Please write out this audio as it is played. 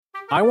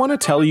I want to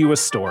tell you a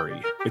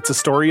story. It's a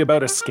story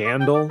about a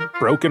scandal,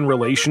 broken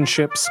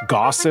relationships,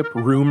 gossip,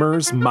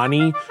 rumors,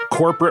 money,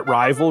 corporate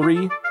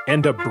rivalry,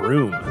 and a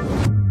broom.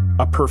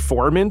 A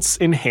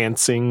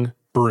performance-enhancing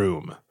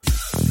broom.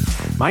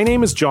 My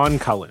name is John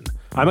Cullen.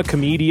 I'm a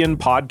comedian,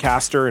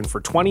 podcaster, and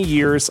for 20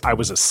 years, I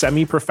was a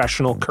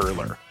semi-professional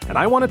curler. And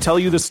I want to tell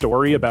you the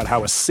story about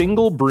how a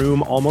single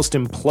broom almost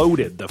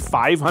imploded the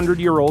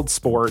 500-year-old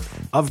sport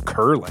of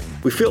curling.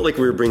 We felt like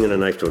we were bringing a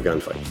knife to a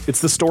gunfight.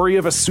 It's the story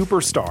of a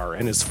superstar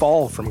and his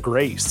fall from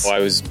grace. Well, I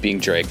was being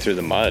dragged through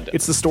the mud.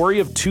 It's the story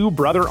of two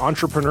brother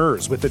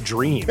entrepreneurs with a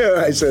dream.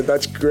 I said,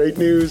 that's great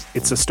news.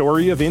 It's a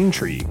story of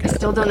intrigue. I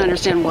still don't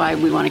understand why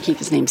we want to keep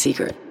his name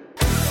secret.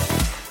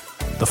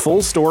 The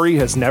full story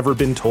has never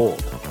been told,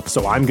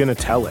 so I'm going to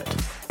tell it.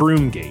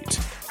 Broomgate,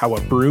 how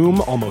a broom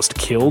almost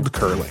killed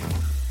curling.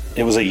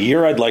 It was a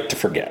year I'd like to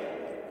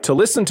forget. To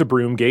listen to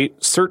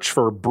Broomgate, search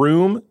for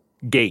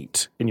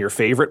Broomgate in your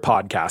favorite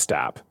podcast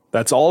app.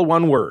 That's all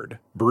one word,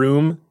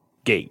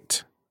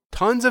 Broomgate.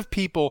 Tons of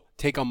people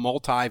take a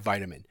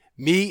multivitamin,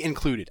 me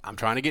included. I'm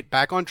trying to get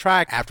back on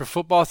track after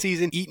football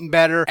season, eating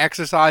better,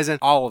 exercising,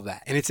 all of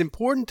that. And it's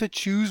important to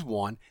choose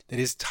one that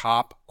is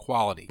top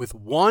quality. With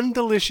one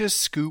delicious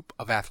scoop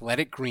of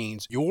Athletic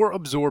Greens, you're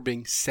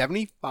absorbing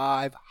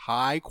 75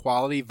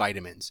 high-quality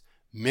vitamins,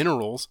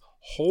 minerals,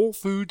 whole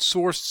food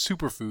sourced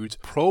superfoods,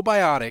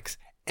 probiotics,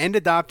 and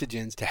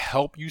adaptogens to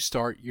help you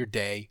start your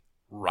day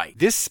right.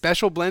 This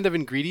special blend of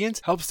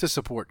ingredients helps to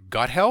support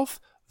gut health,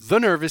 the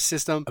nervous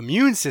system,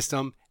 immune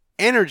system,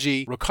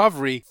 energy,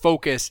 recovery,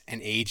 focus,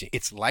 and aging.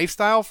 It's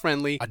lifestyle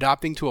friendly,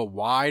 adapting to a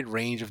wide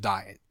range of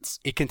diets.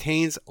 It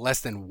contains less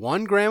than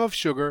 1 gram of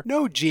sugar,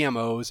 no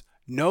GMOs,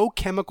 no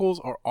chemicals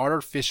or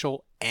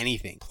artificial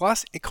anything.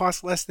 Plus, it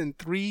costs less than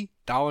 $3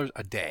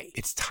 a day.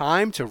 It's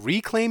time to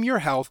reclaim your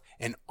health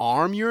and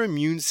arm your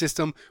immune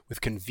system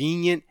with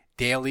convenient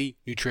daily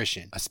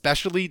nutrition,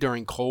 especially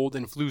during cold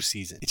and flu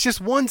season. It's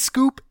just 1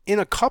 scoop in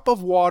a cup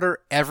of water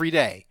every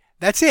day.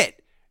 That's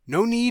it.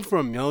 No need for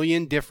a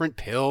million different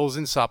pills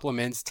and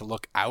supplements to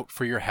look out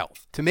for your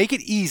health. To make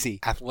it easy,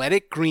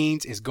 Athletic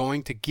Greens is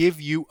going to give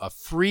you a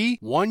free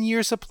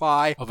 1-year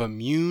supply of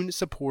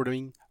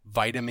immune-supporting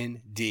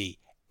vitamin D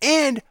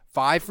and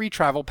 5 free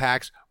travel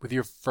packs with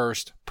your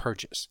first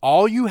purchase.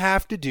 All you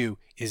have to do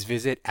is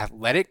visit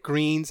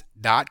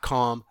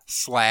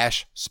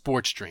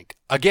athleticgreens.com/sportsdrink.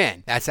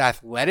 Again, that's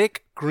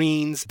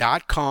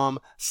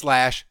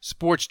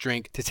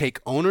athleticgreens.com/sportsdrink to take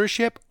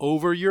ownership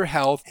over your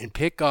health and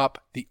pick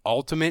up the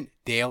ultimate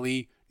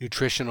daily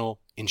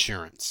nutritional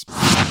insurance.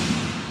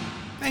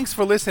 Thanks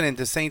for listening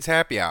to Saints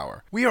Happy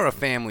Hour. We are a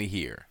family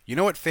here. You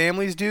know what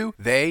families do?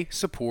 They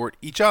support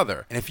each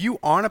other. And if you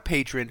aren't a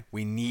patron,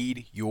 we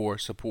need your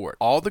support.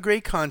 All the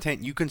great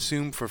content you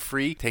consume for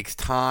free takes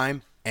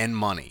time and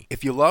money.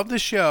 If you love the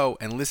show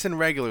and listen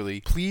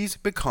regularly, please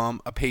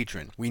become a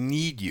patron. We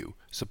need you.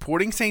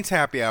 Supporting Saints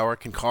Happy Hour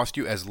can cost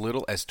you as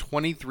little as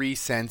 23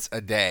 cents a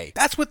day.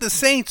 That's what the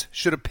Saints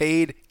should have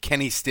paid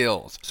Kenny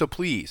Stills. So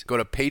please go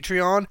to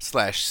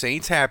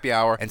Patreon/Saints Happy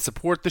Hour and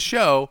support the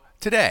show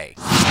today.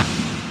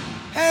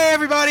 Hey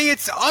everybody,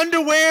 it's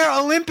Underwear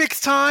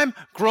Olympics time.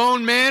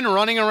 Grown men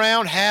running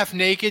around half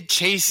naked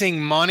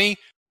chasing money.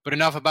 But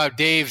enough about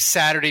Dave's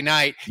Saturday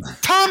night.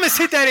 Thomas,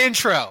 hit that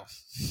intro.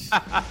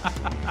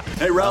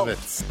 Hey,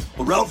 Ralph.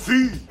 Well,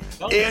 Ralphie,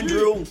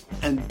 Andrew,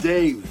 and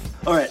Dave.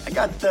 All right, I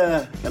got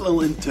a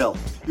little intel.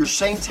 Your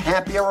Saints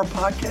Happy Hour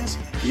podcast?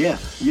 Yeah.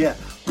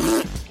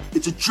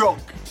 It's a joke,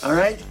 all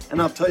right?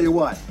 And I'll tell you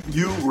what.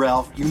 You,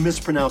 Ralph, you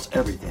mispronounce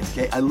everything,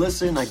 okay? I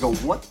listen, I go,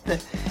 what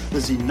the?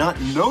 Does he not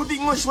know the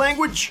English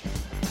language?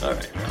 All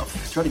right,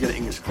 Ralph. Try to get an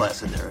English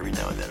class in there every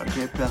now and then,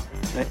 okay, pal?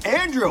 Now,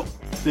 Andrew!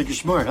 Think you're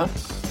smart, huh?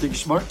 Think you're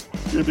smart?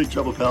 You're in big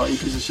trouble, pal.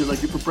 Eat a piece of shit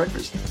like you for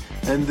breakfast.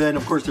 And then,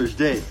 of course, there's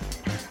Dave.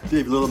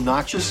 Dave, a little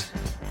obnoxious?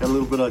 Got a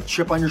little bit of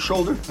chip on your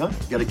shoulder, huh?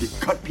 You gotta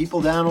cut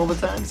people down all the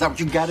time? Is that what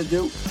you gotta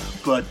do?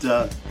 But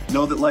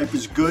know that life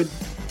is good.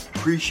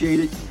 Appreciate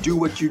it. Do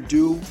what you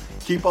do.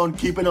 Keep on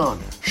keeping on.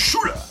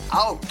 Shooter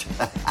out.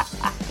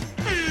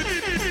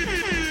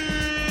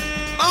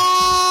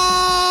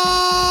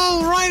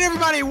 All right,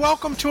 everybody.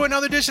 Welcome to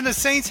another edition of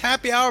Saints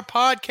Happy Hour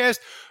podcast.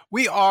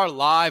 We are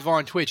live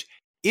on Twitch.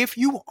 If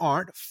you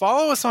aren't,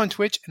 follow us on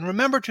Twitch and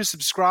remember to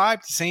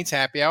subscribe to Saints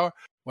Happy Hour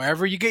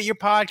wherever you get your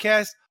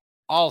podcast.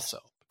 Also,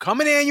 become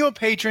an annual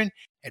patron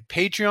at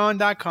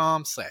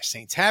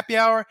patreon.com/Saints Happy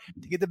Hour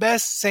to get the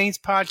best Saints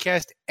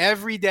podcast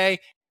every day.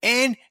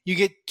 And you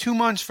get 2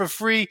 months for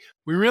free.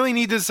 We really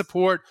need the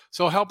support,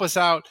 so help us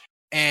out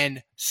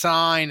and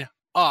sign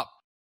up.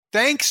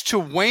 Thanks to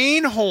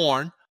Wayne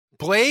Horn,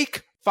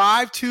 Blake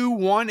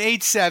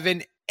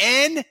 52187,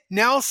 and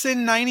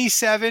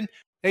Nelson97.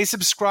 They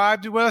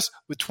subscribed to us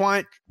with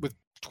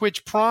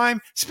Twitch Prime.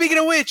 Speaking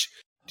of which,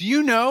 do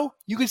you know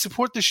you can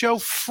support the show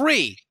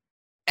free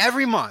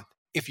every month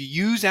if you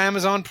use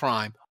Amazon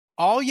Prime?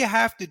 All you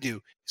have to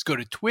do is go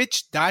to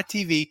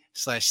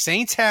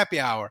twitch.tv/Saints Happy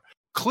Hour.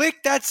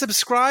 Click that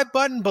subscribe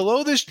button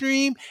below the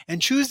stream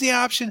and choose the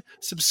option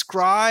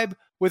subscribe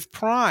with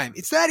Prime.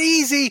 It's that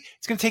easy.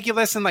 It's going to take you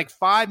less than like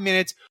 5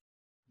 minutes.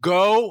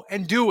 Go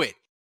and do it.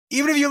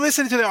 Even if you're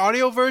listening to the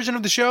audio version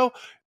of the show,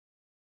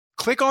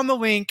 click on the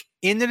link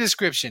in the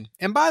description.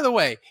 And by the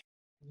way,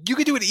 you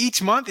can do it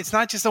each month. It's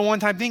not just a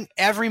one-time thing.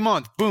 Every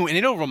month, boom, and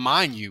it'll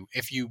remind you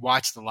if you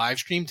watch the live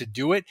stream to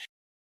do it.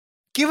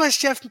 Give us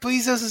Jeff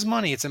Bezos'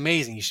 money. It's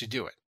amazing. You should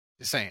do it.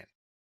 Just saying.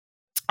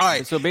 All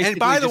right. So basically, and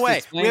by the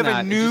way, we have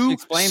a new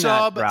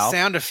sub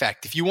sound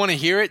effect. If you want to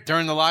hear it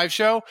during the live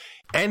show.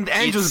 And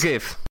Andrew's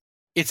GIF.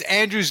 It's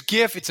Andrew's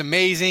GIF. It's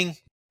amazing.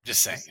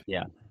 Just saying.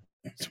 Yeah.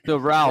 So,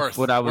 Ralph,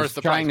 what I was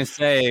trying to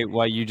say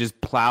while you just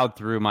plowed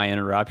through my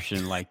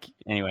interruption,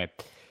 anyway.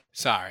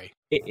 Sorry.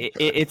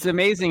 It's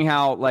amazing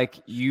how,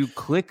 you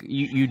click,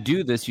 you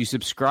do this, you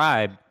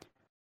subscribe,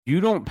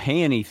 you don't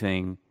pay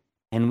anything,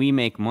 and we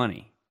make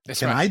money.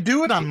 Can I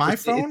do it on my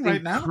phone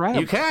right now?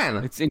 You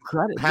can. It's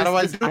incredible. How do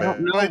I do it? I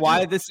don't know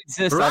why this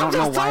exists. I don't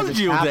know why this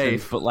happens.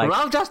 Dave. But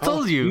Ralph just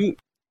told you.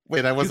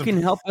 Wait, I wasn't. You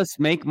can help us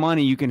make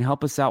money. You can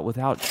help us out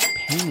without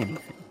paying anything.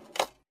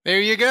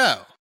 There you go.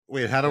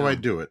 Wait, how do I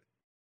do it?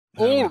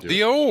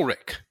 The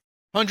Ulrich,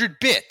 100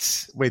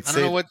 bits. Wait, I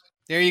don't know what.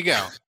 There you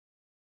go.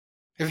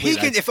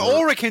 If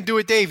Ulrich can do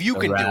it, Dave, you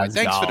can do it.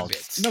 Thanks for the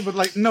bits. No,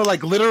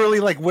 but literally,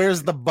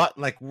 where's the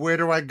button? Where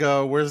do I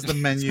go? Where's the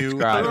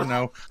menu? I don't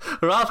know.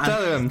 Ralph,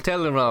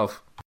 tell him,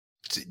 Ralph.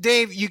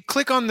 Dave, you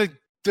click on the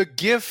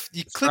GIF.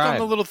 You click on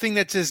the little thing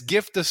that says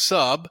gift a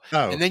sub,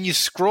 and then you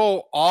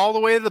scroll all the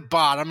way to the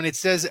bottom, and it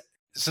says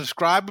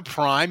subscribe to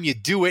Prime. You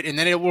do it, and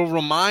then it will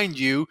remind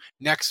you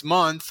next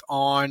month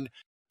on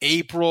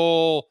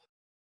April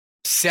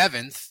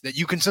 7th that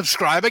you can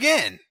subscribe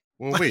again.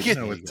 Well, wait,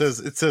 no, it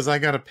says I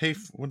gotta pay.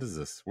 What is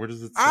this? Where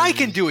does it say? I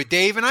can do it,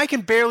 Dave, and I can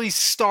barely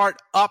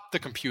start up the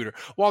computer.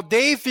 While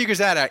Dave figures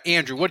that out,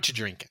 Andrew, what you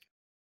drinking?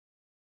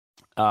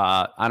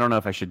 I don't know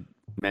if I should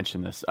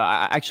mention this.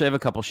 I actually have a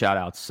couple shout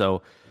outs.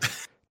 So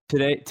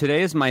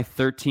today is my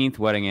 13th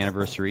wedding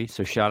anniversary.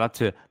 So shout out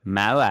to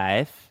my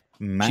wife.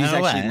 She's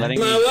actually letting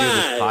me do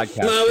this podcast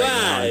right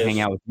now and hang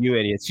out with you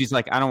idiots. She's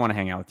like, I don't want to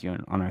hang out with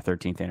you on our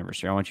 13th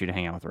anniversary. I want you to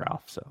hang out with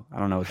Ralph. So I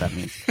don't know what that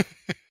means.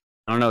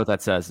 I don't know what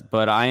that says,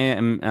 but I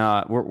am.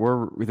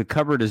 The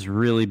cupboard is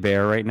really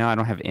bare right now. I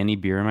don't have any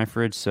beer in my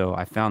fridge, so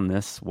I found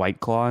this White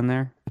Claw in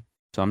there.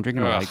 So I'm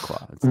drinking a White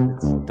Claw. It's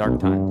dark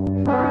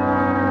time.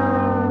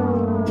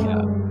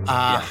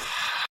 Yeah.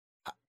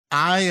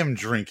 I am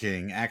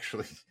drinking.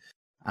 Actually,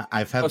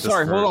 I've had.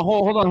 Sorry.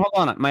 Hold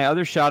on. My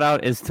other shout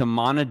out is to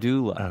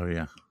Monadula. Oh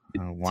yeah.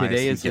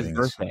 Today is his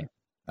birthday.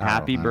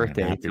 Happy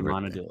birthday to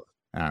Monadula.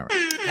 All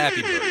right.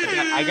 Happy birthday.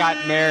 I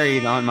got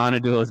married on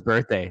Monadula's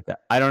birthday.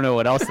 I don't know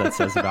what else that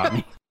says about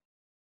me.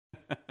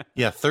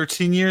 Yeah,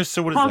 13 years.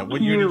 So what is that?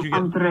 What year did you get?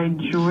 Andre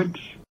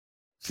George.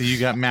 So you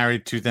got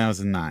married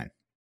 2009.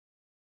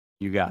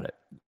 You got it.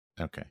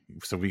 Okay.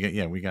 So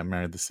we got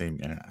married the same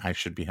year. I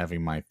should be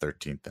having my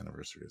 13th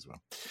anniversary as well.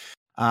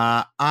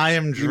 I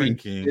am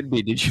drinking.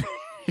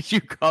 Did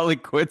you call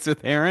it quits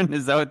with Aaron?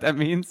 Is that what that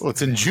means? Well,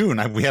 it's in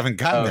June. We haven't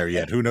gotten there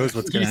yet. Who knows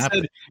what's going to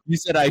happen? You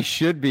said I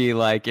should be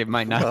it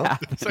might not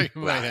happen. So you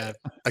might have.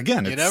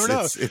 Again, you never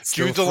know. It's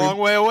June's a long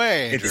way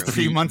away. Andrew. It's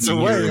 3 months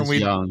away, and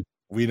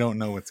we don't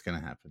know what's going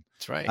to happen.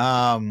 That's right.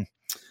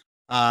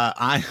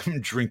 I am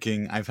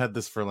drinking. I've had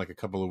this for a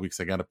couple of weeks.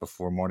 I got it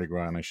before Mardi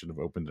Gras, and I should have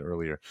opened it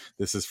earlier.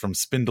 This is from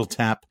Spindle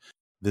Tap.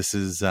 This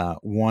is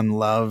One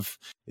Love.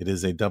 It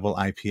is a double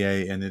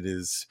IPA, and it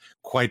is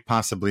quite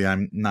possibly,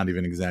 I'm not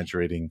even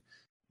exaggerating,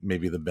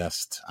 maybe the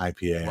best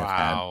IPA I've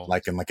had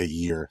in a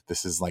year.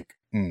 This is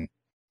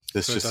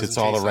this so just hits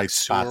all the right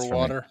spots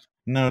for me.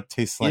 No, it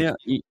tastes like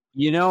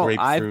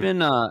I've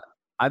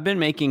been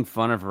making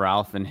fun of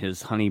Ralph and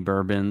his honey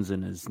bourbons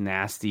and his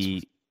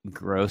nasty,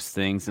 gross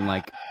things, and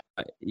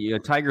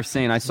Tiger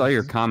saying, I saw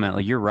your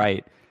comment. You're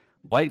right.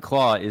 White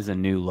Claw is a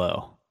new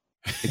low.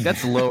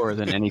 That's lower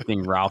than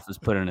anything Ralph has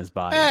put in his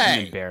body.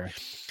 I'm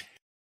embarrassed.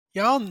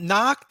 Y'all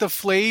knock the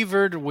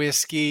flavored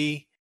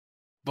whiskey,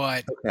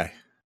 but okay.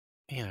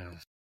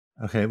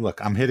 Okay, look,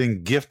 I'm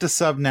hitting gift a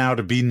sub now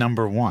to be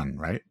number 1,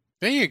 right?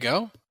 There you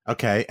go.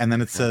 Okay, and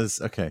then it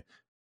says, okay,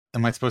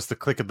 am I supposed to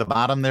click at the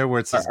bottom there where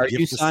it says Are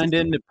you signed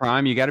into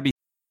Prime? You got to be.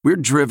 We're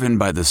driven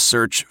by the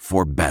search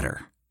for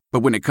better.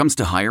 But when it comes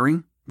to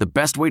hiring, the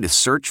best way to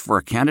search for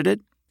a candidate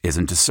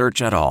isn't to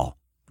search at all.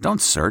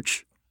 Don't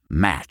search.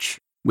 Match.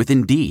 With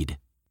Indeed.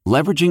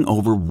 Leveraging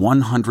over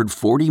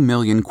 140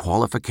 million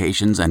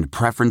qualifications and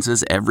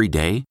preferences every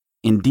day,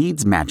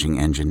 Indeed's matching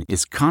engine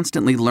is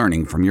constantly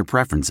learning from your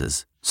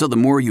preferences. So the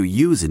more you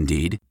use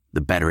Indeed,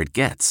 the better it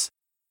gets.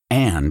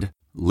 And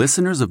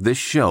listeners of this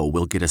show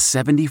will get a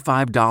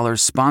 $75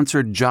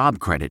 sponsored job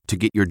credit to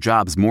get your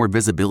jobs more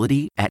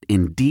visibility at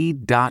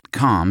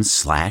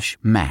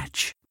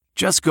Indeed.com/match.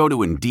 Just go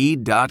to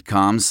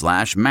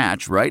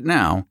Indeed.com/match right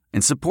now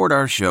and support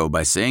our show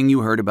by saying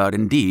you heard about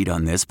Indeed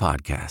on this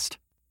podcast.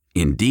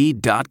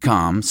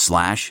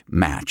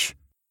 Indeed.com/match.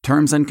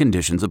 Terms and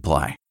conditions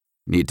apply.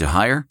 Need to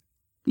hire?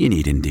 You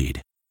need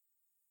Indeed.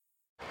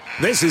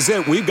 This is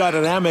it. We've got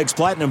an Amex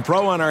Platinum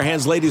Pro on our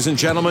hands, ladies and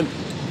gentlemen.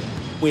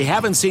 We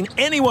haven't seen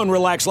anyone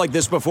relax like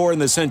this before in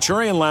the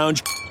Centurion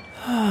Lounge.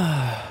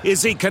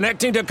 Is he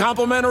connecting to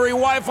complimentary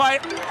Wi-Fi?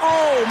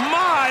 Oh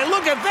my,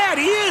 look at that,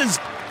 he is!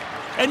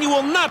 And you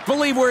will not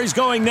believe where he's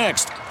going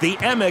next. The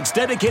Amex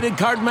dedicated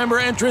card member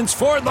entrance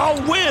for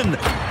the win.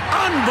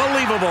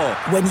 Unbelievable.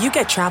 When you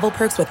get travel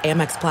perks with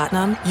Amex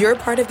Platinum, you're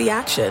part of the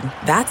action.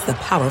 That's the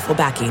powerful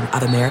backing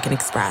of American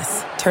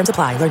Express. Terms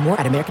apply. Learn more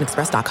at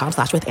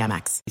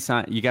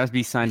americanexpress.com/withAmex. You got to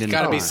be signed in.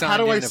 How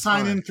do I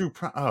sign in through?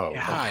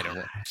 Yeah, I don't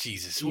know.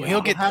 Jesus. Well,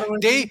 he'll get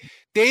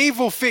Dave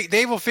will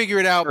figure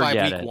it out by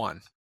week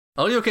 1.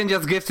 Or you can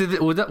just gift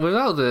it without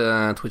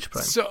the Twitch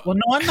Prime. Well,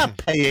 no, I'm not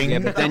paying. Yeah,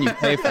 but then you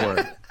pay for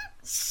it.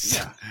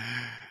 Yeah.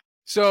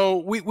 So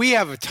we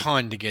have a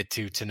ton to get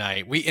to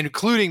tonight.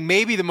 Including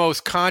maybe the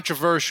most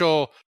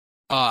controversial,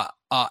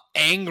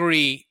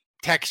 angry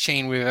text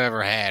chain we've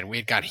ever had.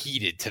 We got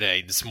heated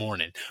this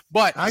morning.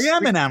 But I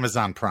am in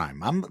Amazon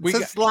Prime.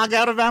 Let's log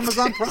out of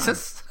Amazon Prime.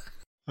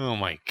 Oh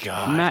my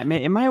God!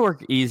 It might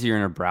work easier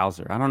in a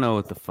browser. I don't know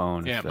with the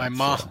phone. Yeah, my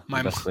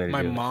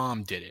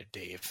mom did it,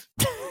 Dave.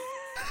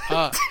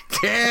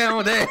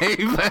 Damn,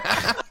 Dave.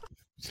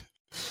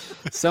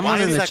 Someone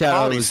in the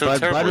chat was so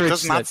terrible. It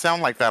does not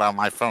sound like that on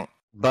my phone.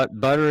 But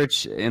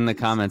Butterich in the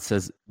comments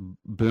says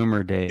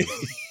Boomer Dave.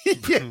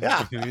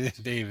 Yeah,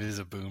 Dave is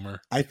a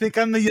boomer. I think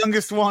I'm the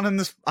youngest one on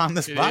this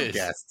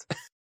podcast.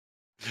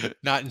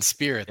 Not in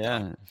spirit.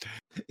 Yeah.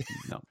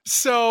 No.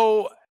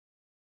 So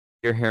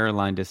your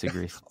hairline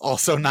disagrees.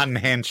 Also not in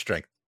hand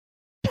strength.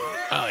 Oh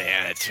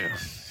yeah, that too.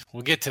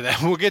 We'll get to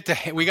that.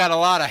 We got a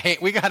lot of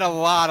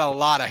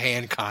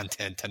hand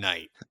content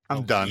tonight.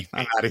 I'm done.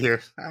 I'm out of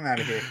here. I'm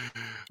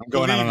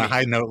going out on a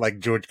high note like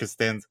George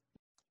Costanza.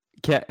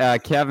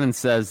 Kevin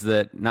says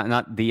that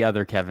not the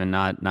other Kevin,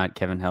 not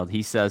Kevin Held.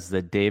 He says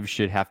that Dave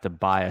should have to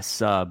buy a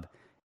sub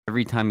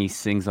every time he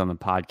sings on the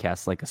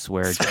podcast, like a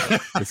swear jar.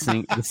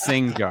 the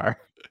sing jar.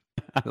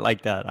 I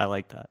like that.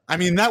 I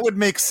mean, that would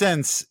make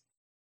sense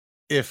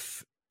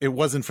if it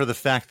wasn't for the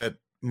fact that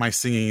my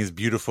singing is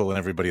beautiful and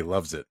everybody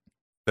loves it.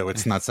 So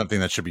it's not something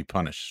that should be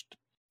punished.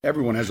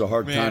 Everyone has a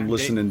hard time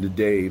listening to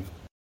Dave.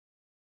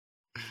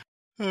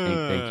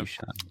 Thank you,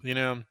 Sean. You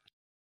know,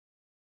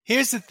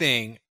 here's the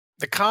thing.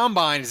 The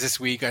Combine is this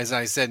week, as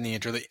I said in the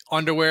intro, the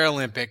Underwear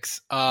Olympics.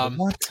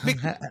 What?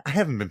 I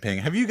haven't been paying.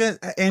 Have you guys?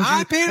 Andrew,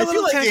 I paid a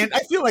little attention.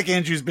 I feel like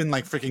Andrew's been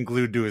like freaking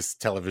glued to his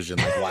television,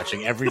 like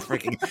watching every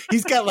freaking.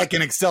 He's got like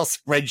an Excel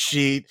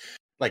spreadsheet.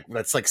 Like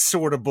that's like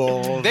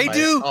sortable. They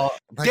do.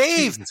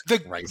 Dave,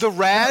 the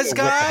Raz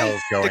guy,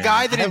 the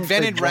guy that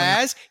invented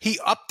Raz, he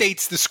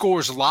updates the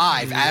scores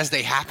live as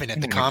they happen at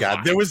the Combine.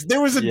 God.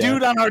 There was a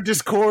dude on our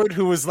Discord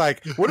who was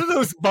like, "What are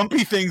those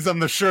bumpy things on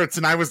the shirts?"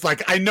 And I was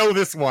like, "I know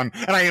this one,"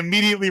 and I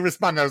immediately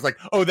responded. I was like,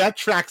 "Oh, that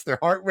tracks their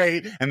heart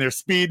rate and their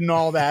speed and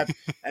all that."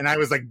 And I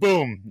was like,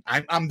 "Boom,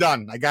 I'm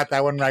done. I got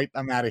that one right.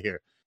 I'm out of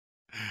here."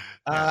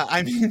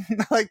 I mean,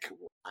 like,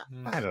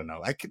 I don't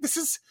know. This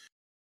is.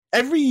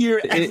 Every year.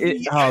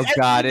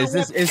 God! Is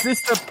this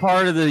the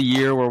part of the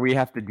year where we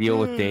have to deal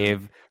with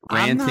Dave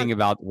ranting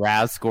about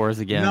Raz scores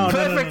again? No,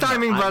 Perfect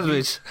timing,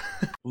 Butteridge.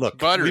 Look,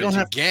 Butteridge we don't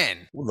have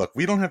again. Look,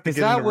 we don't have to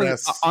get into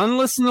Raz.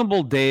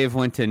 Unlistenable Dave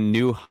went to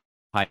new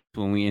heights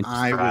when we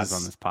introduced Raz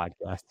on this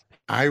podcast.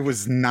 I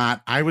was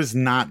not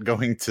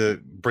going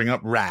to bring up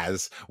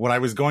Raz. What I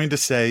was going to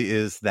say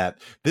is that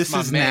this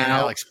is man, now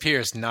Alex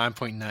Pierce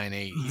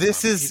 9.98.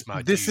 This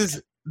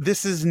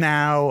is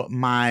now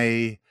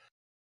my.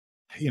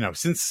 You know,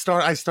 since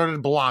I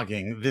started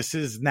blogging, this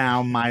is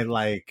now my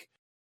like,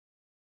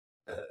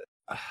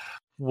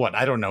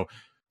 I don't know,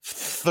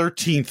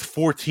 13th,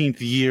 14th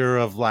year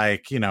of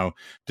like, you know,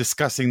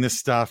 discussing this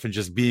stuff and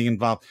just being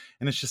involved.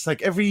 And it's just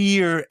like every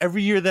year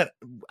that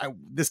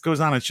this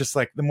goes on, it's just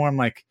like the more I'm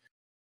like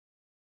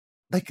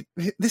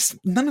this,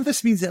 none of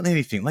this means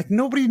anything. Like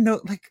nobody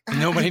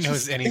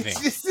knows anything.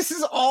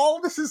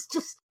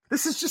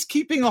 This is just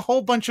keeping a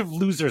whole bunch of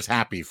losers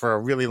happy for a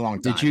really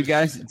long time. Did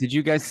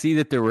you guys see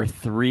that there were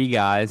 3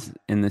 guys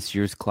in this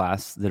year's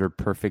class that are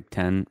perfect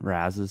 10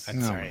 Razes?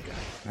 That's right.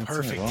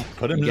 Perfect. Well,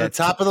 put him to the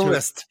top of the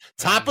list.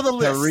 Top of the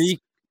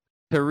list.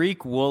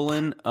 Tariq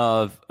Woolen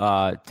of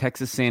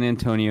Texas San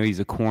Antonio.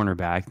 He's a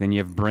cornerback. Then you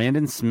have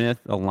Brandon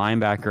Smith, a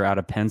linebacker out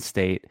of Penn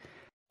State.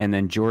 And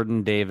then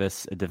Jordan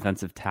Davis, a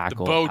defensive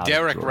tackle. The Bo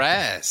Derek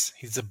Raz.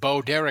 He's the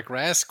Bo Derek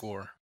Raz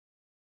score.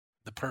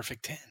 The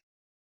perfect 10.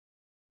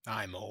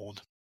 I'm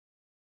old.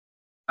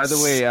 By the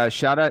way,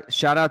 shout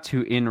out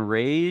to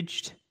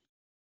Enraged,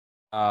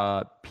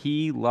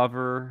 P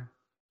Lover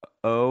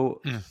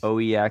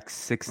OEX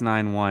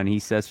 691. He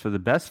says for the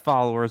best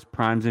followers,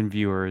 primes, and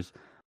viewers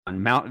on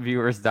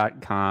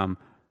mountviewers.com,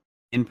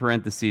 in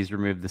parentheses,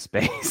 remove the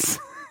space.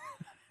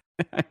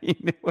 I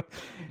mean,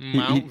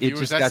 it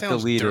just got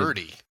deleted.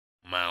 Dirty.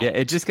 Yeah,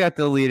 it just got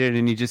deleted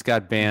and you just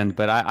got banned.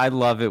 But I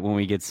love it when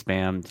we get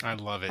spammed. I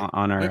love it.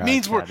 On our it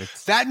means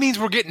that means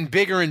we're getting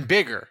bigger and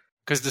bigger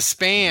because the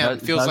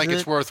spam feels like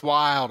it's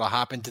worthwhile to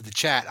hop into the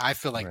chat. I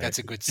feel like that's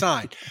a good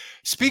sign.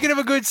 Speaking of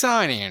a good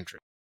sign, Andrew,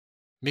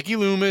 Mickey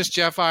Loomis,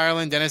 Jeff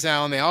Ireland, Dennis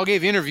Allen, they all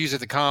gave interviews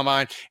at the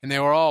Combine and they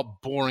were all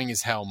boring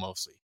as hell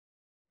mostly.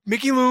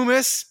 Mickey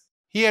Loomis,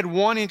 he had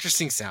one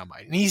interesting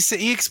soundbite. And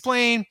he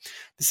explained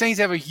the Saints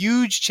have a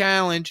huge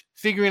challenge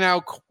figuring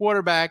out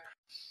quarterback.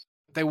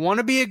 They want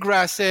to be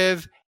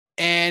aggressive,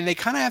 and they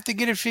kind of have to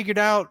get it figured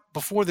out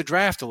before the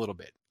draft a little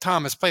bit.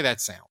 Thomas, play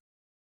that sound.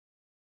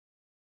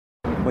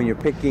 When you're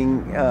picking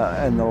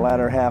in the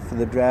latter half of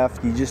the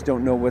draft, you just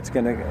don't know what's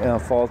going to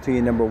fall to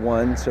you, number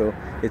one, so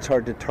it's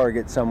hard to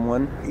target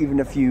someone. Even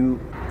if you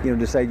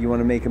decide you want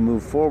to make a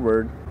move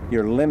forward,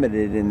 you're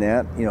limited in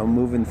that.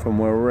 Moving from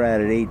where we're at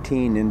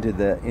 18 into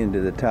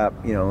the top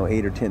 8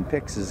 or 10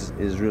 picks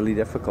is really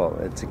difficult.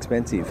 It's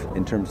expensive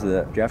in terms of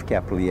the draft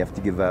capital you have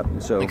to give up.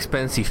 So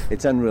expensive.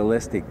 It's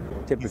unrealistic.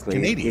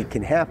 Typically, it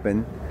can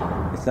happen.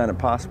 It's not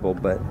impossible,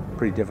 but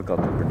pretty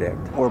difficult to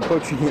predict. We're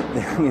approaching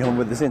it,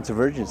 with a sense of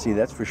urgency,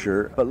 that's for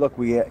sure. But look,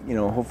 we,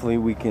 hopefully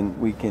we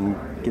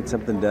can get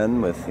something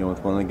done with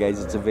one of the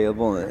guys that's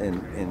available,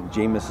 and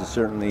Jameis is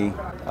certainly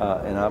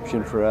an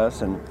option for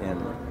us,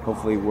 and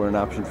hopefully we're an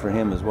option for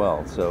him as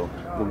well. So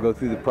we'll go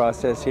through the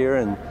process here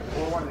and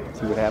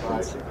see what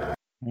happens.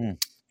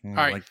 All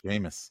right, like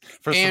Jameis.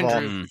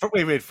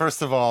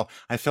 First of all,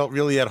 I felt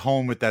really at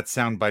home with that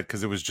soundbite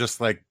because it was just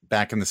like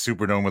back in the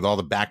Superdome with all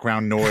the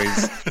background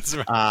noise. That's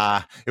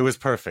right. It was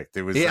perfect.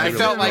 It was. Yeah, I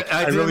felt like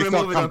I really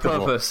felt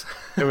comfortable.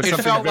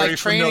 It felt like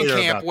training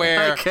camp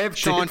where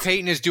Sean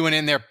Payton is doing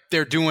in their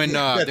they're doing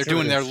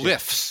their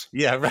lifts.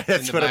 Yeah, right.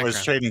 That's what it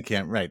was. Training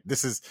camp. Right.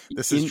 This is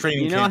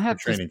training camp.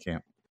 Training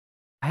camp.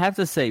 I have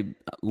to say,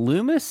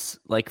 Loomis,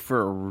 like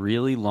for a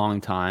really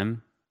long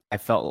time, I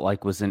felt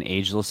like was an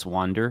ageless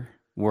wonder.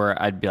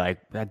 Where I'd be like,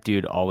 that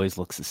dude always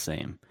looks the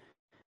same.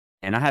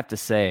 And I have to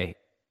say,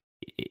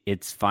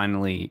 it's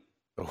finally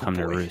come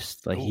to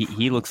roost. Like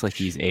he looks like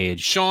he's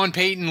aged. Sean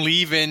Payton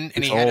leaving,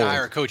 and he had to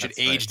hire a coach that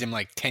aged him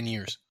like 10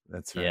 years.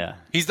 That's right. Yeah.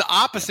 He's the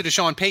opposite of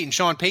Sean Payton.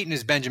 Sean Payton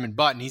is Benjamin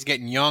Button. He's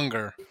getting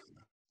younger.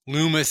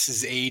 Loomis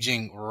is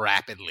aging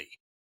rapidly.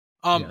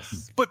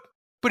 Yes. But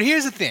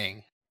here's the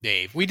thing,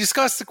 Dave. We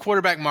discussed the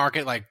quarterback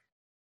market like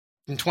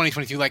in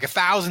 2022, like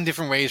 1,000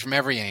 different ways from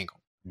every angle.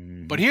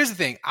 But here's the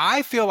thing.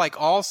 I feel like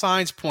all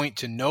signs point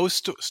to no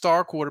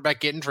star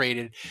quarterback getting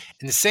traded,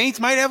 and the Saints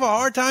might have a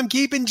hard time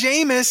keeping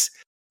Jameis.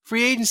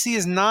 Free agency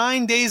is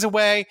 9 days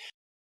away.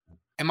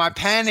 Am I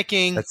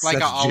panicking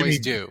I always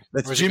do?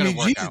 That's Jimmy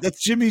G.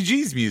 That's Jimmy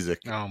G's music.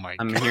 Oh, my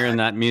God. I'm hearing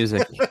that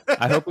music.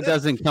 I hope it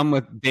doesn't come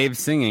with Dave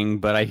singing,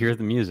 but I hear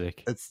the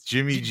music. That's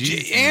Jimmy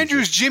G.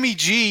 Andrew's Jimmy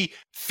G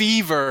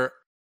fever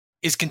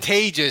is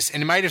contagious,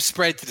 and it might have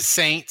spread to the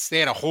Saints. They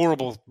had a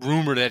horrible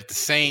rumor that the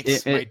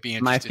Saints might be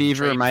interested. My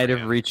fever might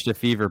have reached a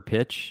fever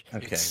pitch.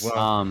 Okay,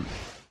 well,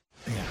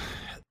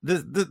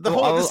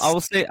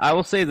 I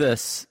will say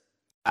this.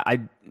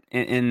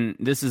 And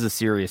this is a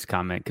serious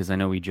comment because I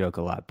know we joke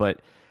a lot, but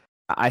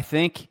I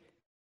think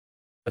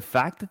the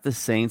fact that the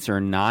Saints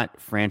are not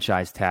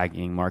franchise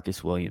tagging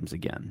Marcus Williams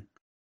again,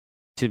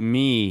 to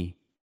me,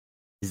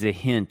 is a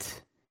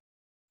hint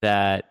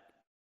that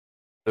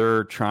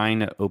they're trying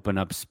to open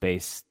up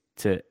space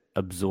to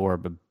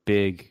absorb a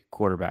big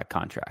quarterback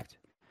contract.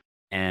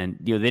 And,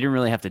 they didn't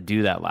really have to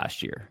do that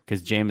last year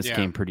because Jameis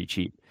came pretty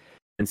cheap.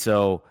 And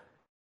so,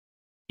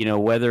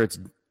 whether it's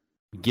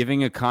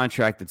giving a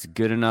contract that's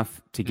good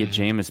enough to get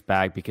Jameis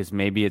back because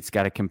maybe it's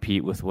got to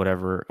compete with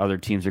whatever other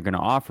teams are going to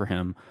offer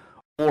him,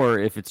 or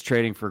if it's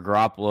trading for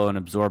Garoppolo and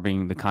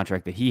absorbing the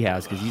contract that he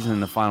has because he's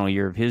in the final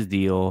year of his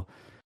deal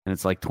and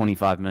it's like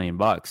 $25 million.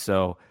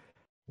 So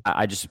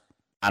I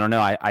don't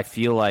know. I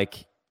feel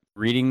like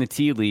reading the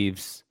tea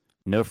leaves,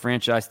 no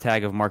franchise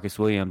tag of Marcus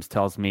Williams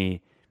tells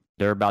me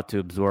they're about to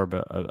absorb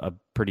a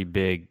pretty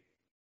big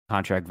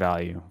contract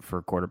value for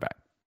a quarterback.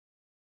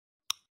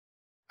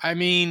 I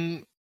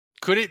mean,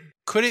 could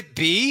it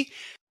be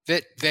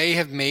that they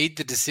have made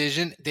the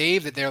decision,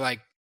 Dave, that they're like,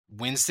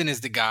 Winston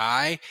is the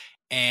guy,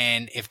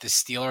 and if the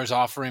Steelers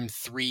offer him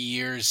 3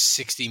 years,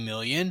 $60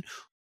 million,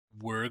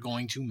 we're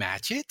going to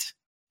match it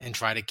and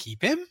try to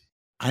keep him?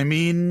 I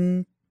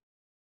mean,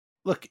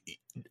 look,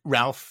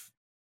 Ralph,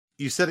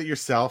 you said it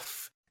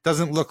yourself.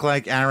 Doesn't look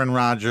like Aaron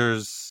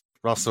Rodgers,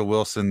 Russell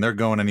Wilson, they're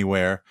going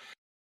anywhere.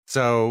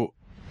 So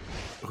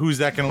who's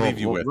that going to leave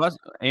you with?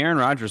 Aaron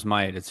Rodgers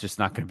might. It's just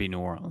not going to be New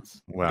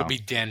Orleans. Well, it'll be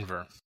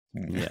Denver.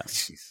 Yeah.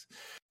 Jeez.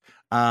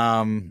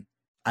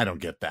 I don't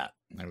get that.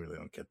 I really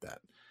don't get that.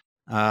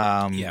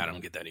 I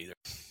don't get that either.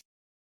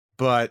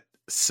 But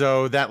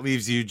so that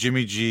leaves you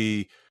Jimmy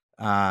G,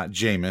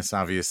 Jameis,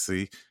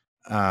 obviously.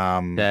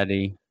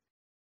 Teddy.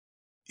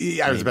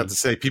 Yeah, I was about to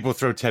say people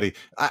throw Teddy.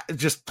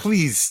 Just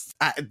please,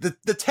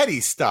 the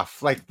Teddy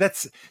stuff. Like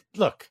that's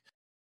look.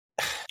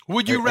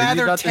 Would you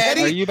rather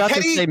Teddy? Are you about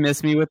to say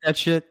miss me with that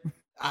shit?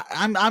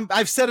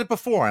 I've said it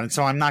before, and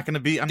so I'm not going to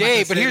be.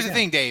 Dave, but here's the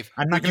thing, Dave.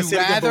 I'm not going to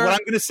say it again, but what I'm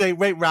going to say.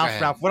 Wait,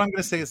 Ralph. What I'm going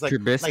to say is like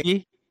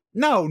Trubisky.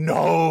 No.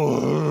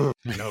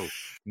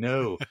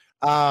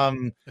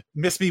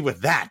 Miss me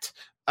with that.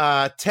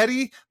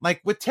 Teddy,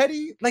 like with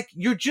Teddy, like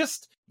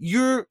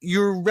you're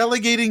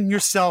relegating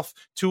yourself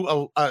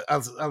to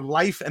a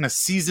life and a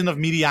season of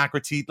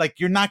mediocrity. Like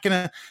you're not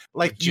gonna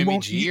like Jimmy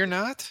G or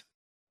not.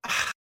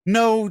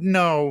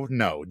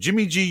 No.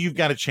 Jimmy G, you've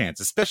got a chance,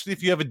 especially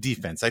if you have a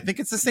defense. I think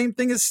it's the same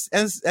thing as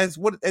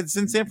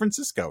in San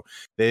Francisco.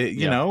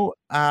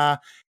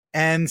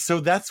 And so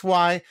that's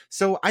why.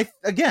 So I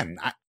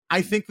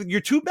think that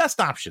your two best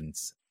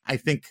options. I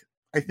think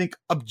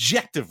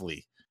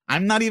objectively.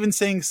 I'm not even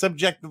saying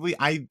subjectively.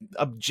 I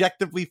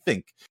objectively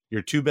think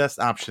your two best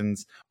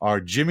options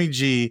are Jimmy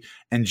G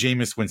and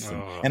Jameis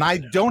Winston. And I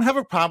don't have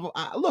a problem.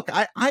 Look,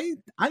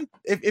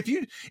 if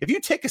you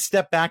take a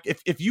step back,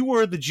 if you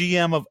were the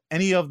GM of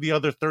any of the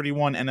other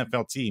 31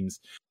 NFL teams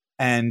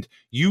and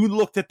you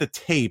looked at the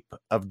tape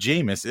of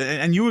Jameis,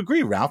 and you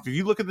agree, Ralph, if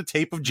you look at the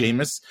tape of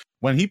Jameis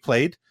when he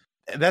played,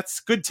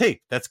 that's good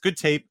tape.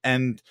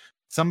 And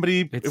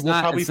somebody it's will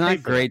not, probably it's pay not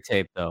for great it.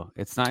 tape though.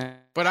 It's not.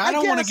 But I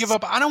don't want to give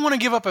up. I don't want to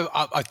give up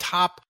a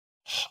top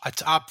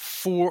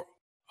four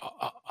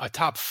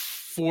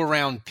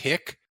round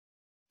pick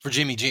for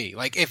Jimmy G.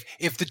 Like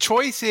if the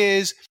choice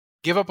is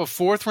give up a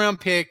 4th round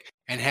pick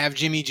and have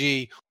Jimmy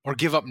G, or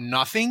give up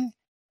nothing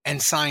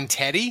and sign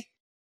Teddy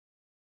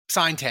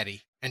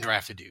and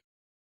draft a dude.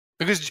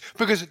 Because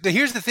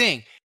here's the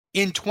thing: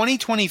 in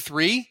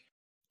 2023.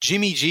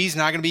 Jimmy G's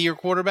not going to be your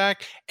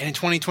quarterback, and in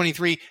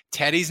 2023,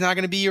 Teddy's not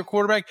going to be your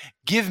quarterback.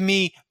 Give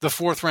me the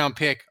 4th round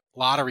pick,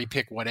 lottery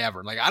pick,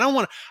 whatever. Like, I don't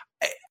want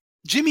to.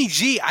 Jimmy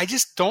G, I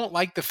just don't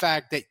like the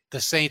fact that the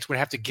Saints would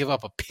have to give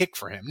up a pick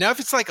for him. Now, if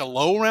it's like a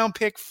low round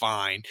pick,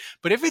 fine.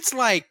 But if it's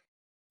like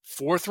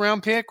 4th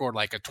round pick or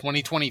like a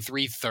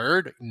 2023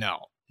 3rd, no.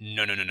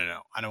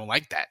 I don't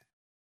like that.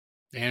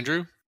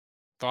 Andrew,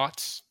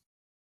 thoughts?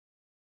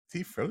 Is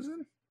he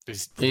frozen?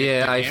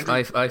 Yeah,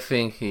 I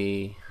think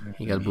he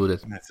got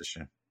booted. That's a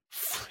shame.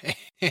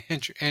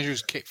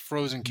 Andrew's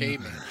frozen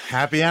caveman.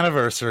 Happy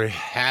anniversary.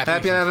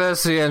 Happy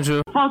anniversary,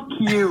 Andrew. Fuck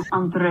you,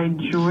 Andre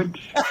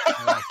George.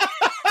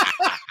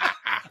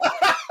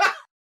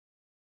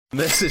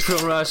 Message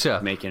from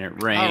Russia. Making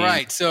it rain. All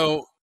right,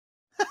 so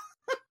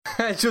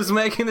just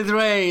making it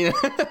rain.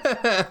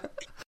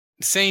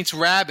 Saints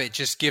Rabbit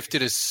just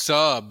gifted a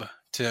sub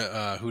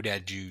to Who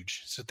Dat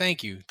Juge. So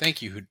thank you.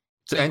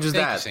 So Andrew's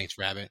dad. Thank you, Saints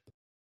Rabbit.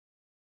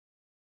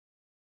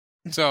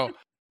 So,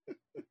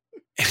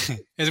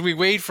 as we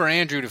wait for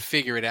Andrew to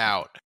figure it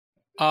out,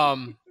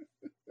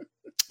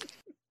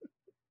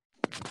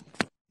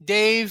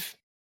 Dave,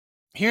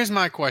 here's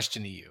my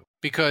question to you.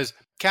 Because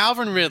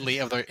Calvin Ridley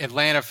of the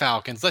Atlanta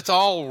Falcons, let's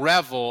all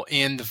revel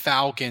in the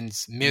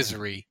Falcons'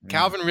 misery.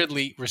 Calvin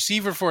Ridley,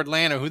 receiver for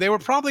Atlanta, who they were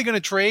probably going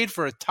to trade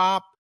for a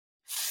top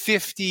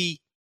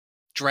 50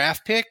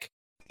 draft pick.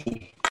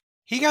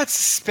 He got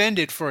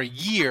suspended for a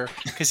year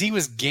because he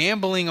was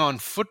gambling on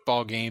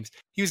football games.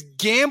 He was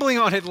gambling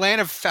on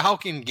Atlanta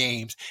Falcon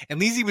games. At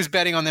least he was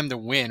betting on them to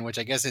win, which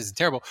I guess is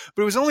terrible.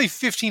 But it was only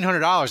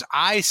 $1,500.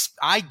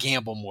 I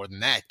gamble more than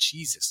that.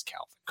 Jesus,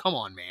 Calvin. Come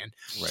on, man.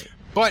 Right.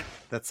 But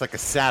that's like a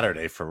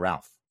Saturday for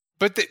Ralph.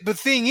 But the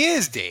thing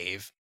is,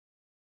 Dave,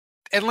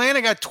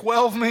 Atlanta got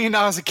 $12 million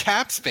of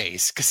cap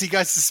space because he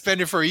got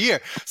suspended for a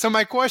year. So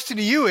my question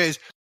to you is,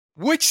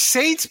 which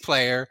Saints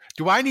player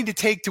do I need to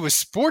take to a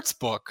sports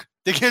book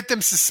to get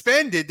them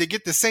suspended to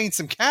get the Saints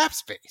some cap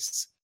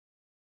space?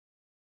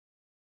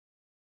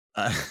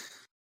 I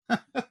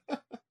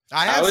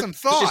have some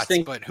thoughts,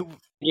 but who?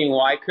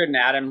 Why couldn't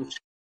Adam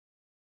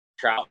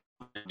Troutman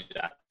do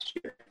that this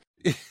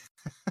year?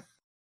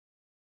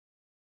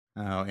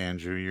 Oh,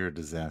 Andrew, you're a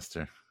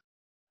disaster.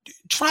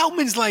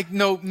 Troutman's like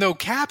no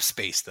cap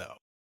space though.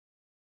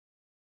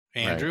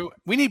 Andrew, right.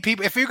 We need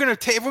people. If we're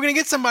gonna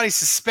get somebody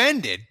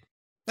suspended,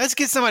 let's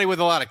get somebody with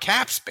a lot of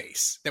cap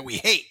space that we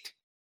hate.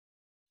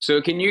 So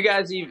can you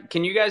guys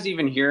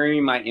even hear me?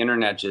 My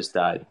internet just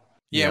died.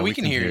 Yeah, we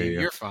can hear you.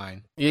 You're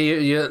fine.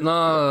 Yeah.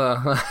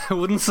 No, I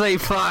wouldn't say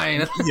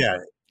fine. Yeah,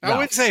 I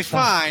wouldn't say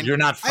fine. You're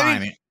not fine. I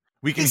mean,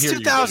 we can hear you.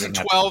 It's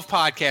 2012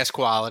 podcast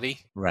quality.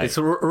 Right. It's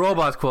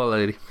robot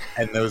quality.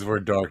 And those were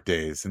dark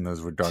days.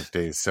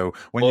 So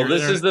when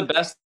this is the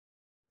best.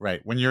 Right.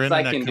 When your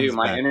internet I can do.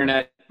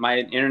 My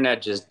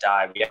internet just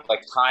died. We have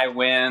like high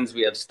winds.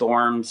 We have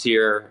storms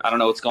here. I don't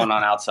know what's going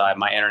on outside.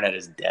 My internet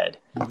is dead.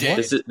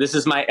 This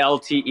is my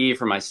LTE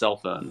for my cell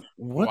phone.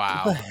 What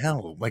the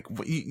hell? Like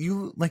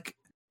you like.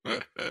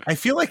 I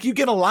feel like you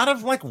get a lot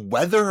of like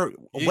weather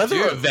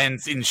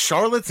events in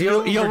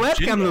Charlottesville. Your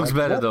webcam looks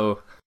better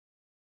though.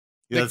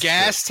 The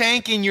gas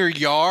tank in your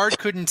yard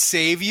couldn't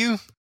save you.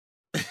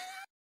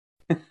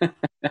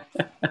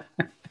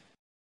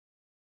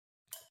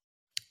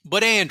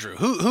 But Andrew,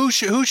 who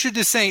should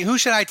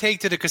I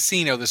take to the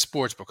casino, the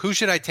sports book? Who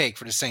should I take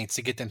for the Saints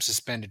to get them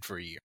suspended for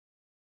a year?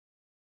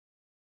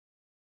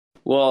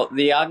 Well,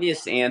 the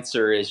obvious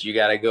answer is you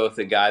got to go with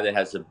the guy that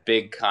has a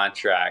big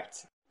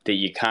contract that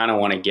you kind of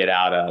want to get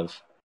out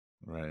of.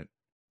 Right.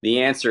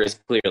 The answer is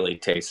clearly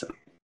Taysom.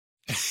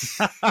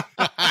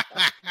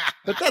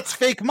 But that's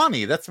fake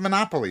money. That's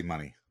monopoly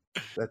money.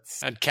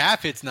 And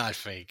cap hit's not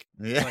fake.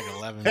 Yeah. It's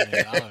like $11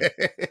 million.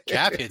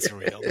 Cap hit's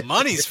real. The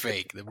money's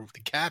fake. The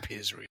cap hit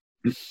is real.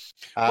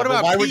 What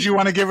about why would you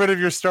want to get rid of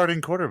your starting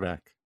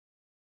quarterback?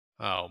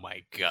 Oh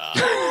my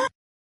God,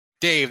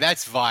 Dave,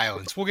 that's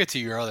violence. We'll get to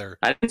your other.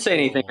 I didn't say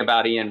anything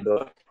about Ian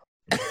Book.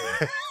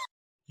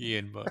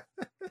 Ian, but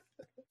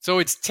so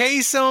it's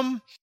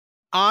Taysom,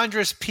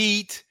 Andres,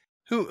 Pete.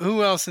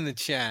 Who else in the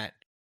chat?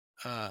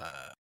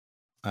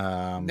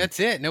 That's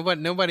it.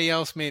 Nobody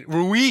else made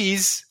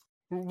Ruiz.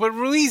 But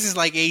Ruiz is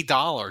like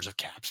 $8 of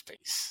cap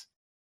space.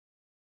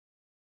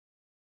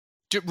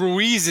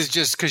 Ruiz is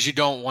just because you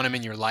don't want him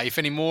in your life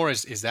anymore.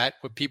 Is that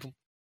what people?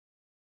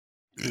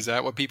 Is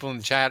that what people in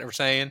the chat are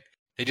saying?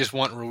 They just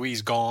want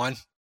Ruiz gone.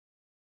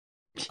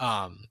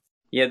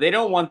 Yeah, they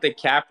don't want the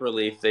cap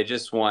relief. They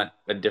just want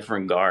a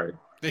different guard.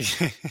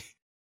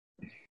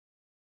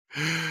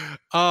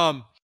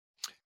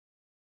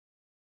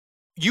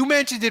 You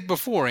mentioned it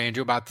before,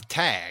 Andrew, about the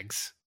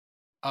tags.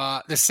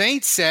 The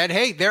Saints said,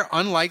 "Hey, they're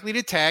unlikely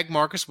to tag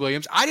Marcus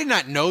Williams." I did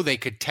not know they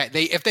could tag.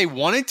 If they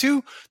wanted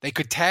to, they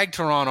could tag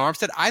Teron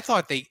Armstead. I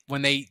thought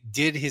when they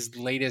did his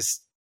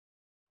latest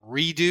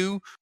redo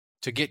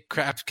to get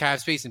cap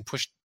space and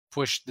push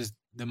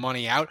the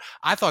money out,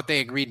 I thought they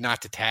agreed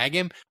not to tag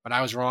him, but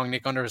I was wrong.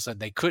 Nick Under said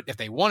they could if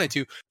they wanted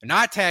to. They're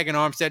not tagging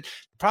Armstead.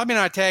 Probably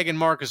not tagging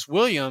Marcus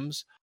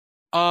Williams.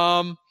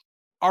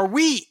 Are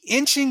we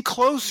inching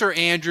closer,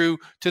 Andrew,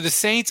 to the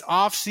Saints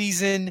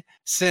offseason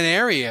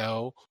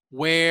scenario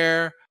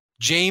where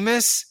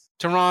Jameis,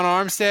 Teron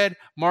Armstead,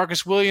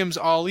 Marcus Williams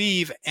all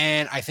leave,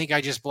 and I think I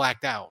just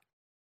blacked out?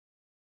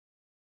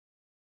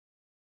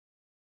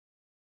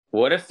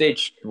 What if they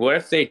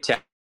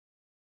tag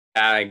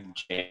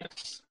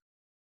Jameis?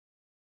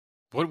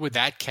 What would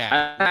that cap?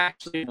 I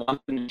actually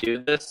want them to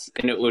do this,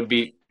 and it would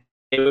be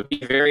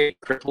very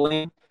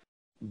crippling,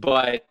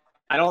 but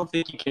I don't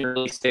think you can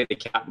really say the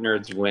cap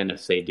nerds win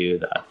if they do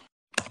that.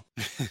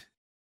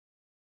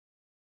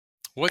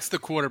 What's the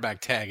quarterback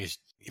tag?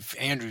 If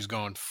Andrew's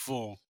going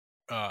full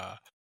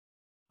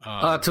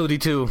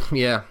 2D2,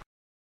 yeah.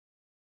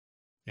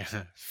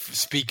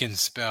 Speak and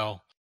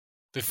spell.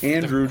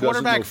 Andrew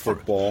doesn't know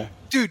football.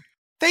 Dude,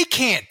 they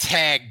can't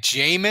tag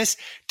Jameis.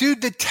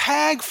 Dude, the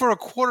tag for a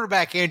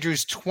quarterback, Andrew,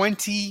 is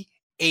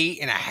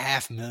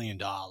 $28.5 million.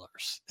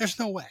 There's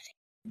no way.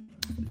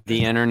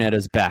 The internet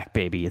is back,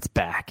 baby. It's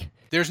back.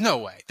 There's no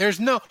way. There's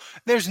no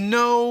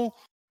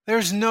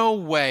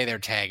way they're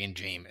tagging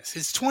Jameis.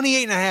 It's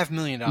 $28.5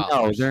 million.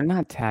 No, they're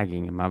not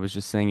tagging him. I was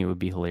just saying it would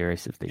be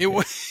hilarious if they did.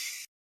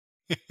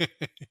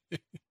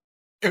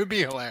 It would be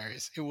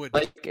hilarious. It would.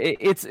 Like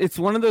it's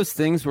one of those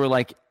things where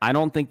like I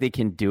don't think they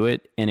can do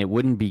it, and it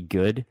wouldn't be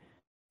good,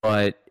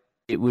 but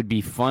it would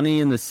be funny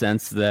in the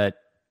sense that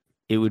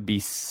it would be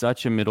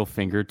such a middle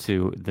finger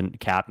to the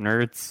cap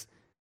nerds.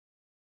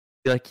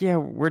 Be like, yeah,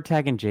 we're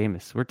tagging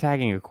Jameis. We're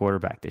tagging a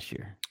quarterback this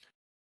year.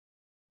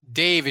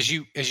 Dave, as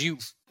you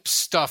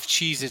stuff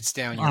Cheez-Its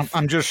down your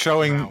I'm just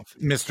showing mouth.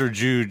 Mr.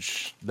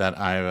 Juge that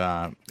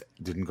I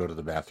didn't go to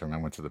the bathroom. I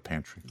went to the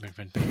pantry.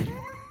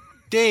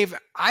 Dave,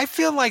 I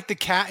feel like the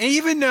cap,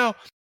 even though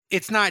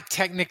it's not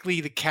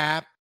technically the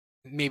cap,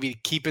 maybe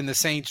keeping the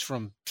Saints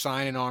from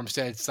signing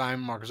Armstead,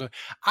 signing Marcus,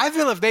 I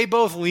feel if they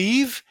both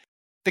leave,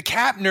 the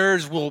cap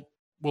nerds will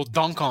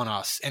dunk on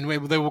us, and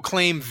they will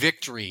claim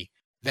victory.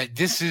 That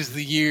this is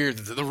the year,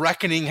 the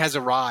reckoning has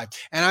arrived.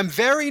 And I'm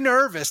very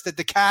nervous that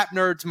the cap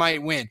nerds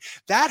might win.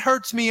 That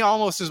hurts me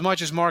almost as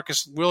much as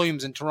Marcus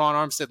Williams and Teron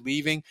Armstead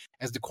leaving,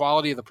 as the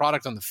quality of the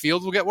product on the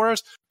field will get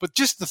worse. But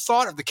just the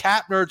thought of the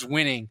cap nerds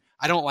winning,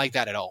 I don't like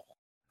that at all.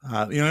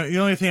 The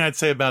only thing I'd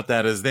say about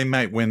that is they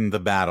might win the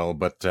battle,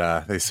 but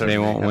they certainly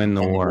won't win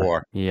the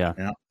war.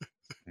 Yeah.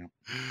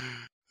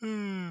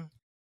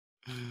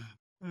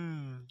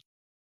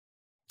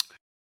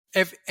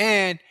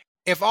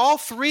 If all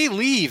three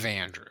leave,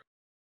 Andrew,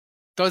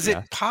 does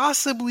it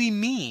possibly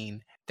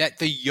mean that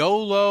the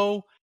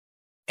YOLO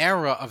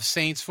era of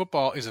Saints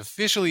football is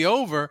officially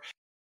over?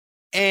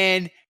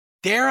 And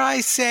dare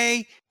I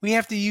say, we would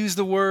have to use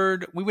the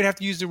word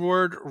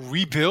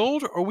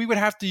rebuild, or we would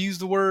have to use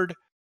the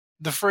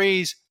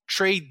phrase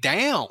trade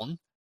down,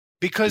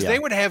 because they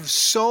would have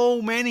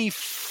so many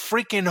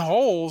freaking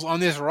holes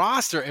on this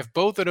roster if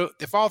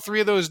all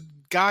three of those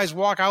guys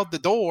walk out the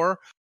door,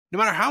 no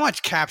matter how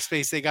much cap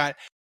space they got.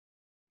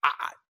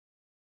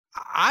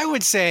 I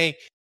would say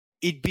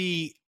I'd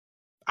be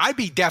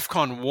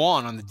DEFCON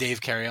 1 on the Dave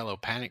Cariello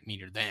panic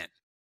meter then.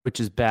 Which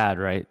is bad,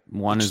 right?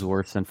 One is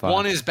worse than 5.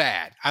 1 is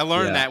bad. I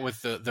learned that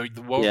with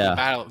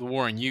the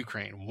war in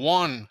Ukraine.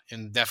 1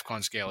 in the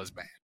DEFCON scale is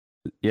bad.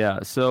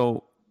 Yeah,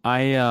 so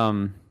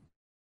I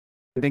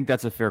think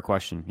that's a fair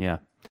question. Yeah,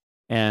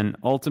 and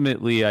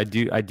ultimately, I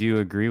do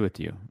agree with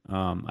you.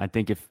 I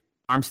think if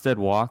Armstead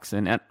walks,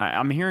 and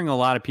I'm hearing a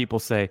lot of people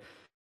say,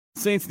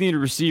 Saints need a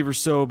receiver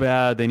so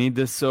bad. They need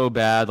this so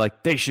bad.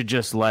 Like, they should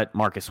just let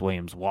Marcus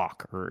Williams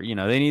walk. Or,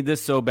 they need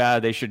this so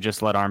bad. They should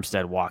just let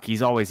Armstead walk.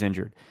 He's always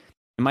injured.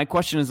 And my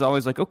question is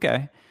always like,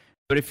 okay,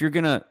 but if you're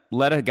going to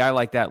let a guy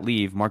like that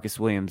leave, Marcus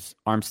Williams,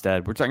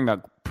 Armstead, we're talking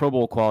about Pro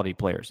Bowl quality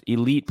players,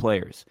 elite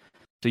players.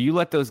 So you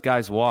let those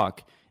guys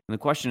walk. And the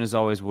question is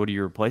always, what do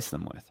you replace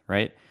them with,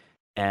 right?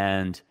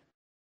 And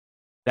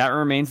that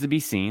remains to be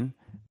seen.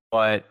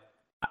 But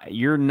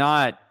you're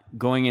not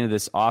going into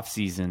this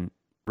offseason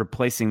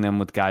replacing them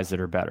with guys that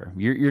are better.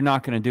 You're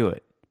not going to do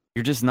it.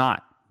 You're just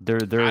not. They're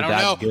I don't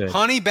that know. good.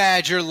 Honey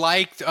Badger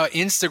liked an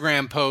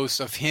Instagram post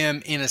of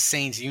him in a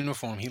Saints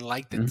uniform. He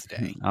liked it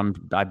today.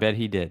 I bet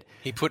he did.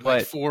 He put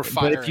like 4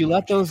 fire. But if you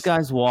let those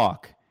guys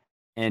walk,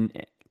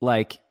 and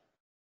like,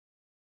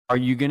 are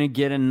you going to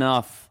get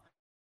enough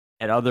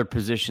at other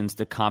positions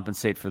to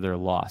compensate for their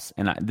loss?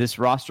 And this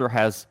roster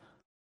has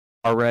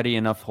already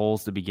enough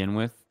holes to begin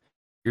with.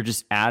 You're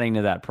just adding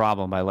to that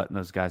problem by letting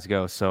those guys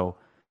go. So,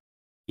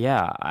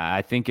 yeah,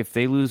 I think if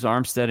they lose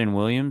Armstead and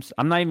Williams,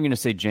 I'm not even going to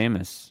say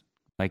Jameis.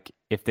 Like,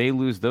 if they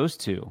lose those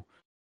two,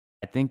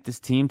 I think this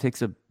team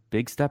takes a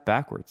big step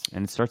backwards,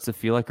 and it starts to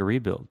feel like a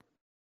rebuild.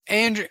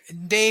 And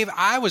Dave,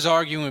 I was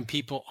arguing with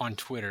people on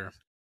Twitter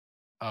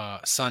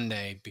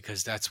Sunday,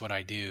 because that's what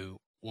I do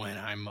when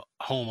I'm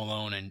home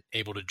alone and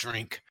able to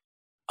drink.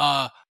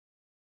 I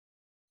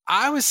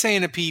was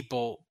saying to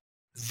people,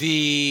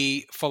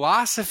 the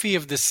philosophy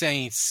of the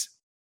Saints,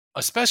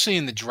 especially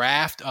in the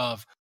draft,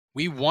 of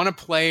we want a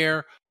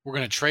player, we're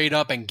going to trade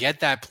up and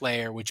get that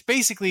player, which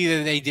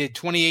basically they did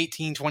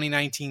 2018,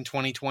 2019,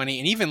 2020,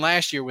 and even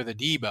last year with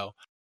Adebo.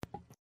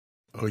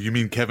 Oh, you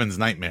mean Kevin's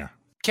nightmare?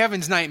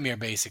 Kevin's nightmare,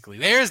 basically.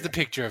 There's the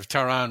picture of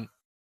Tyrann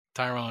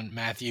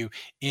Mathieu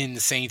in the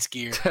Saints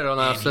gear. Tyrann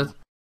Armstead.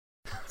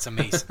 It's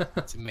amazing.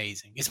 It's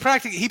amazing. It's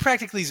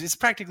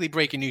practically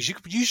breaking news.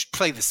 You should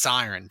play the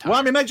siren, Tyrann. Well,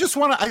 I mean, I just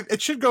want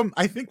to.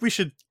 I think we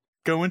should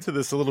go into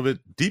this a little bit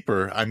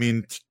deeper. I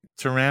mean,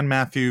 Tyrann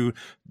Mathieu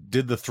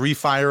did the 3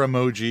 fire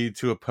emoji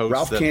to a post.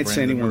 Ralph can't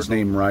say anyone's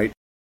name right.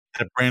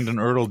 That Brandon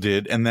Ertl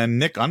did, and then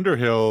Nick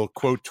Underhill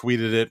quote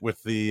tweeted it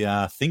with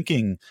the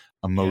thinking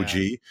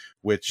emoji,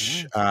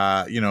 which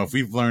if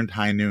we've learned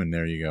high noon,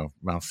 there you go.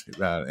 Ralph,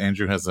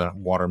 Andrew has a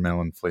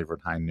watermelon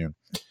flavored high noon.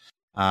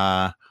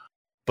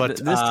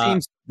 But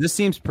this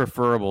seems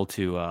preferable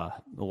to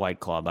the White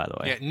Claw, by the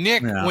way. Yeah,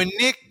 Nick. Yeah.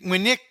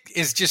 When Nick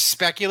is just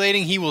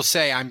speculating, he will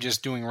say, "I'm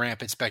just doing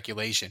rampant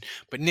speculation."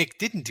 But Nick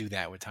didn't do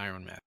that with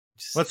Tyrann Mathieu.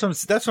 That's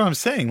what I'm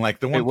saying.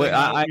 Like the one. Wait,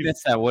 I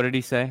missed that. What did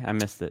he say? I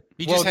missed it.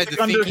 He just had the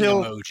thinking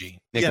emoji.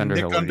 Nick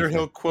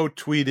Underhill quote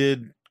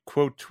tweeted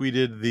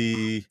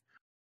the,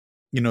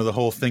 the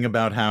whole thing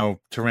about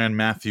how Tyrann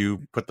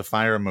Mathieu put the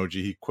fire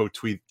emoji. He quote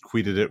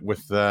tweeted it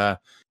with the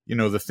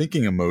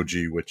thinking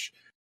emoji, which.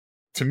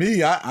 To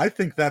me, I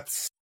think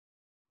that's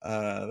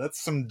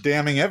some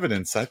damning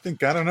evidence. I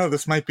don't know.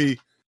 This might be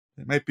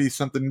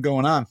something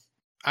going on.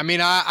 I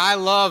mean, I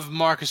love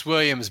Marcus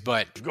Williams,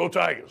 but go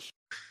Tigers.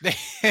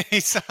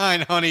 They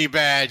signed Honey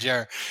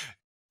Badger.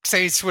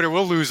 Saints Twitter,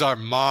 we'll lose our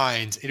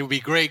minds. It'll be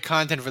great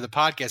content for the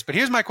podcast. But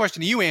here's my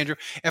question to you, Andrew.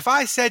 If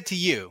I said to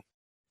you,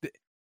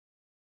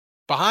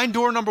 behind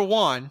door number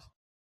 1,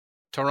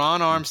 Terron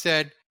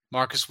Armstead,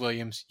 Marcus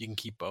Williams, you can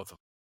keep both of them.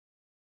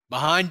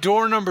 Behind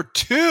door number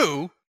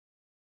 2,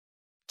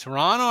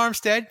 Terron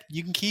Armstead,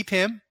 you can keep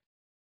him.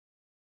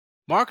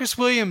 Marcus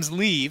Williams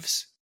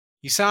leaves.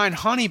 You sign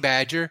Honey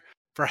Badger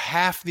for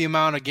half the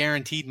amount of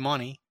guaranteed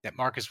money that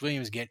Marcus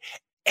Williams get,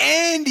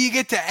 and you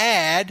get to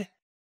add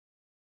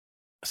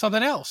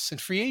something else in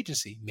free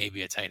agency.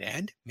 Maybe a tight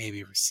end,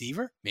 maybe a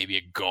receiver, maybe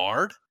a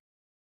guard.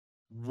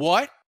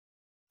 What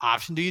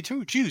option do you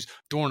choose?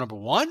 Door number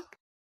 1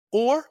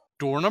 or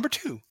door number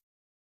 2?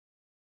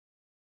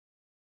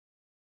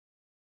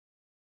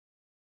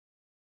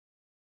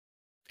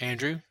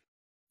 Andrew?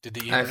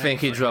 I think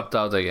he dropped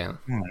out again.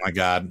 Oh, my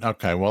God.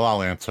 Okay, well,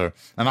 I'll answer.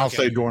 And I'll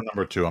say door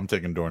number 2. I'm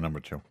taking door number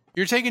 2.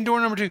 You're taking door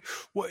number 2.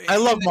 I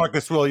love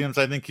Marcus Williams.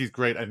 I think he's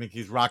great. I think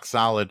he's rock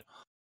solid.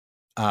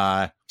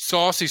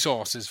 Saucy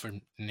sauces for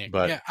Nick.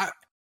 But, yeah,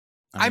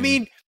 I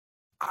mean,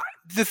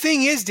 the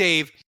thing is,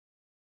 Dave,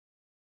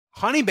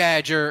 Honey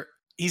Badger,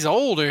 he's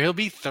older. He'll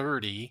be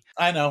 30.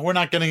 I know. We're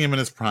not getting him in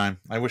his prime.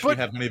 I wish we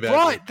had Honey Badger.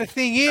 But the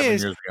thing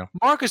is,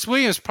 Marcus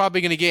Williams is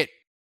probably going to get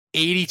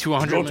 $80 to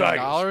 $100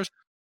 million.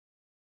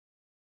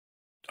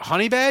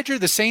 Honey Badger,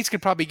 the Saints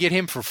could probably get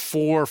him for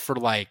 4 for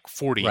like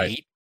 48,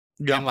 right.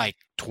 And like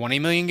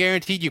 $20 million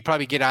guaranteed. You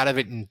probably get out of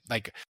it in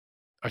like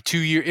a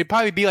 2-year. It'd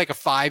probably be like a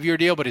 5-year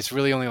deal, but it's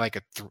really only like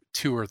a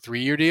 2 or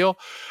 3 year deal.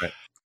 Right.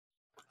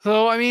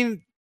 So I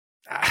mean,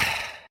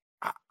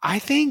 I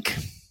think.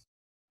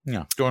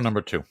 Yeah, door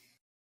number 2.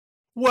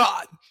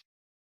 Well,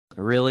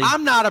 really,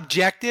 I'm not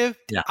objective.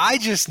 Yeah. I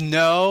just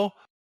know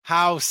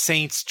how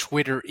Saints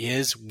Twitter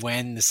is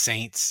when the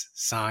Saints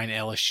sign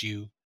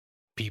LSU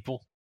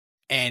people.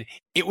 And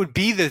it would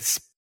be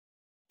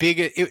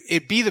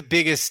it'd be the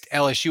biggest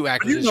LSU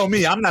acquisition. You know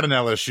me, I'm not an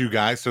LSU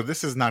guy, so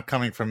this is not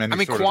coming from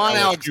any sort of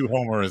LSU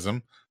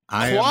homerism.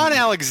 Quan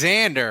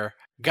Alexander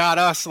got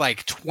us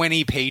like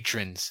 20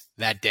 patrons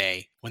that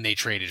day when they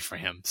traded for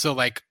him. So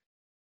like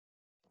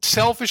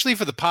selfishly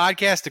for the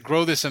podcast to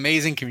grow this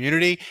amazing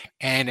community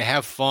and to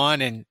have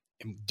fun and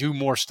do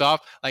more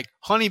stuff, like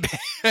Honey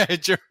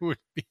Badger would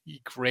be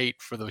great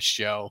for the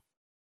show.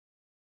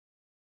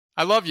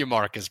 I love you,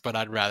 Marcus, but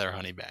I'd rather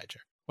Honey Badger.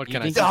 What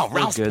can I say? Oh,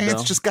 Ralph's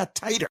pants just got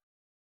tighter.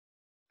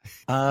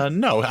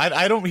 No,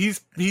 I don't.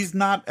 He's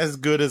not as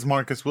good as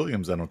Marcus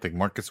Williams. I don't think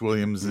Marcus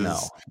Williams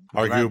is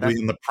arguably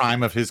in the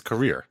prime of his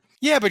career.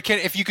 Yeah, but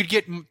if you could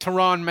get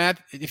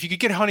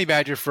Honey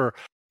Badger for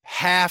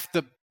half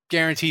the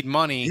guaranteed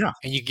money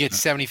and you get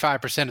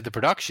 75% of the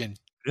production.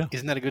 Yeah.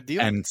 Isn't that a good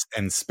deal? And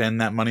spend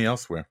that money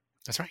elsewhere.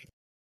 That's right.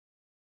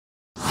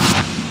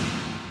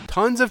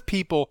 Tons of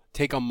people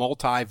take a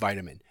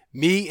multivitamin,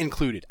 me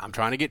included. I'm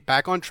trying to get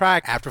back on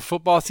track after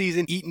football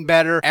season, eating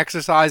better,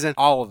 exercising,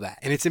 all of that.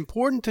 And it's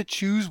important to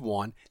choose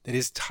one that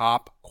is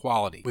top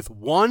quality. With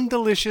one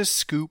delicious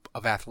scoop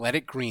of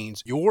Athletic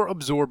Greens, you're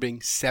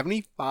absorbing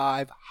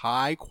 75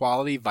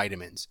 high-quality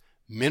vitamins,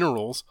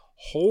 minerals,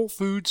 whole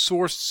food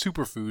sourced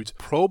superfoods,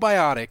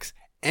 probiotics,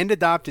 and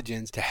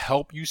adaptogens to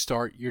help you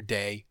start your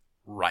day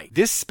right.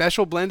 This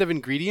special blend of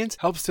ingredients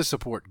helps to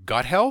support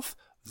gut health,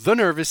 the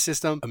nervous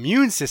system,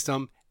 immune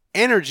system,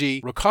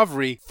 energy,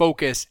 recovery,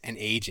 focus, and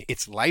aging.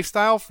 It's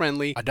lifestyle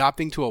friendly,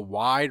 adapting to a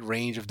wide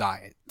range of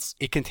diets.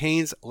 It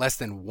contains less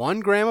than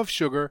 1 gram of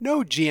sugar,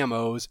 no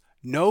GMOs,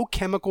 no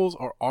chemicals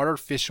or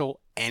artificial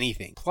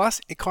anything.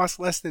 Plus, it costs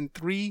less than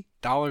 $3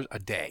 a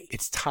day.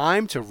 It's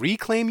time to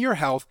reclaim your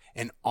health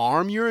and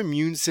arm your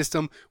immune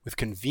system with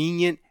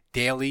convenient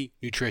daily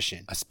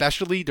nutrition,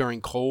 especially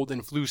during cold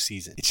and flu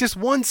season. It's just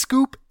 1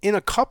 scoop in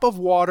a cup of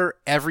water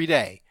every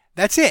day.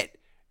 That's it.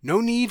 No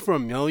need for a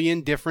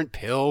million different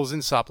pills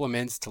and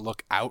supplements to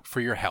look out for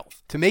your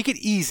health. To make it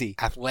easy,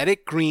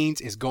 Athletic Greens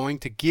is going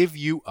to give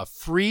you a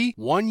free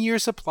 1-year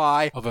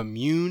supply of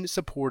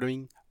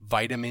immune-supporting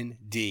vitamin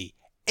D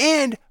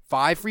and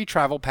 5 free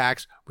travel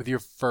packs with your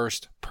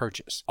first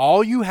purchase.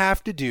 All you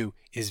have to do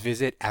is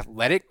visit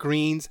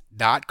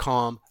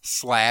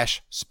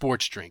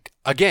athleticgreens.com/sportsdrink.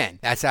 Again,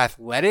 that's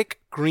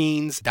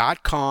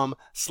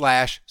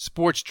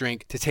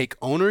athleticgreens.com/sportsdrink to take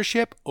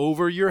ownership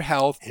over your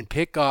health and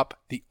pick up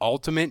the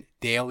ultimate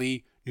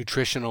daily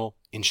nutritional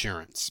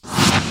insurance.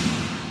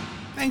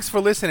 Thanks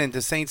for listening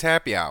to Saints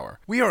Happy Hour.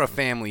 We are a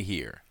family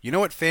here. You know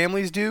what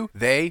families do?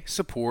 They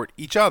support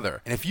each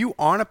other. And if you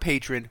aren't a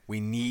patron, we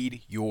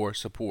need your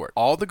support.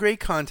 All the great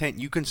content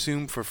you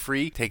consume for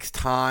free takes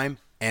time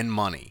and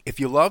money. If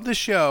you love the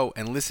show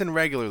and listen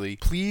regularly,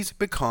 please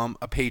become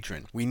a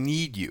patron. We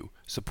need you.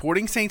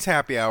 Supporting Saints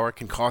Happy Hour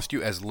can cost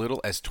you as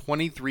little as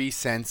 23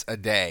 cents a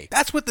day.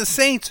 That's what the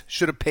Saints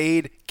should have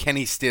paid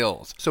Kenny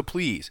Stills. So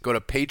please go to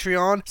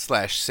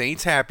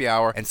Patreon/Saints Happy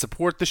Hour and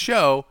support the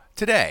show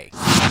today.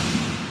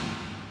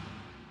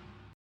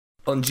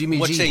 On Jimmy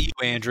What G. say you,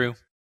 Andrew?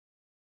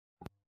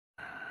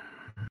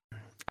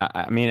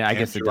 I mean, I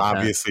guess it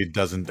obviously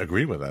doesn't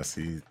agree with us.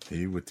 He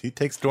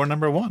takes door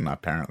number 1,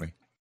 apparently.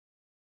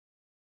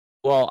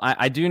 Well,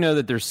 I do know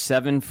that there's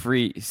 7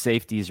 free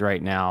safeties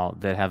right now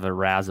that have a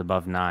RAS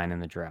above 9 in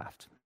the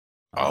draft.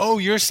 Oh,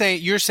 you're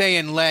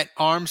saying let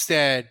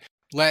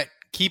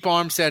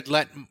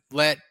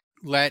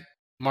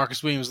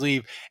Marcus Williams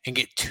leave and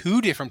get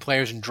 2 different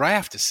players and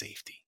draft a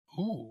safety.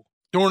 Ooh,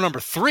 door number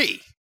 3.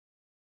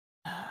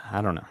 I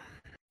don't know,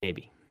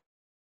 maybe.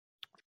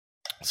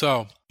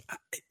 So,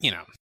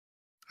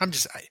 I'm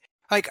just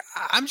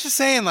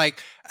saying,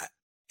 like,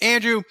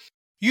 Andrew,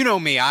 you know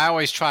me. I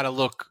always try to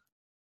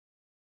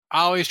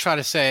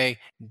say,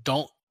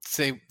 don't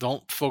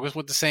focus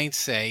what the Saints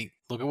say.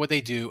 Look at what they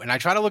do. And I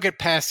try to look at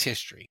past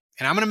history.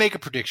 And I'm going to make a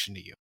prediction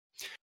to you.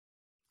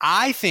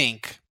 I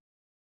think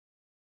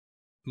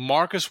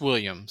Marcus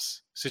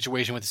Williams'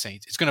 situation with the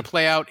Saints is going to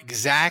play out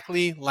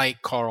exactly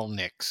like Carl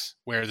Nicks,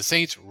 where the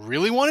Saints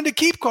really wanted to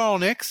keep Carl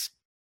Nicks,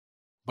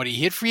 but he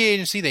hit free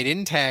agency. They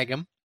didn't tag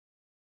him.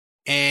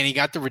 And he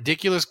got the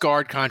ridiculous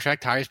guard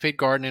contract, highest paid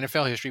guard in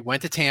NFL history,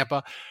 went to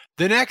Tampa.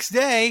 The next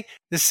day,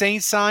 the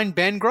Saints signed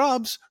Ben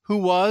Grubbs, who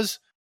was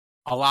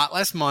a lot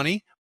less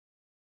money,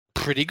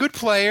 pretty good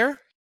player.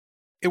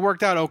 It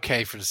worked out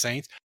okay for the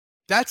Saints.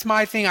 That's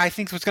my thing. I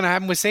think what's going to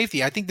happen with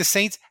safety. I think the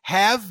Saints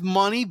have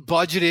money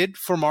budgeted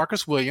for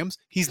Marcus Williams.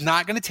 He's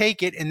not going to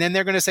take it, and then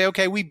they're going to say,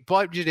 okay, we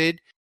budgeted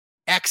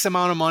X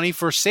amount of money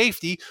for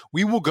safety.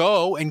 We will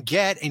go and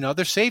get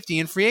another safety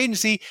in free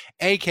agency,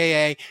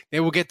 a.k.a. they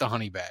will get the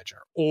Honey Badger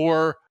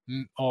or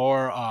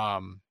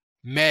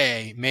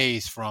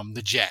Mays from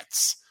the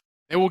Jets.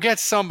 They will get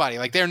somebody.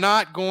 Like, they're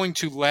not going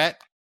to let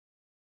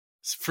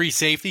free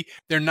safety.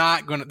 They're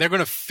going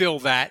to fill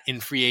that in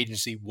free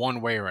agency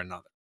one way or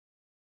another.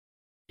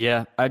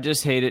 Yeah, I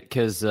just hate it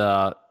because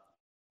the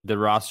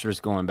roster is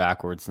going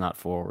backwards, not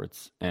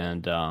forwards.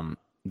 And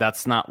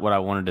that's not what I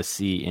wanted to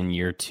see in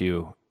year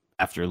 2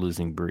 after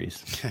losing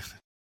Breeze.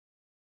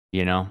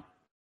 You know?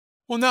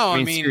 Well, no,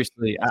 I mean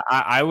seriously,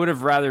 I would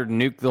have rather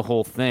nuked the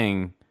whole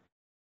thing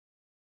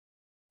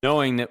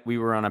knowing that we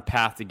were on a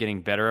path to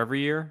getting better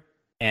every year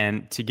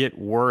and to get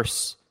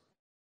worse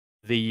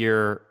the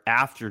year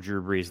after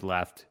Drew Brees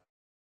left.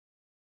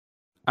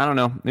 I don't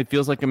know. It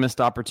feels like a missed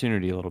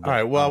opportunity a little bit. All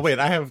right. Well, wait.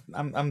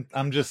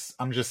 I'm just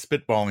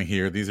spitballing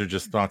here. These are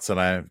just thoughts that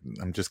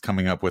I'm just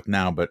coming up with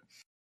now. But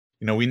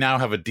we now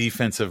have a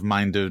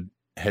defensive-minded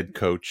head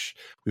coach.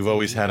 We've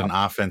always had an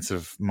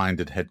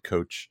offensive-minded head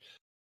coach,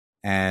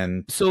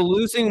 and so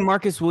losing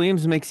Marcus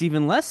Williams makes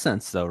even less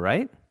sense, though,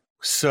 right?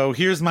 So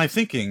here's my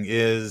thinking: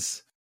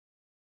 is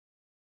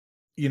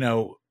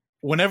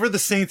whenever the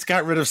Saints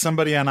got rid of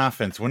somebody on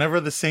offense,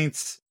 whenever the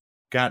Saints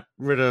got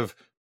rid of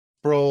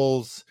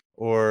Sproles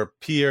or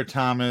Pierre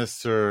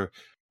Thomas or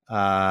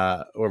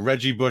or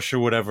Reggie Bush or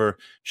whatever,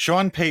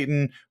 Sean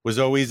Payton was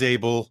always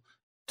able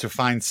to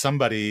find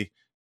somebody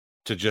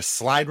to just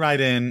slide right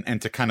in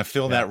and to kind of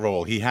fill that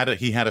role. He had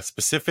a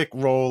specific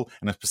role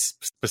and a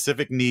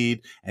specific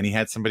need, and he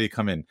had somebody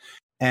come in.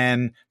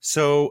 And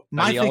so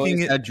my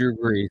thinking is Drew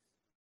Brees.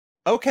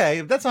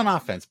 Okay, that's on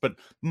offense. But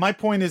my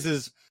point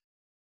is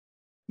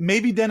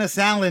maybe Dennis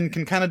Allen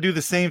can kind of do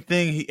the same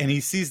thing, and he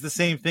sees the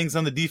same things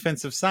on the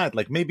defensive side.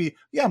 Like maybe,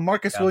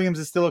 Marcus Williams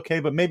is still okay,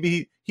 but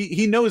maybe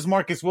he knows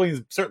Marcus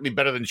Williams certainly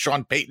better than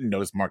Sean Payton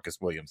knows Marcus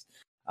Williams.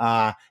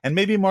 And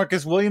maybe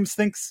Marcus Williams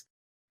thinks,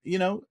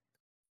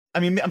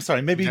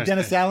 maybe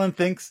Dennis Allen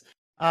thinks,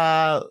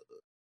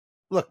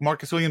 look,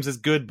 Marcus Williams is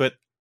good, but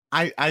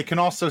I can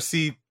also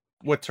see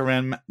what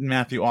Tyrann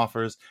Mathieu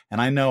offers,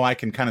 and I know I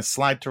can kind of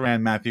slide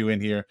Tyrann Mathieu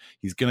in here.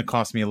 He's going to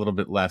cost me a little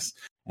bit less,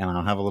 and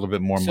I'll have a little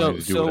bit more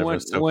money to do whatever.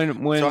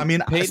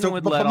 Payton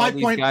would let all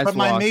these guys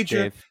walk,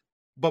 Dave.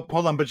 But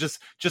hold on, but just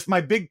my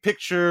big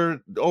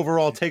picture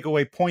overall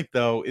takeaway point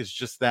though is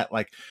just that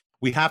like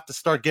we have to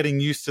start getting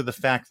used to the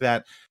fact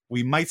that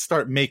we might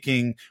start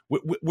making.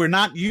 We're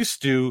not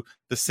used to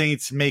the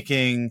Saints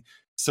making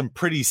some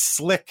pretty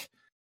slick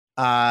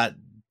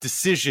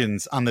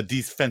decisions on the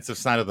defensive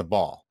side of the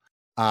ball.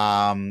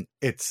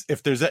 It's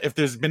if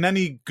there's been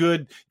any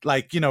good,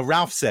 like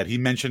Ralph said, he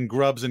mentioned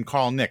Grubbs and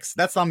Carl Nicks.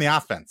 That's on the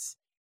offense.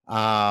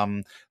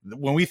 When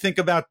we think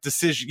about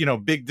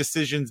big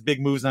decisions,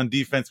 big moves on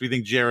defense, we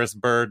think Jarris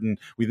Byrd, and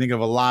we think of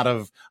a lot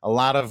of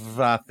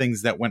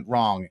things that went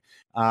wrong.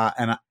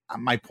 And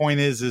my point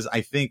is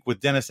I think with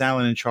Dennis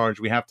Allen in charge,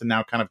 we have to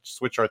now kind of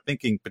switch our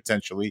thinking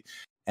potentially,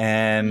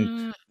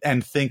 and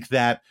think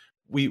that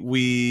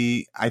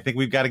I think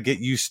we've got to get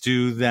used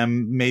to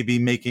them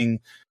maybe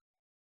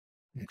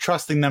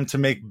trusting them to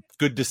make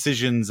good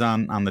decisions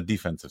on the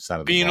defensive side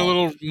of the ball. Being a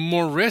little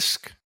more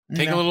risk.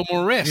 Taking a little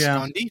more risk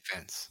on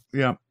defense.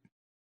 Yeah.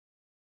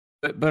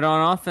 But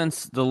on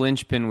offense, the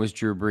linchpin was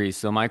Drew Brees.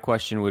 So my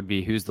question would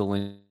be, who's the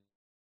linchpin?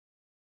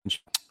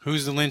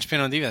 Who's the linchpin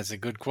on defense? That's a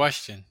good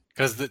question.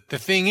 Because the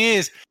thing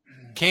is,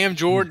 Cam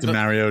Jordan...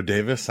 Demario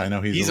Davis. I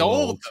know he's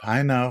old.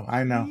 I know.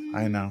 I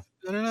don't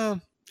know.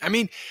 I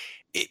mean,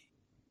 the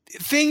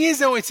thing is,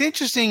 though, it's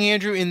interesting,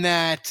 Andrew, in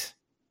that,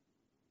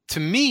 to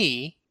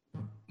me,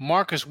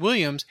 Marcus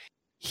Williams,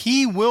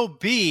 he will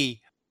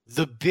be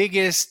the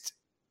biggest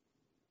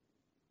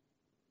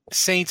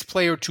Saints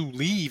player to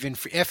leave in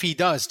free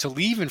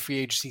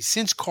agency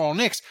since Carl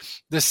Nicks.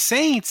 The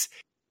Saints,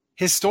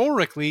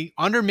 historically,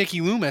 under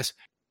Mickey Loomis,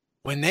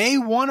 when they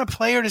want a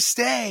player to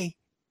stay,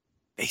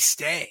 they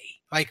stay.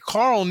 Like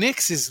Carl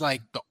Nicks is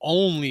like the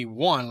only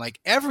one. Like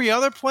every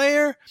other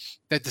player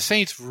that the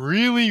Saints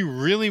really,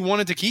 really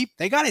wanted to keep,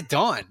 they got it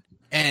done.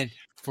 And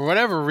for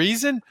whatever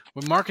reason,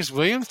 with Marcus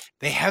Williams,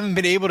 they haven't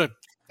been able to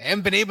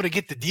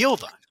get the deal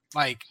done.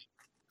 Like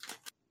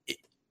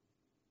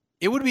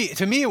it would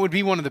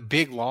be one of the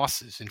big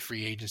losses in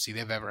free agency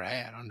they've ever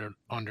had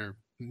under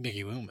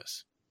Mickey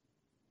Loomis.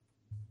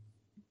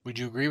 Would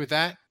you agree with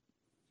that?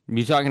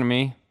 You talking to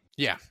me?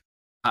 Yeah.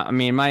 I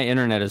mean, my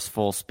internet is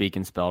full speak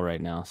and spell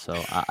right now, so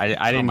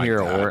I didn't hear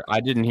a word.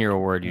 I didn't hear a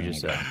word you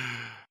just said.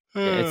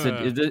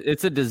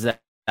 It's a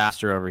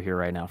disaster over here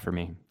right now for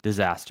me.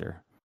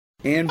 Disaster.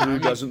 Andrew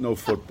doesn't know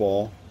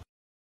football.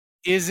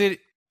 Is it?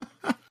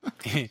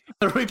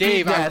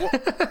 Dave,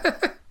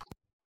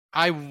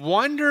 I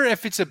wonder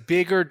if it's a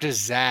bigger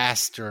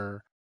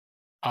disaster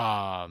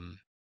than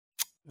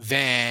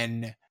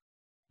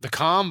the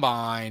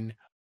Combine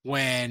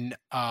when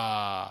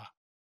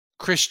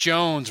Chris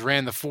Jones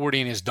ran the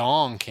 40 and his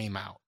dong came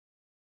out.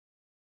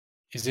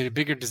 Is it a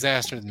bigger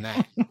disaster than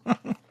that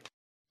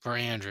for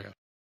Andrew?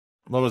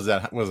 What was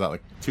that? Was that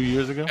like 2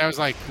 years ago? It was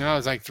like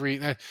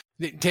 3.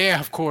 Yeah,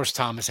 of course,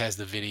 Thomas has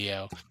the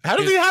video. How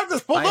did you have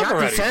this pulled up already? I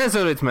had to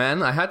censor it,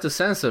 man. I had to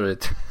censor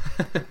it.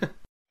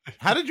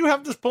 How did you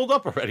have this pulled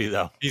up already,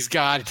 though?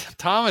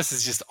 Thomas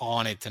is just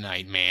on it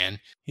tonight, man.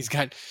 He's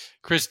got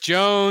Chris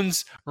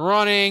Jones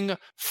running,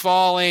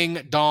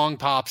 falling, dong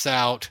pops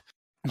out.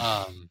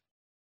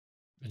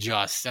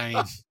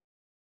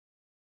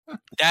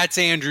 That's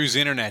Andrew's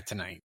internet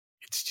tonight.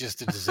 It's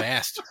just a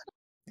disaster.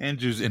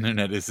 Andrew's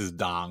internet is his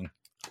dong.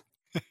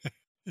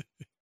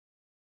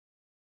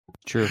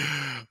 True.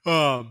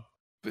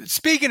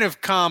 Speaking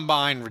of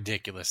Combine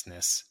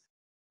ridiculousness,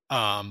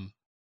 Kenny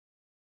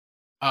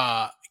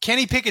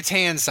Pickett's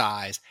hand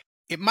size,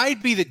 it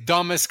might be the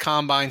dumbest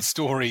Combine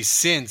story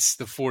since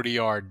the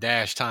 40-yard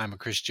dash time of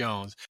Chris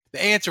Jones.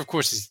 The answer, of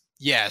course, is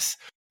yes.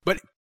 But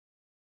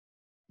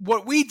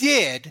what we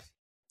did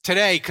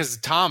today, because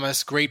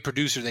Thomas, great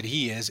producer that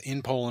he is,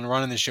 in Poland,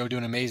 running the show,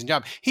 doing an amazing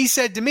job, he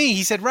said to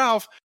me,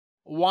 Ralph,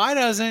 why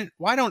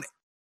don't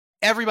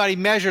everybody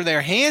measure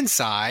their hand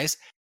size,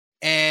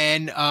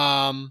 and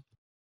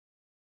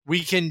we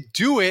can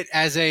do it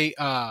as a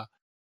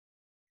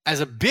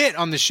bit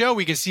on the show.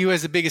 We can see who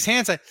has the biggest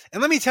hand size.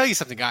 And let me tell you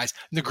something, guys.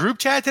 In the group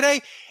chat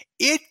today,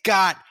 it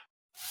got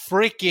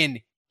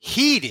freaking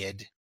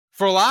heated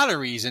for a lot of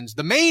reasons.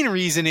 The main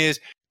reason is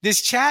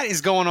this chat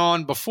is going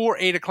on before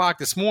 8 o'clock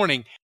this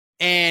morning,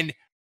 and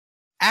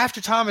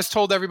after Thomas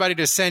told everybody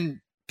to send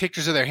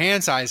pictures of their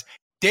hand size,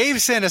 Dave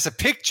sent us a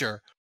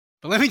picture.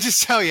 But let me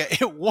just tell you,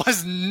 it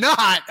was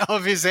not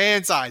of his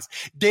hand size.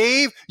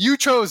 Dave, you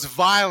chose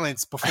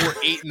violence before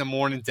 8 in the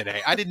morning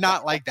today. I did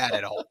not like that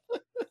at all.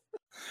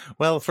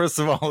 Well, first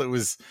of all, it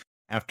was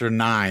after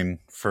 9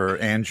 for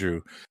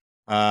Andrew.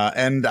 I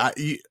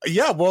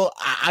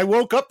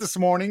woke up this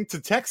morning to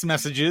text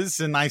messages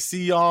and I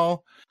see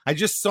y'all. I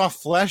just saw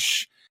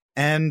flesh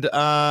and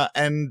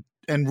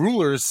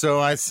rulers.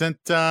 So I sent,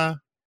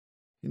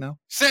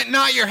 Sent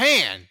not your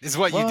hand is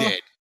what you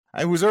did.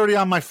 I was already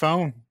on my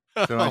phone.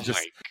 So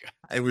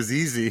it was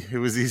easy. It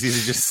was easy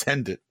to just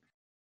send it.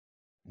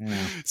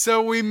 Yeah.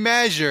 So we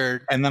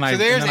measured. And then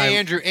there's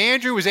Andrew.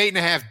 Andrew was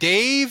 8.5.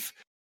 Dave,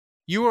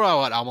 you were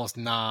almost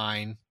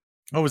 9.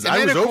 I was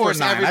over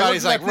 9.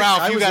 Everybody's like,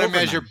 Ralph, you got to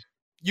measure. 9.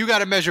 You got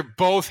to measure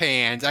both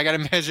hands. I got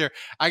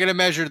to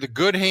measure the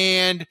good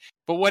hand.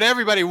 But what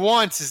everybody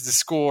wants is the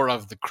score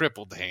of the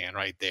crippled hand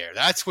right there.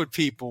 That's what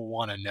people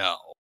want to know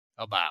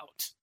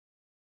about.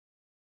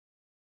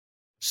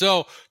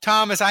 So,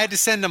 Thomas, I had to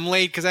send them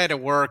late because I had to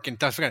work and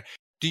stuff.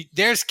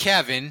 There's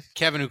Kevin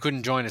who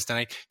couldn't join us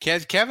tonight.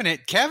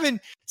 Kevin.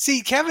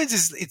 See,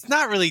 Kevin's it's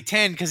not really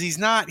 10 because he's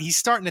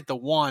starting at the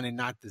 1 and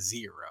not the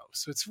 0.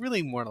 So it's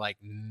really more like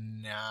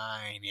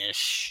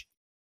 9-ish,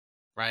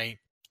 right?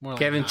 More like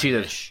Kevin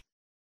cheated.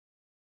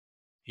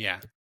 Yeah.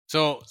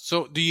 So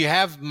do you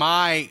have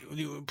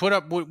put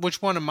up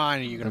which one of mine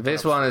are you going to?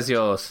 This one is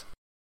yours.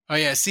 Oh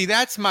yeah. See,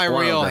 that's my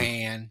real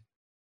hand.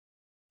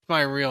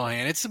 My real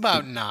hand. It's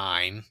about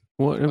 9.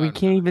 Well, we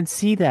can't even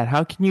see that.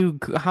 How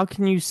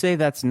can you say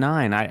that's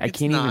 9? I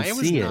can't even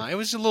see it. 9. It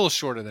was a little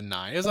shorter than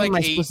 9. It was like am 8.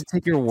 Am I supposed to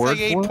take your word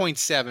for it?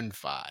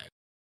 8.75.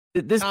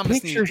 This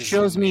picture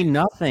shows me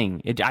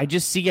nothing. I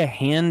just see a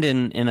hand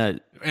in a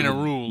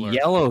ruler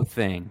yellow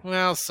thing.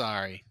 Well,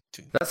 sorry.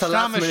 That's a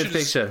last-minute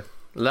picture.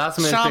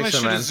 Last-minute picture, man.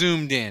 Should have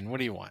zoomed in. What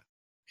do you want?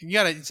 You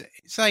got it's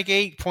like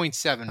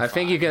 8.75. I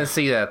think you can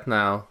see that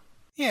now.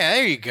 Yeah,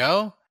 there you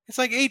go. It's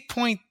like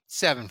 8.75.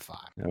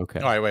 Okay.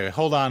 All right, wait.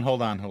 Hold on. All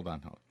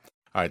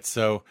right,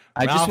 so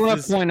I just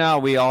want to point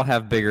out we all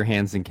have bigger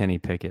hands than Kenny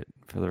Pickett,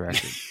 for the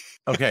record.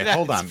 Okay,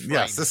 hold on.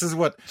 Yes, this is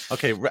what.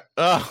 Okay.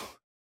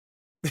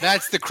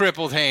 That's the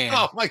crippled hand.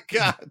 Oh my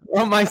God.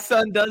 Well, my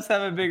son does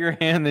have a bigger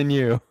hand than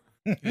you.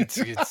 There's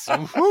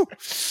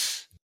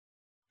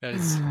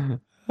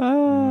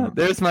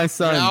my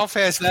son. Ralph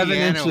has 7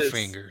 piano inches.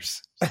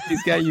 fingers.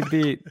 He's got you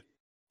beat.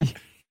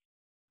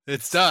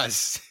 It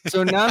does.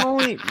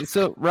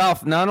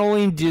 Ralph, not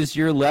only does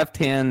your left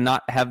hand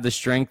not have the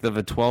strength of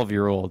a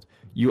 12-year-old,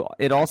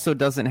 it also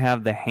doesn't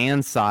have the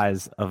hand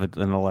size of an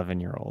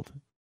 11-year-old.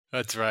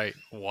 That's right.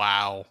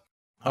 Wow.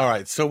 All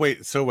right. So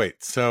wait.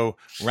 So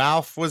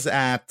Ralph was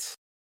at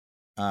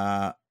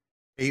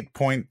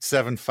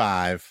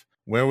 8.75.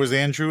 Where was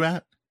Andrew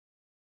at?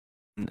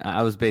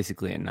 I was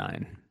basically at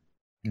 9.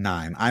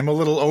 9. I'm a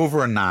little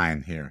over a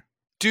 9 here.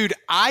 Dude,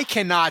 I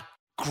cannot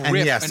grip. And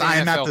yes, an I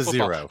am NFL at the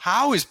football. 0.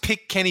 How is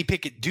Kenny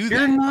Pickett do that?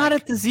 You're not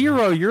at the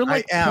 0. You're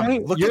like I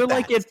am. You're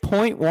like at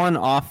 0.1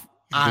 off.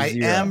 I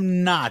 0.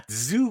 am not.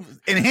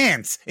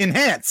 Enhance,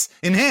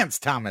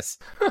 Thomas.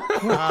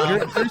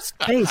 There's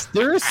space.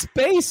 There is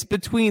space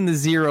between the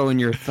 0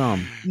 and your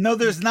thumb. No,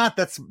 there's not.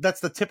 That's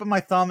the tip of my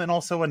thumb and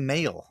also a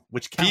nail,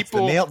 which counts.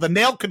 The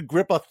nail could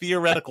grip a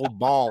theoretical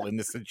ball in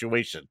this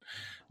situation.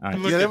 All right,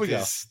 Look there at we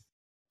this. go.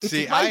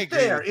 See, it's right I agree.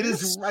 there. It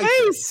is right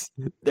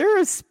there. There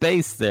is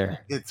space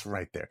there. It's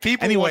right there.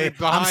 People anyway,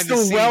 behind I'm still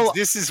the scenes, well.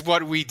 This is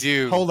what we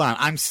do. Hold on,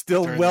 I'm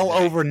still well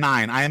over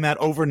 9. I am at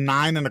over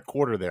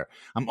 9.25 there.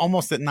 I'm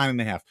almost at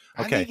 9.5. Okay,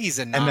 I think he's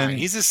a 9. And then,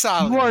 he's a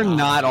solid. You are 9.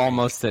 not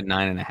almost at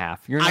 9.5.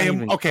 You're not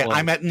even okay. close.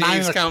 I'm at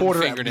Dave's 9.25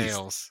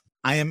 fingernails.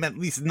 I am at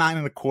least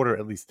 9.25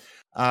 at least.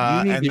 You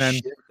need and to then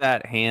shift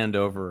that hand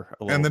over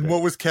a little and then bit.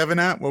 what was Kevin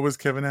at?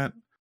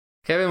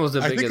 Kevin was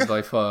the biggest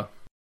by far.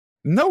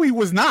 No, he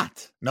was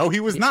not.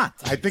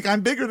 I think I'm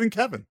bigger than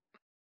Kevin.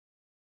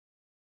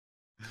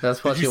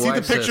 That's what Did you see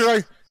the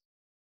picture?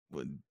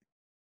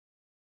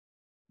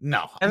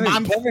 No,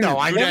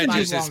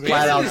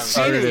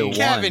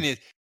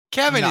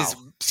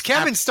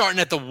 Kevin's starting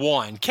at the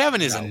 1.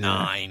 Kevin is a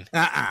 9.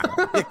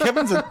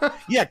 Kevin's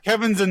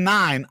a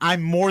 9.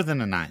 I'm more than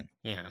a 9.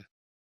 Yeah.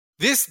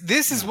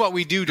 This is what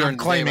we do during I'm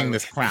claiming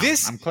this crown.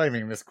 I'm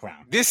claiming this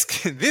crown.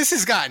 This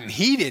has gotten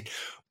heated.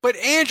 But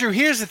Andrew,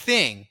 here's the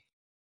thing.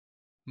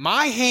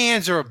 My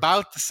hands are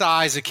about the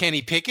size of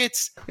Kenny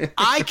Pickett's.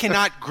 I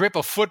cannot grip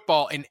a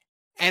football in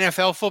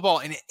NFL football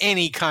in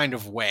any kind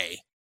of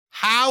way.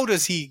 How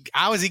is he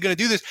going to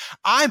do this?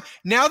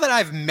 Now that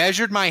I've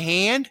measured my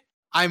hand,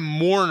 I'm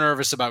more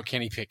nervous about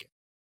Kenny Pickett.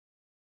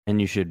 And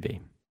you should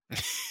be.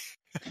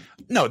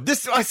 No,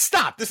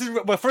 stop. This is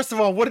first of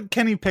all, what did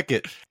Kenny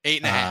Pickett?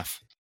 8.5.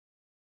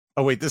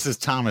 Oh wait, this is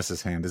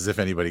Thomas's hand, as if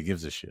anybody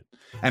gives a shit.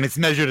 And it's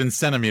measured in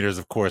centimeters,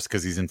 of course,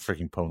 because he's in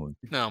freaking Poland.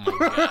 Oh my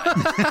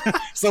God.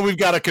 So we've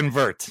got to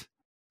convert.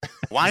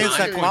 Why is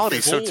that quality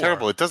so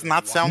terrible? It does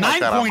not sound like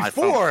that on my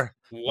phone. 9.4.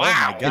 Wow.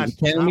 Oh my God.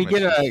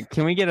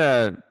 Can we get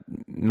a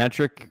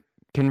metric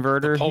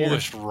converter?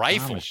 Polish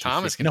rifle.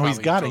 Thomas can. No, he's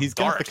got it. throw He's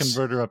got the darts.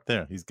 converter up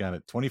there. He's got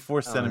it.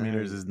 24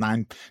 centimeters is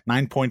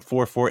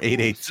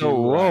 9.44882. So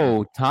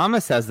whoa,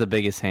 Thomas has the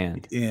biggest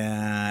hand.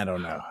 Yeah, I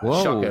don't know.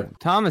 Whoa, Shocker.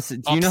 Thomas,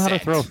 do you know how to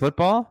throw a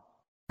football?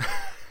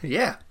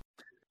 Yeah.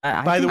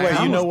 By the way,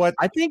 you know what?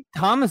 I think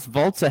Thomas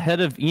vaults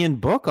ahead of Ian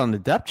Book on the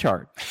depth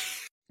chart.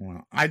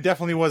 Well, I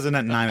definitely wasn't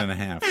at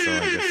 9.5, so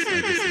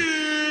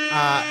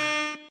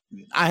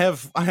I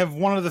have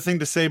one other thing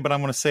to say, but I'm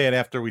going to say it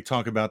after we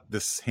talk about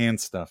this hand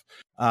stuff.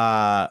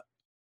 What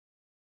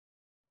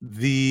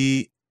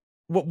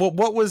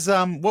was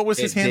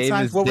his hand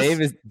size?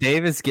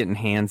 Dave is getting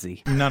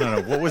handsy.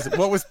 No.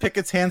 What was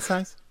Pickett's hand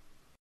size?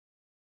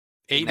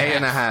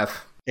 8.5.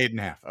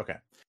 8.5. Okay.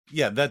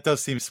 Yeah, that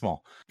does seem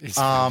small. It's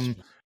small.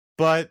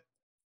 But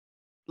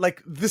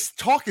like this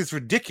talk is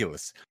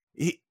ridiculous.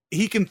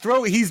 He can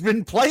throw. He's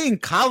been playing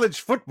college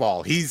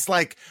football. He's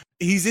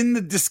in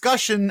the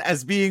discussion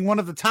as being one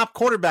of the top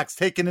quarterbacks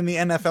taken in the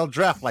NFL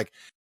draft. Like,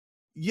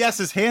 yes,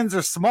 his hands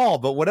are small,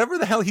 but whatever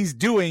the hell he's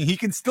doing, he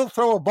can still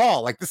throw a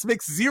ball. Like, this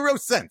makes zero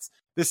sense.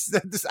 This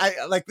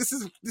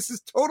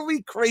is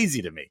totally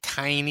crazy to me.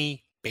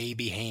 Tiny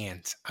baby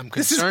hands. I'm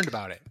concerned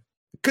about it.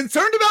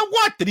 Concerned about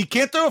what? That he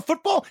can't throw a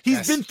football?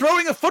 He's been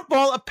throwing a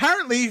football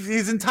apparently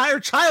his entire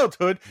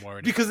childhood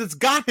because it's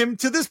got him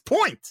to this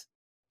point.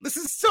 This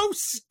is so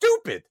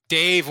stupid.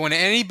 Dave, when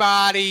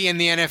anybody in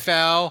the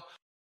NFL,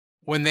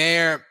 when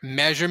their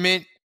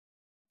measurement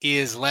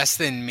is less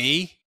than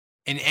me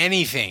in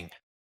anything,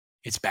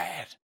 it's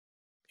bad.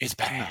 It's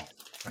bad.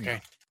 No.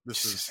 Okay?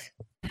 This is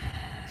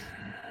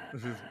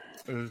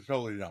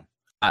totally dumb.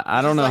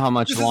 I don't know how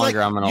much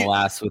longer I'm going to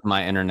last with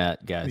my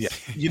internet, guys. Yeah.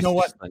 You know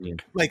what?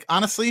 Like,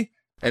 honestly.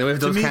 And with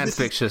those hand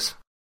pictures.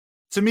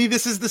 To me,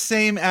 this is the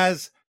same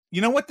as, you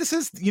know what this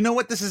is? You know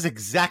what this is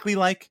exactly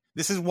like?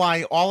 This is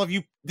why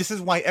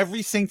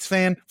every Saints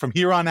fan from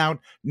here on out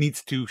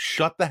needs to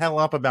shut the hell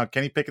up about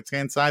Kenny Pickett's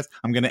hand size.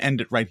 I'm going to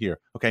end it right here.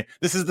 Okay.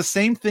 This is the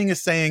same thing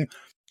as saying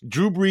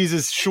Drew Brees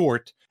is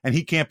short and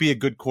he can't be a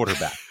good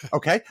quarterback.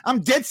 Okay. I'm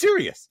dead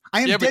serious.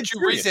 I am dead serious.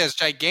 Drew Brees has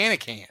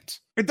gigantic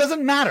hands. It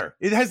doesn't matter.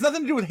 It has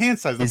nothing to do with hand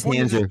size. His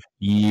hands are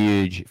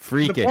huge,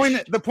 freakish.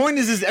 The point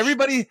is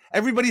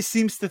everybody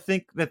seems to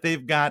think that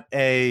they've got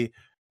a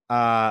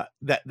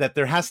that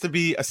there has to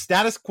be a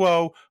status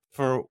quo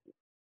for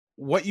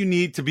what you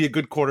need to be a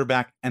good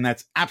quarterback, and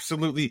that's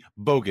absolutely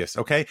bogus.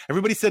 Okay,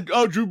 everybody said,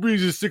 "Oh, Drew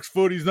Brees is 6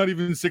 foot. He's not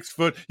even 6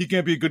 foot. He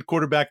can't be a good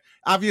quarterback."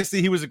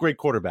 Obviously, he was a great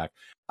quarterback.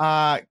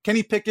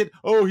 Kenny Pickett,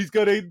 oh, he's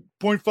got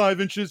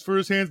 8.5 inches for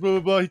his hands, blah, blah,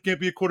 blah. He can't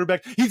be a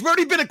quarterback. He's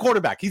already been a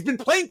quarterback. He's been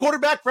playing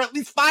quarterback for at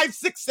least 5,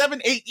 6, 7,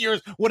 8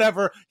 years,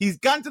 whatever. He's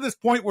gotten to this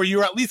point where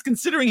you're at least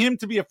considering him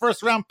to be a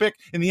first-round pick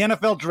in the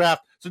NFL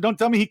draft. So don't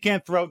tell me he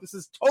can't throw. This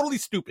is totally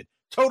stupid.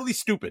 Totally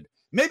stupid.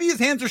 Maybe his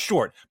hands are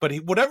short, but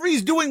whatever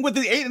he's doing with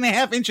the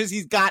 8.5 inches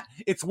he's got,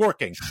 it's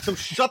working. So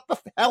shut the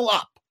hell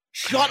up.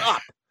 Shut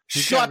up.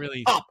 Shut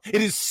up.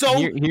 It is so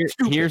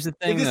stupid. Here's the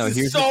thing, though.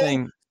 Here's so the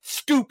thing.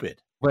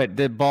 Stupid. But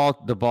the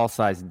ball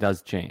size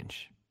does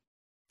change.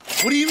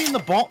 What do you mean the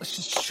ball?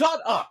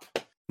 Shut up.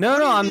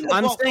 No, I'm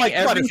saying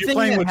everything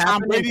that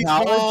happened in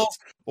college.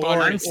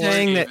 I'm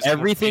saying that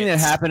everything that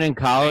happened in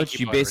college,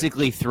 you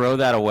basically throw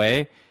that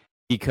away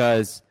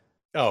because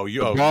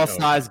the ball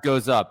size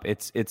goes up.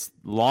 It's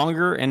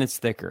longer and it's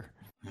thicker.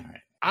 All right.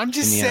 I'm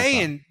just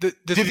saying the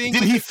thing.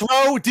 Did he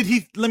throw?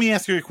 Let me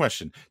ask you a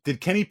question. Did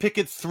Kenny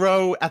Pickett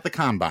throw at the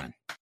combine?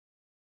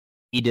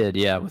 He did,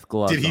 yeah, with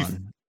gloves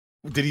on.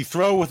 Did he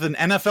throw with an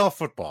NFL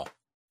football?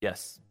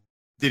 Yes.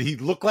 Did he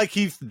look like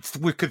he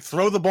could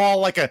throw the ball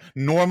like a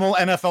normal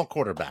NFL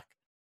quarterback?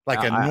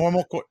 Like a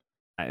normal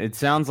It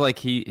sounds like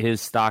his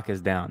stock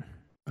is down.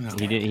 No.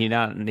 He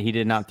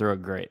did not throw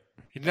it great.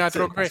 He did not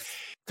throw it great.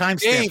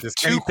 Timestamp this.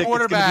 Kenny Pickett's going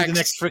to be the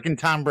next freaking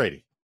Tom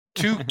Brady.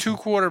 Two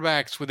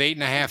quarterbacks with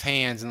 8.5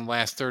 hands in the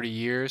last 30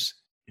 years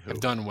have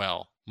done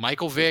well.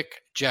 Michael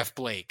Vick, Jeff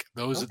Blake.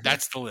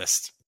 That's the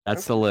list.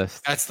 That's the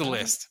list. That's the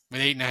list with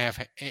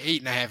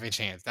 8.5 inch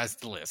hands. That's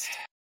the list.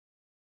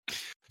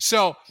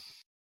 So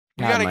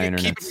we got to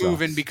keep it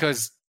moving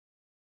because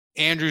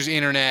Andrew's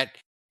internet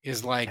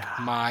is like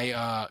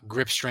my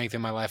grip strength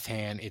in my left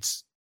hand.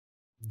 It's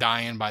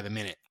dying by the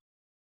minute.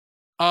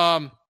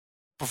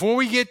 Before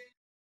we get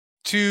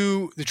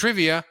to the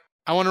trivia,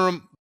 I want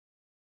to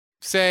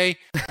say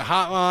the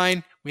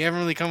hotline. We haven't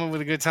really come up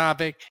with a good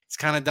topic. It's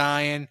kind of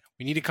dying.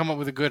 We need to come up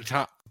with a good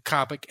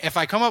topic. If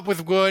I come up with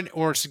a good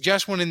or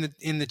suggest one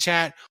in the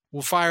chat,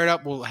 we'll fire it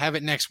up. We'll have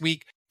it next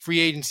week. Free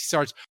agency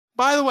starts.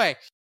 By the way,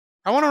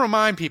 I want to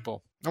remind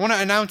people. I want to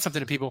announce something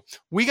to people.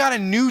 We got a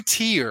new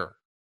tier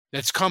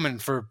that's coming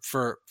for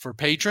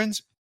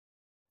patrons.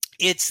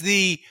 It's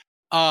the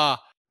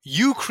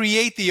You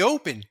Create the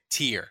Open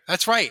tier.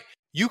 That's right.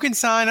 You can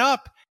sign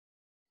up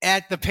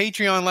at the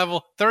Patreon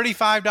level,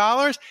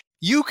 $35.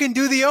 You can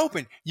do the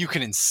open. You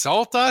can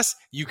insult us.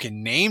 You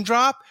can name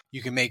drop.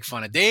 You can make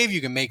fun of Dave. You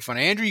can make fun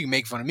of Andrew. You can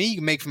make fun of me. You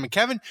can make fun of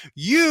Kevin.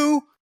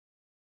 You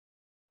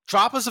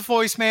drop us a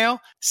voicemail,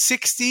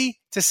 60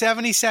 to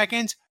 70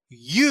 seconds.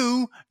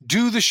 you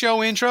do the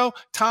show intro.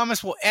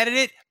 Thomas will edit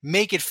it,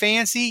 make it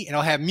fancy, and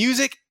it'll have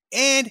music.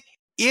 And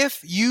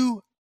if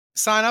you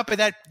sign up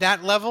at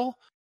that level,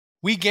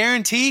 we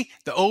guarantee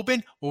the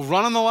Open will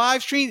run on the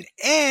live stream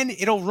and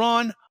it'll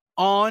run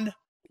on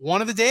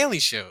one of the daily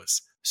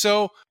shows.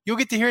 So you'll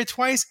get to hear it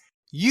twice.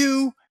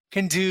 You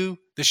can do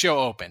the show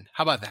Open.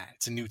 How about that?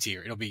 It's a new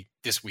tier. It'll be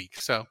this week.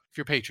 So if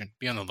you're a patron,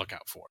 be on the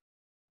lookout for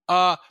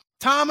it.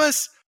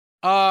 Thomas,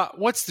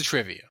 what's the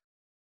trivia?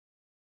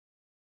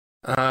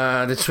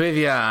 The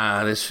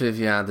trivia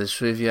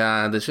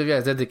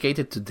is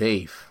dedicated to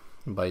Dave,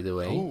 by the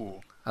way.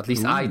 Ooh. At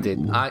least I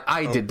did.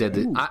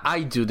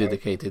 I do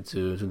dedicate it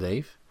to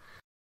Dave.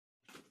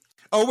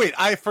 Oh, wait,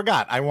 I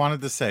forgot. I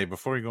wanted to say,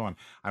 before we go on,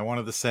 I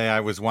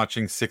was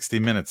watching 60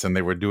 Minutes and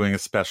they were doing a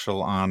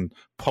special on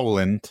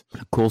Poland.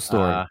 Cool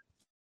story.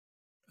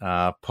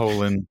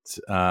 Poland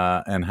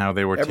and how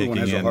they were Everyone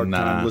taking has a hard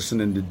time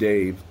listening to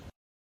Dave.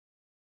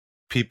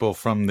 People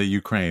from the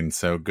Ukraine,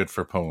 so good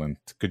for Poland.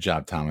 Good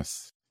job,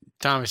 Thomas.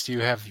 Thomas, do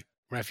you have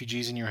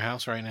refugees in your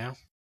house right now?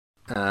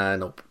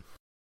 Nope.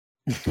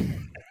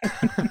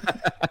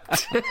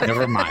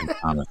 Never mind,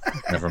 Thomas.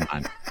 Never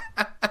mind.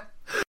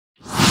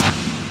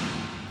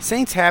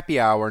 Saints Happy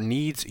Hour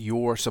needs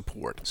your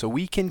support so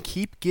we can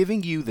keep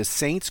giving you the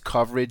Saints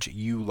coverage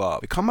you love.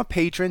 Become a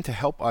patron to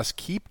help us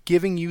keep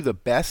giving you the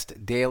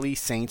best daily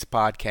Saints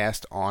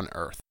podcast on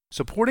earth.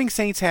 Supporting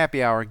Saints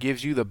Happy Hour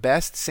gives you the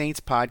best Saints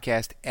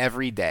podcast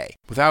every day,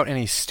 without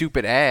any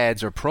stupid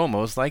ads or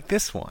promos like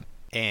this one.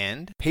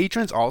 And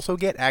patrons also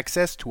get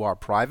access to our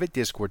private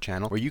Discord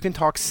channel where you can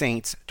talk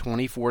Saints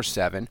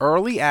 24/7,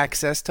 early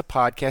access to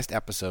podcast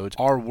episodes,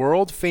 our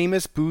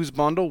world-famous booze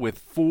bundle with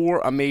 4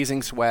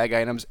 amazing swag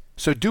items.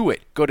 So do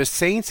it. Go to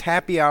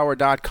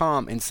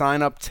saintshappyhour.com and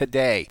sign up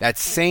today.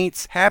 That's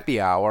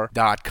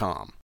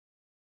saintshappyhour.com.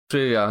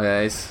 Trivia,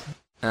 guys.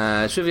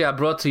 Trivia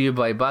brought to you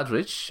by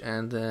Badrich,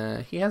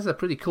 and he has a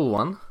pretty cool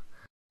one.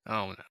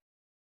 Oh, no.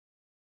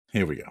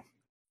 Here we go.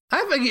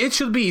 I think it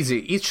should be easy.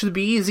 It should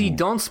be easy.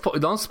 Don't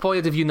spoil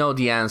it if you know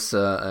the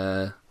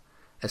answer,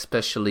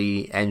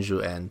 especially Andrew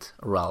and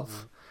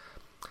Ralph.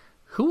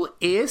 Who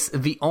is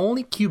the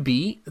only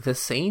QB the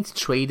Saints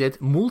traded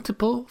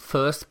multiple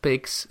first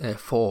picks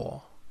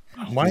for?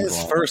 Why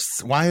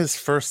is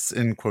firsts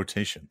in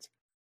quotations?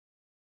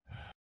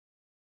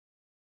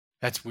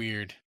 That's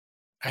weird.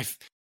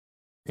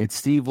 It's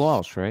Steve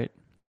Walsh, right?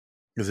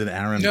 Is it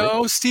Aaron?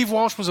 No, Steve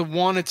Walsh was a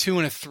 1, a 2,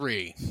 and a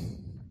 3.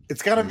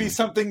 It's got to be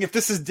something. If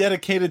this is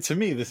dedicated to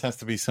me, this has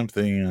to be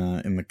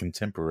something in the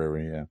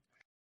contemporary. Yeah.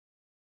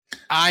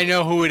 I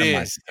know who it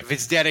is. If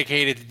it's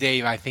dedicated to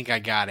Dave, I think I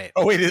got it.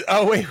 Oh wait!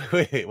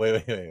 Wait.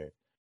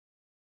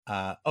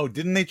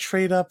 Didn't they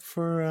trade up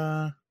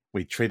for?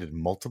 Traded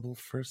multiple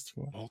firsts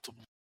for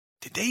multiple.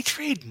 Did they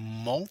trade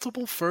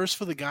multiple firsts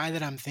for the guy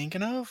that I'm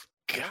thinking of?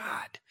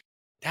 God,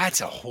 that's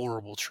a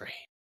horrible trade.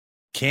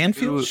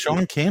 Canfield,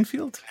 Sean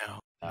Canfield?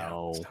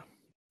 No.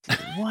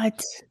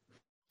 What?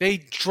 They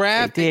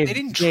drafted. Dave, they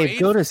didn't Dave, trade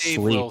go to Dave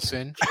sleep.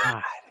 Wilson.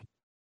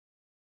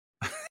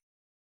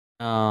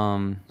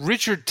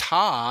 Richard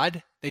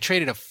Todd. They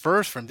traded a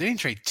first for him. They didn't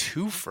trade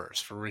 2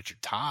 firsts for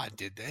Richard Todd,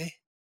 did they?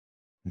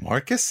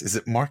 Marcus? Is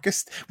it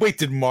Marcus? Wait,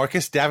 did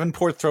Marcus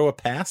Davenport throw a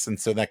pass, and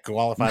so that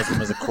qualifies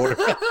him as a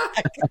quarterback?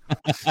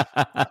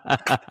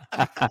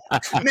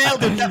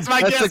 Nailed it. That's my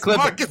guess.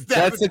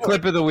 That's the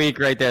clip of the week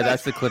right there.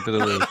 That's the clip of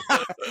the week.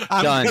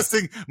 I'm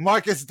guessing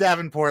Marcus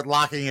Davenport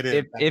locking it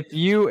in. If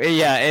you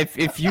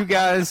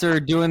guys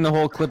are doing the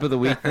whole clip of the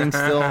week thing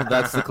still,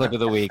 that's the clip of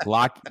the week.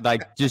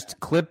 Just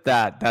clip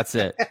that. That's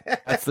it.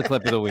 That's the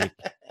clip of the week.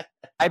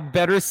 I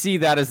better see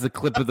that as the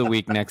clip of the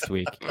week next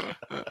week.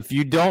 If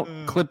you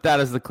don't clip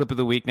that as the clip of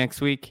the week next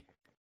week,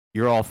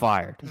 you're all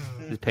fired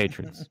as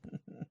patrons.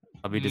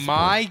 I'll be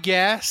disappointed. My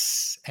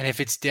guess, and if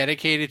it's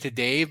dedicated to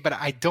Dave, but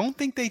I don't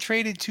think they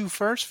traded 2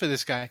 firsts for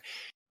this guy,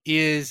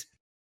 is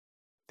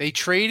they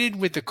traded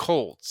with the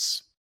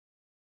Colts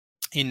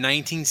in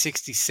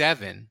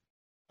 1967.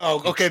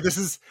 Oh, okay. This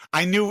is.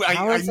 I knew.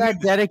 How is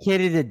that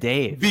dedicated to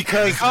Dave?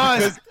 Because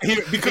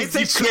you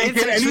can't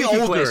get any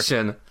older.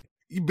 Question.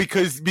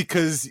 Because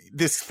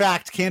this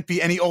fact can't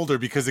be any older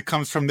because it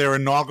comes from their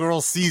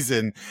inaugural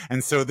season,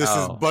 and so this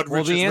is Bud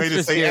Rich's way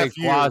to say Gary F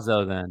you.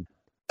 Quazzo, then.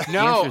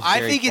 No,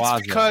 I think it's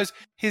because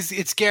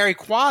it's Gary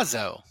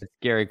Quazzo. It's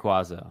Gary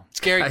Quazzo. It's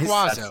Gary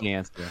Quazzo. That's the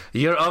answer.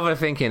 You're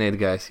overthinking it,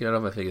 guys. You're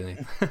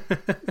overthinking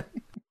it.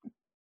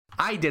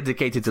 I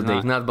dedicated to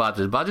Dave, not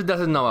Budget. Budget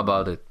doesn't know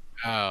about it.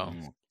 Oh.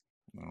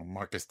 No,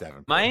 Marcus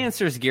Davenport. My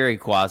answer is Gary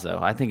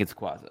Quazzo. I think it's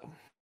Quazzo.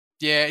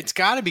 Yeah, it's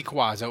got to be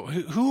Quazzo.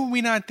 Who are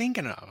we not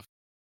thinking of?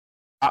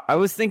 I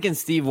was thinking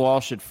Steve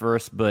Walsh at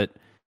first, but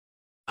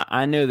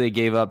I know they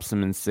gave up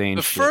some insane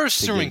The shit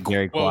first to are get in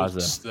Gary quotes,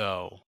 Quazzo.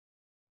 though.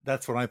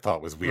 That's what I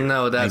thought was weird.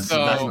 No, that's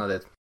not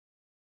it.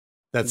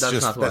 That's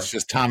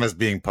just Thomas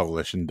being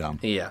Polish and dumb.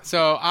 Yeah.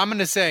 So I'm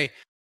gonna say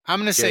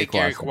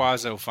Gary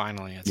Quazzo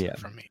final answer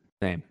from me.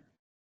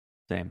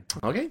 Same.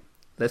 Okay,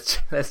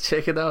 let's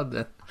check it out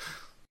then.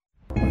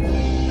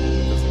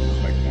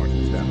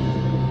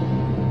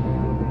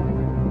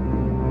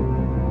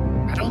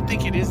 I don't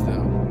think it is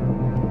though.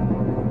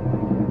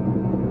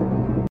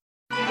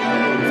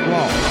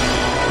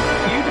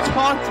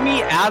 Talked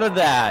me out of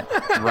that,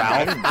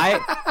 Ralph.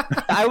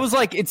 I was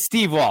like, it's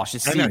Steve Walsh.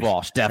 It's Steve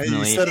Walsh,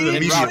 definitely.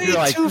 And Ralph, you're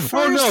like,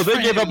 oh no,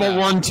 they gave up a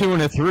 1, 2,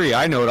 and a 3.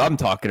 I know what I'm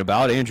talking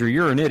about. Andrew,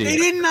 you're an idiot. They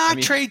did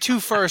not trade 2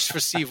 firsts for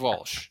Steve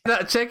Walsh.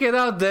 Check it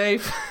out,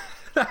 Dave.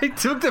 I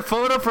took the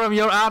photo from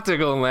your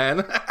article,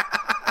 man.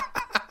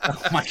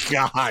 Oh my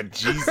God,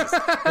 Jesus!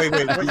 Wait,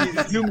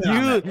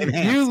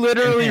 you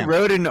literally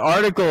wrote an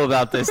article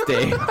about this,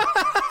 Dave.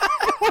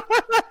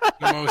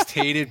 The most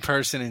hated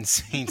person in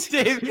Saints.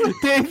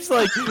 Dave's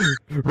like,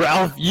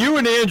 Ralph, you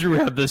and Andrew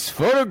have this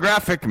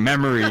photographic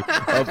memory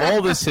of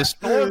all this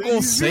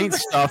historical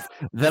Saints stuff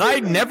that I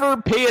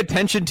never pay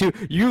attention to.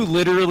 You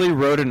literally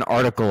wrote an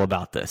article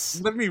about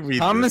this. Let me read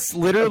Thomas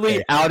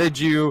literally outed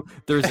you.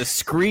 There's a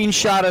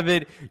screenshot of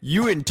it.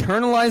 You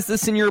internalized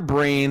this in your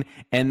brain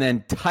and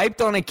then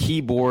typed on a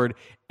keyboard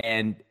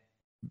and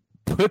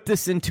put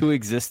this into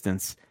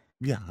existence.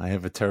 Yeah, I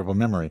have a terrible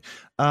memory.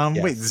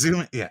 Wait,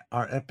 zoom. Yeah,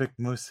 our epic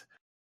most.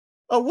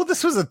 Oh, well,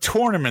 this was a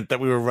tournament that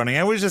we were running.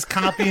 I was just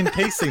copy and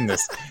pasting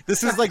this.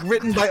 This is like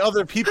written by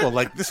other people.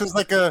 Like this was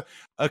like a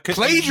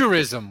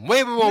plagiarism.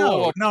 Wait,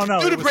 whoa. No.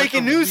 Do the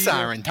breaking news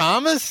siren,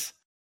 Thomas.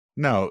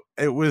 No,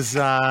 it was.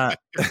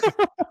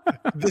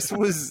 This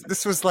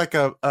was like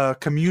a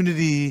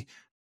community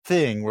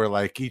thing where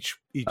like each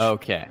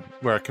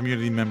where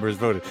community members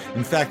voted.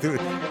 In fact,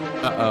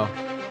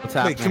 what's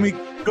happening? Wait, can we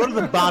go to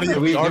the body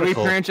of the article? Did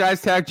we franchise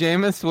tag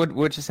Jameis?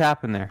 What just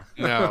happened there?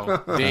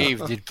 No,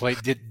 Dave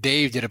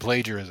did a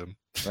plagiarism.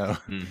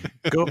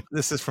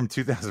 This is from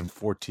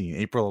 2014,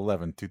 April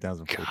 11,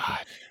 2014.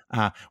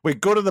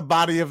 Wait,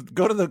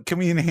 can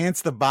we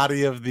enhance the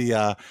body of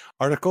the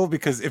article?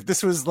 Because if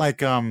this was like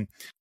crowdsourced,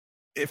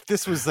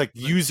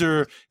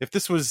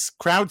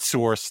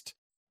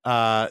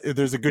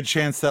 there's a good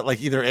chance that like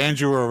either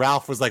Andrew or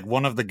Ralph was like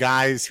one of the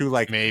guys who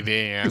like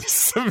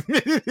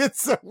submitted it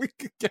so we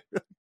could get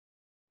it.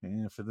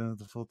 Yeah, for the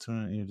full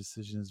tournament, your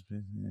decision is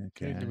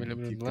okay.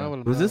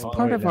 Was this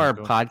part of our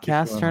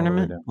podcast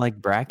tournament, like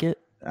bracket?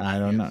 I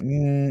don't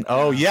know.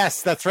 Oh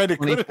yes, that's right.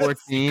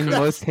 2014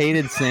 most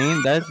hated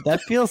Saint. That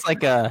feels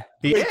like a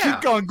Wait,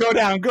 keep going. Go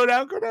down.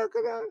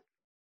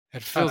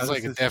 It feels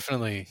like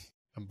definitely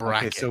a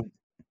bracket. Okay,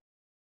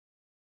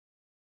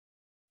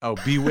 so,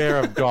 Beware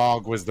of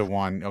Dog was the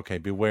one. Okay,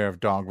 Beware of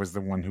Dog was the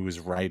one who was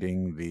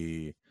writing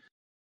the,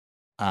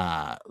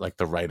 like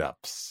the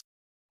write-ups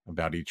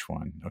about each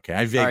one. Okay,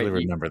 I vaguely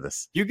remember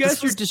this. You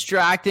guys are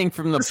distracting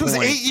from the point. This was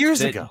 8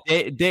 years ago.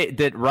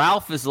 That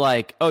Ralph is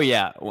like, oh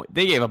yeah,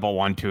 they gave up a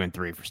 1, 2, and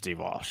 3 for Steve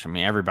Walsh. I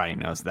mean, everybody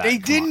knows that. They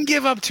didn't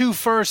give up 2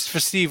 firsts for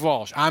Steve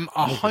Walsh. I'm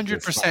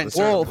 100% certain.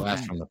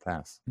 Blast from the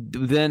past.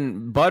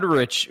 Then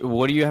Butterich,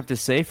 what do you have to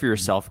say for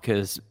yourself?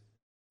 Because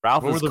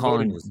Ralph is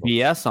calling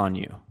BS on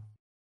you.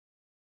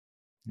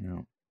 Yeah.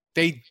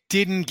 They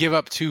didn't give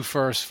up 2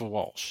 firsts for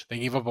Walsh. They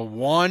gave up a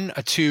 1,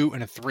 a 2,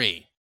 and a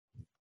 3.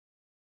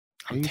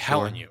 I'm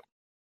telling you.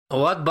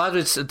 What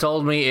Budrich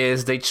told me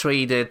is they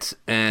traded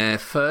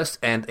first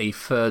and a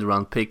third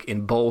round pick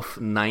in both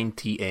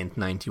 90 and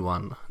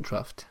 91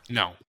 draft.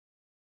 No.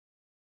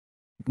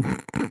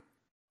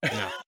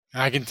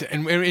 I can,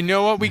 and you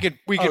know what? We could.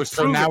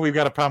 So now we've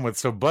got a problem with.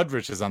 So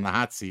Budrich is on the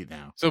hot seat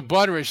now. So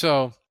Budrich.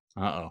 So.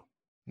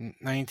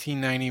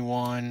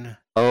 1991.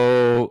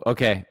 Oh,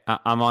 okay.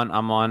 I'm on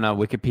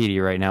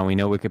Wikipedia right now. We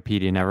know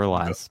Wikipedia never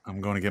lies.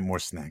 I'm going to get more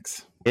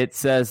snacks. It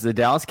says the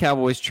Dallas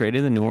Cowboys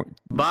traded the New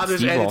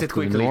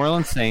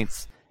Orleans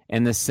Saints,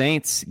 and the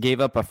Saints gave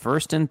up a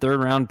first and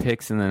third round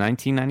picks in the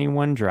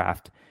 1991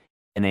 draft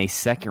and a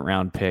second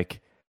round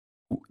pick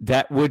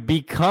that would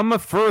become a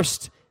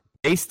first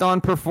based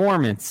on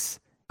performance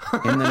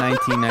in the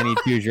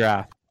 1992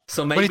 draft.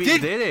 So maybe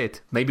it did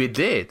it. Maybe it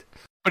did.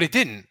 But it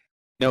didn't.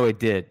 No, it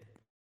did.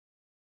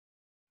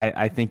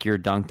 I think you're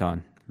dunked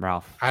on,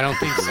 Ralph. I don't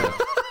think so.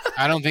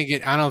 I don't think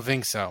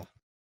so.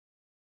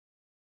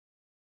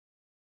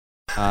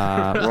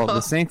 Well, the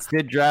Saints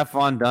did draft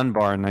Von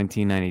Dunbar in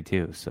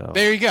 1992, so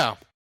there you go.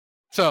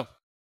 So,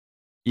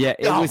 yeah,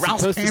 it was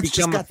supposed to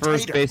become a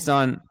first based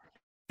on.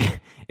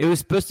 It was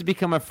supposed to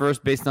become a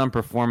first based on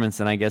performance,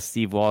 and I guess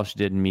Steve Walsh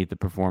didn't meet the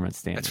performance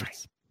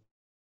standards.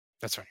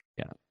 That's right.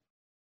 Yeah.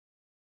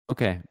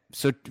 Okay,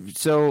 so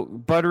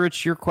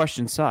Butterich, your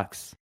question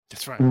sucks.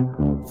 That's right.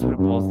 That's what it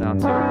boils down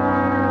to.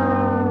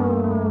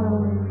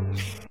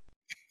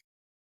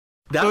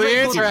 So the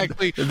answer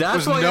actually that's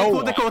was why no you put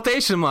one. the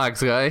quotation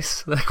marks,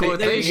 guys. The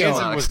quotation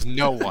marks was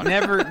no one.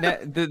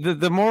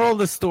 The moral of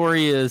the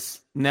story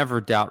is never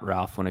doubt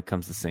Ralph when it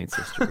comes to Saints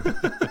history.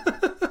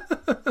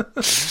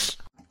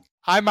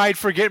 I might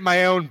forget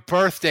my own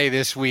birthday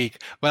this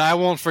week, but I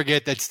won't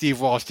forget that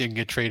Steve Walsh didn't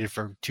get traded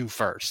for 2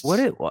 firsts.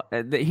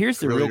 Here's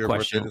the real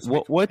question: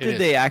 What did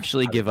they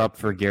actually give up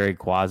for Gary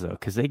Quazzo?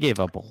 Because they gave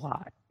up a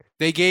lot.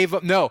 They gave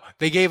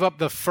up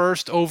the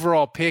first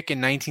overall pick in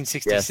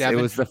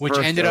 1967, which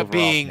ended up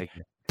being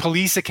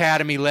Police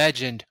Academy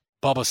legend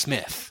Bubba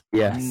Smith.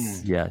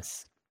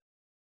 Yes.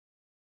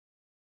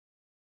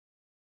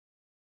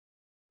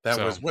 That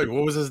was what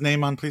was his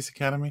name on Police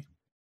Academy?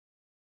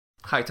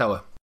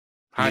 Hightower.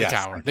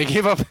 Hightower. Yes.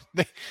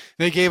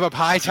 They gave up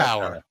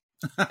Hightower.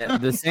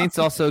 The Saints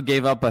also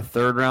gave up a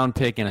 3rd round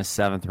pick and a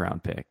 7th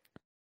round pick.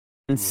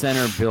 And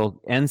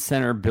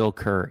center Bill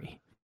Curry.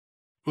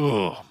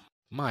 Oh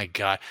my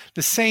God.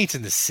 The Saints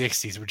in the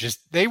 60s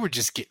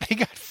they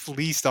got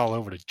fleeced all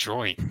over the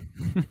joint.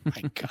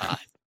 My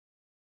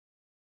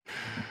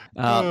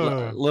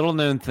God. Little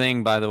known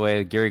thing, by the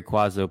way, Gary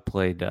Quazzo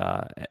played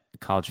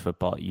college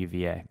football at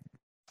UVA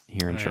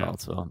here in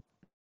Charlottesville.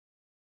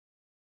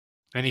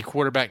 And he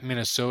quarterbacked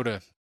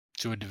Minnesota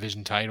to a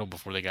division title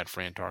before they got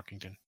Fran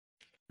Tarkenton.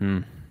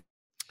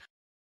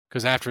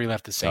 Because after he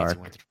left the Saints,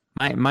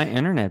 my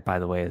internet, by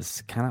the way,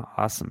 is kind of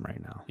awesome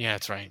right now. Yeah,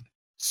 that's right.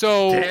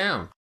 So,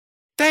 damn.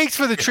 Thanks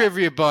for the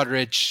trivia,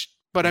 Budrich.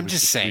 But I'm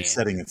just saying,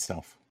 resetting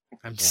itself.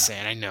 I'm just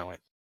saying, I know it.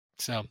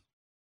 So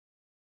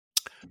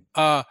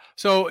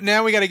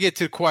now we got to get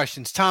to the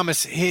questions.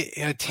 Thomas, hit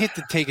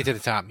the take it to the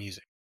top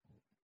music.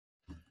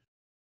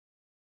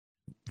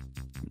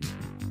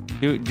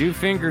 Do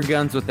finger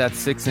guns with that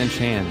 6-inch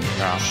hand.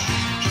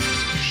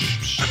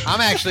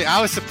 I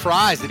was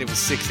surprised that it was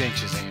 6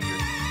 inches, Andrew.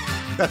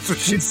 That's what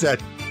she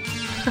said.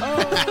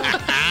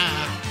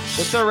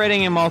 What's our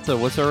rating in Malta?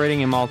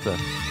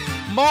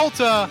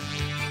 Malta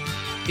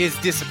is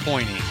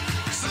disappointing.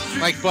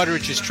 Like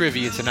Butterich's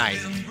trivia tonight.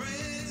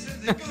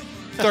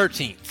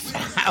 13th.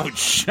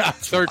 Ouch.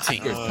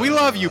 13th. We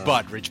love you,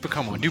 Butterich, but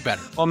come on, do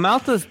better. Well,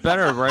 Malta's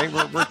better, right?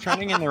 We're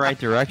trending in the right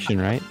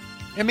direction, right?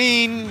 I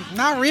mean,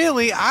 not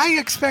really. I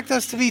expect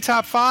us to be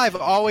top 5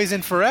 always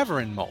and forever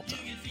in Malta.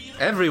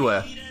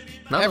 Everywhere.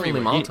 Not only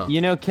Malta. You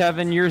know,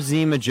 Kevin, your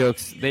Zima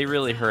jokes, they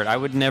really hurt. I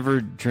would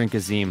never drink a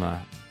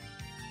Zima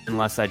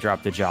unless I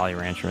dropped the Jolly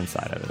Rancher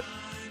inside of it.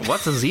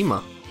 What's a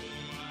Zima?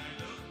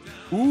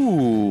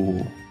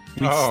 Ooh.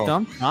 We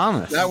stumped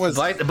Thomas. That was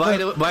by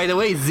the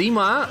way,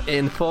 Zima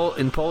in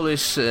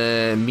Polish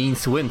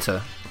means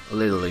winter,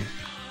 literally.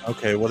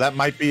 Okay, well that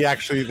might be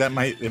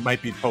it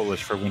might be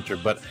Polish for winter,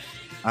 but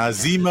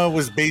Zima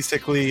was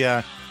basically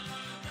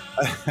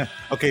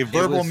okay.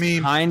 Verbal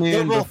meme. High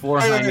Noon before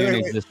High Noon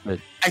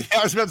existed.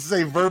 I was about to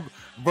say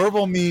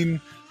verbal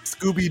meme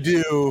Scooby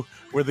Doo,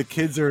 where the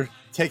kids are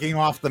taking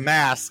off the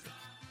mask,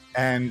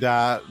 and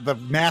the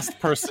masked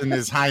person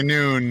is High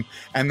Noon,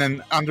 and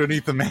then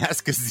underneath the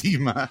mask is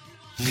Zima.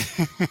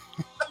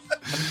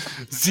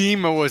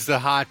 Zima was the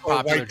hot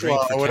popular drink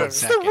for 10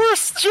 seconds. It's the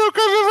worst joke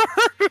I've ever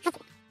heard.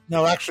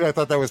 No, actually, I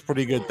thought that was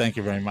pretty good. Thank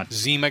you very much.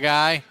 Zima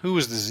guy? Who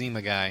was the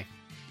Zima guy?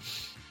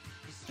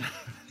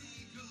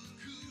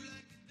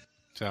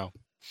 So,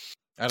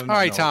 I don't all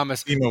right, know.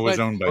 Thomas. Zima was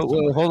owned by.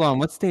 Wait, hold on.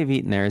 What's Dave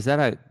eating there? Is that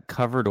a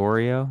covered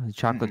Oreo? A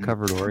chocolate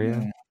covered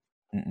Oreo?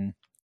 The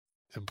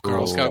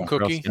Girl Scout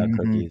cookie? Girl Scout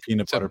cookie.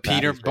 Peanut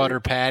butter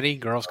patty?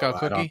 Girl Scout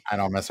cookie? I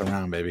don't mess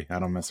around, baby. I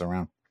don't mess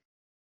around.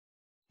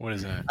 What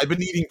is that? I've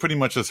been eating pretty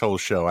much this whole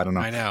show. I don't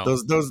know. I know.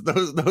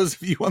 Those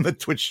of you on the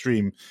Twitch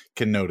stream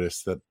can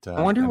notice that.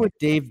 I wonder what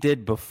Dave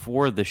did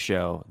before the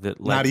show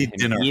that not eat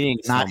dinner. Eat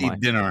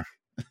dinner.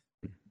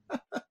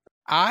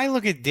 I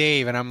look at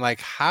Dave and I'm like,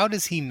 how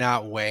does he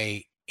not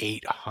weigh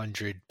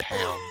 800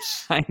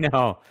 pounds? I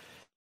know.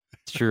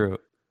 It's true.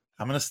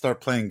 I'm going to start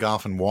playing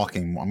golf and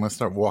walking. I'm going to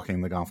start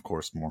walking the golf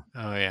course more.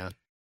 Oh, yeah.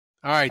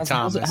 All right,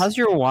 Thomas. How's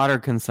your water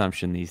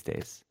consumption these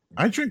days?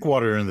 I drink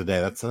water in the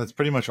day. That's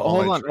pretty much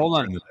all. Hold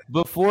on.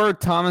 Before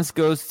Thomas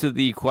goes to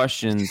the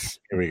questions,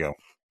 here we go.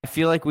 I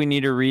feel like we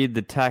need to read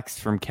the text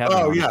from Kevin.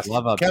 Oh, yes.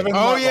 Kevin.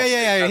 Oh,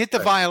 yeah. Hit the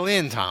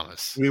violin,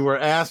 Thomas. We were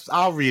asked.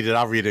 I'll read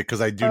it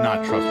because I do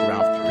not trust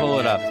Ralph. Pull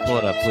it up,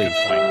 please.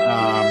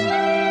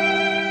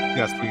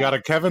 Yes, we got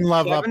a Kevin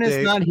Love update. Kevin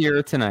is not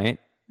here tonight.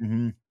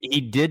 Mm-hmm.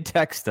 He did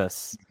text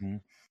us.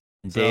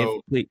 Mm-hmm. Dave,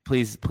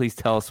 please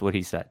tell us what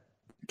he said.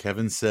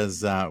 Kevin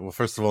says, well,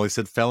 first of all, he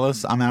said,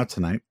 fellas, I'm out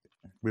tonight.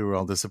 We were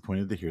all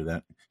disappointed to hear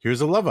that.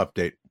 Here's a love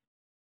update.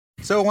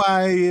 So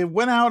I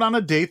went out on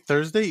a date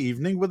Thursday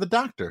evening with a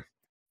doctor.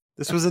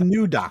 This was a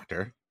new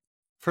doctor.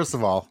 First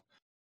of all,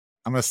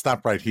 I'm going to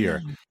stop right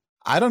here.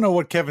 I don't know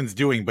what Kevin's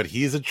doing, but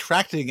he's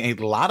attracting a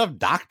lot of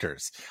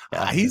doctors.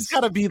 He's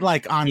got to be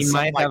like on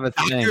some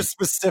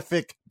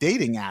doctor-specific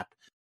dating app.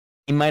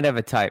 He might have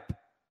a type.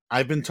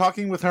 I've been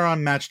talking with her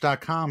on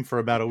Match.com for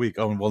about a week.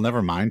 Oh, well,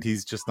 never mind.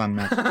 He's just on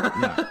Match.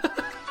 Yeah.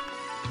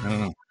 I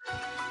don't know.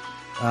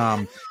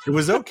 It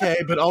was okay,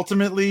 but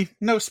ultimately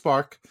no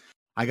spark.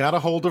 I got a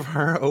hold of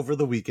her over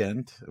the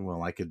weekend.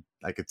 Well, I could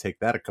take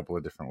that a couple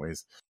of different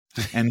ways,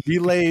 and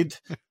relayed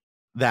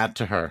that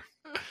to her.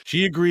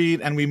 She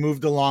agreed, and we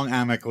moved along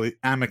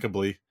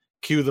amicably.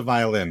 Cue the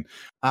violin.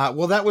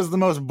 Well, that was the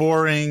most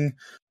boring,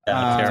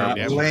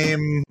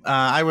 lame.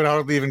 I would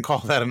hardly even call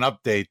that an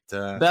update.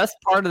 Best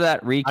part of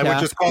that recap. I would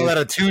just call that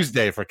a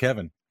Tuesday for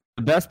Kevin.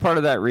 The best part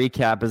of that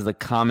recap is the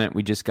comment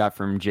we just got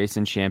from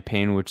Jason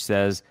Champagne, which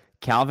says,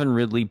 Calvin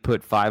Ridley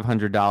put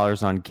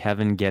 $500 on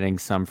Kevin getting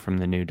some from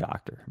the new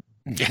doctor.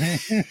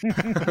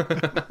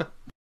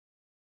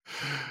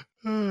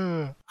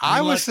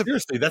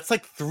 Seriously, that's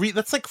like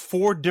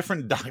 4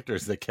 different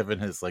doctors that Kevin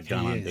has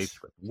gone on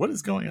dates with. What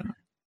is going on?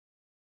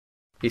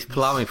 He's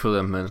plowing through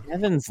them, man.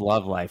 Kevin's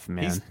love life,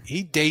 man.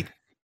 He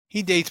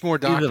dates more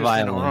doctors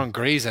than are on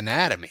Grey's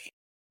Anatomy.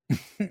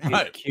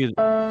 Right. Play the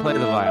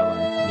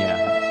violin.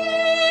 Yeah.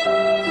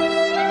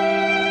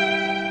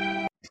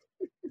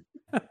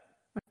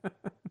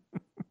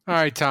 All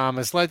right,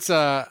 Thomas. Let's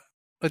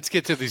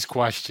get to these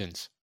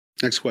questions.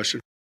 Next question.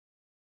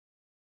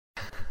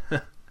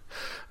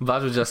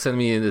 Badger just sent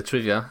me the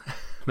trivia.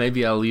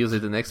 Maybe I'll use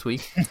it the next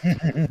week.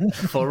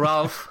 For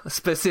Ralph,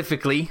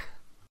 specifically.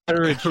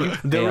 Budrich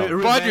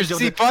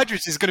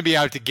is going to be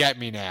out to get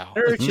me now.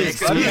 Next week,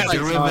 the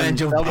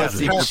revenge of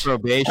Budrich.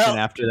 Probation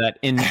after that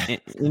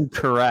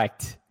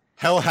incorrect.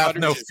 Hell have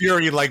no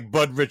fury like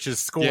Budrich's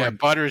scorn. Yeah,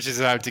 Budrich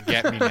is out to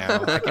get me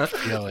now. I can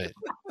feel it.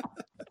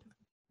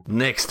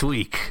 Next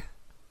week,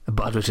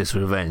 Budrich's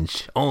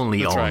revenge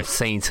only on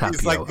Saints Happy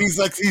Hour. He's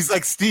like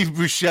Steve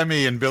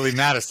Buscemi and Billy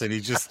Madison.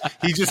 He just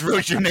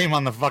wrote your name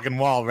on the fucking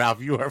wall,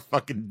 Ralph. You are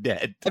fucking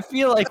dead. I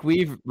feel like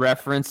we've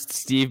referenced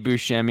Steve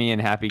Buscemi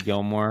and Happy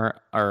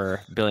Gilmore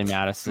or Billy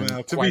Madison.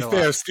 Well, to be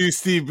fair,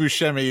 Steve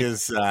Buscemi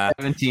is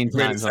 17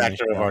 greatest times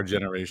actor of our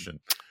generation.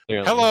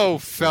 Clearly. Hello,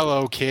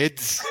 fellow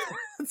kids.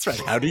 That's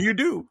right. How do you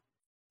do?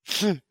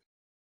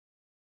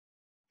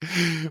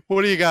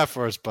 What do you got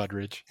for us,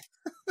 Budrich?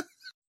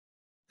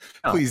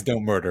 Please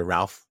don't murder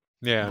Ralph.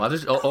 Yeah.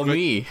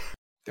 Me.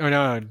 Oh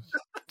no,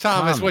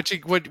 Thomas. What?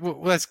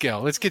 Let's go.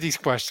 Let's get these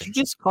questions. Did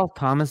you just call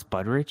Thomas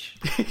Budrich?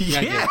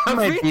 Yeah, He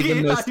might be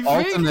the most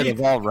ultimate of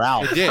all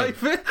Ralph. I did.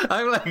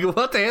 I'm like,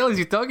 what the hell is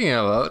he talking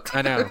about?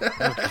 I know.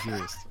 I'm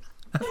confused.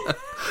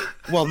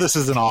 Well, this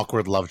is an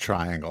awkward love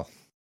triangle.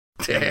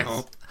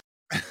 Damn.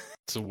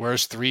 It's the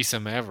worst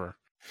threesome ever.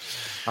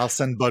 I'll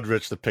send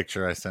Budrich the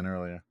picture I sent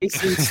earlier.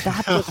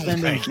 Stop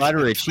defending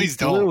Budrich. He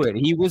blew it.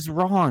 He was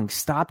wrong.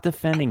 Stop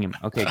defending him.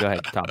 Okay, go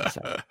ahead, Thomas.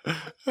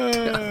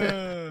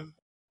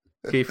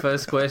 Okay,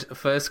 first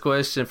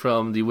question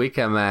from the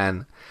Wicca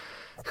Man.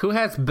 Who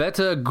has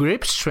better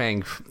grip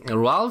strength,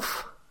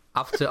 Ralph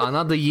after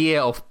another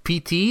year of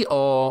PT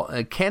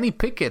or Kenny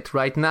Pickett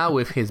right now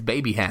with his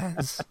baby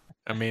hands?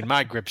 I mean,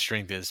 my grip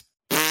strength is...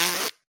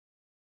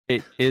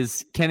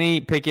 Is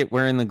Kenny Pickett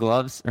wearing the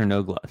gloves or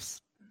no gloves?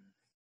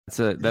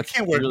 You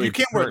can't wear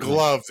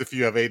gloves if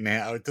you have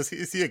 8.5.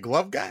 Is he a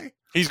glove guy?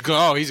 He's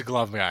a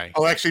glove guy.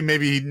 Oh, actually,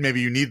 maybe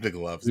you need the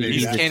gloves. Maybe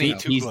he can't eat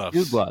two gloves.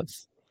 Two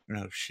gloves.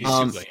 No,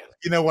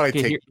 you know what? I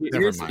take.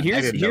 Never mind.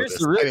 Here's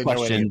the real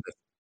question: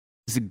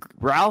 does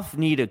Ralph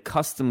need a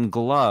custom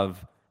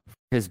glove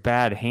for his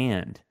bad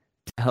hand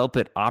to help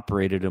it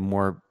operate at a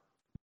more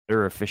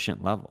better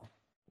efficient level?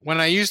 When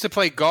I used to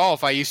play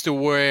golf, I used to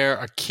wear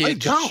a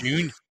kid's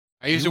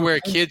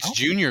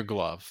junior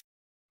glove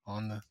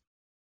on the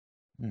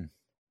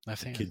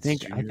left hand.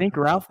 I think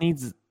Ralph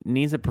needs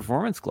a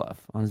performance glove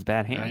on his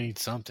bad hand. I need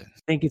something. I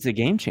think it's a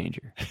game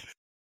changer.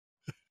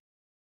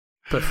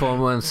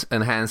 Performance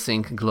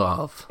enhancing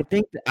glove.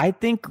 I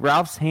think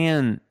Ralph's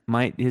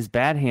his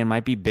bad hand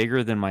might be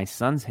bigger than my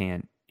son's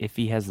hand if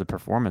he has the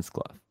performance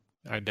glove.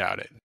 I doubt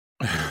it.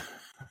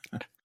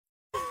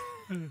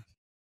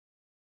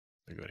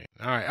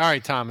 All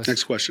right, Thomas.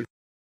 Next question.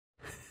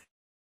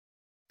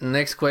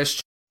 Next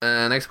question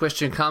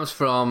comes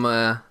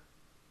from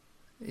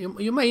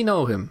you may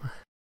know him.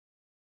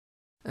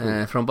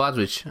 From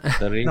Budrich.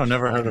 No,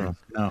 never heard of him.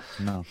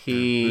 No.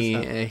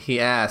 He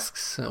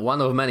asks one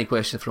of many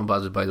questions from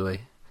Budrich, by the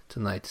way,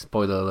 tonight.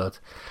 Spoiler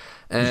alert.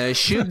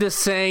 Should the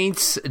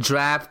Saints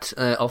draft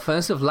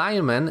offensive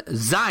lineman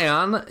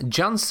Zion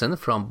Johnson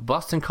from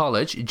Boston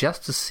College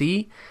just to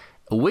see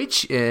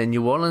which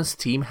New Orleans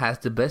team has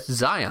the best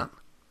Zion?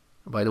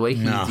 By the way,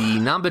 he's the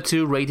number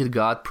 2 rated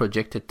guard,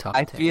 projected top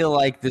 10. I feel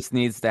like this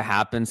needs to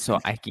happen so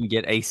I can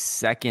get a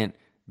second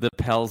The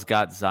Pels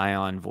Got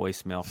Zion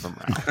voicemail from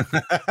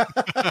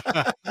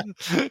Ralph.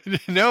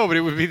 No, but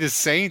it would be the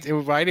Saints. It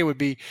would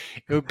be.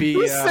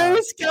 The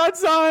Saints got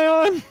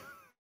Zion.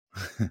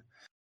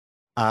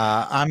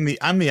 I'm the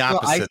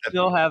opposite. I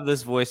still have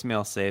this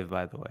voicemail saved,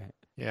 by the way.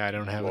 Yeah, I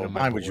don't have it.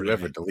 Why would you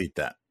ever delete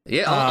that?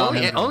 Yeah,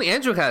 only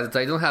Andrew has it.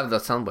 I don't have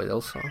that soundbite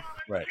also.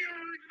 Right.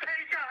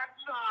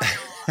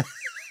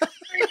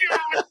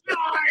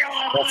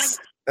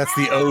 That's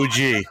the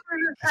OG.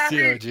 That's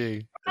the OG.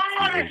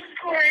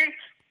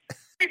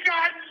 We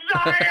got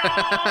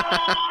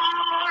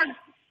Zion!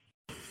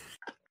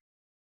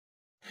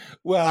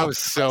 Well, I was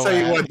so.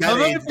 I'm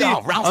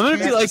gonna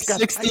be like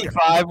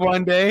 65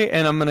 one day,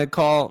 and I'm gonna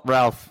call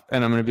Ralph,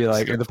 and I'm gonna be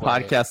like, the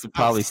podcast will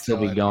probably still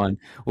be going.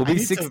 We'll be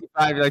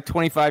 65, like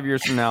 25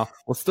 years from now.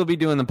 We'll still be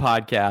doing the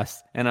podcast,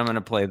 and I'm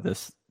gonna play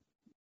this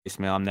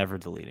voicemail. I'm never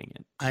deleting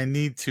it. I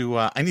need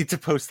to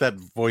post that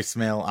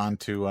voicemail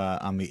onto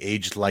on the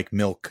Aged Like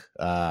Milk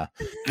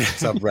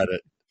subreddit.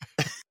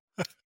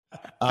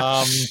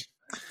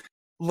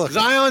 Look,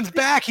 Zion's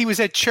back. He was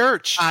at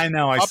church. I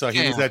know. I saw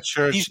he was at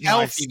church. He's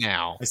healthy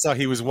now. I saw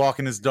he was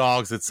walking his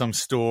dogs at some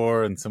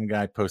store, and some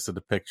guy posted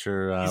a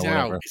picture. He's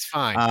whatever. out. He's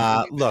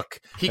fine.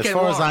 Look, he can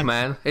walk,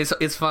 man.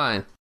 It's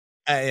fine.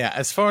 Yeah,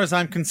 as far as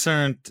I'm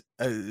concerned,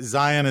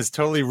 Zion has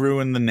totally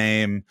ruined the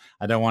name.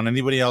 I don't want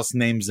anybody else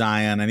named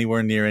Zion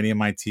anywhere near any of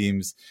my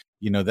teams.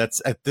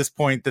 that's at this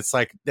point that's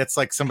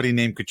like somebody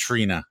named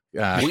Katrina.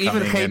 We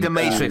even hate the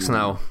Matrix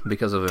now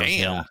because of him.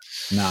 Damn.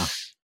 Yeah.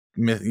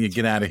 No, you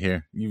get out of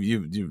here.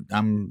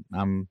 I'm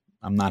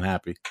not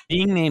happy.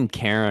 Being named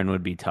Karen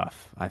would be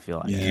tough. I feel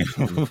like. Yeah.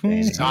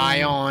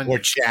 Zion or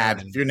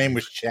Chad. If your name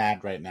was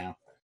Chad right now,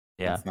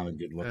 that's not a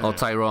good look. Or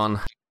Tyrone.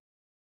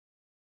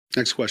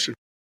 Next question.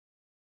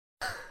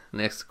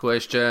 Next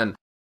question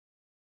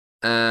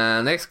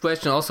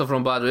also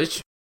from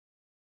Badrich.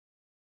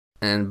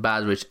 And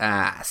Badrich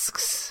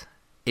asks,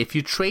 if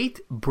you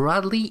trade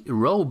Bradley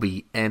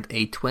Roby and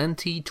a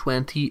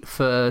 2020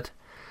 fifth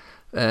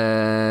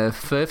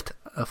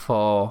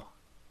for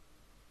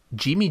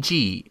Jimmy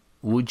G,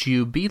 would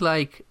you be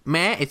like,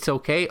 meh, it's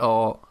okay,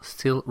 or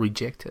still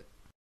reject it?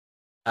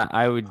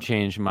 I would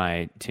change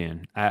my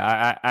tune.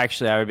 I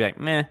would be like,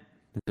 meh,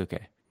 it's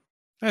okay.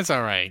 That's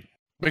all right.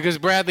 Because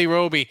Bradley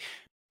Roby,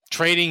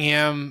 trading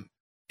him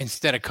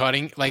instead of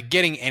cutting, like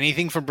getting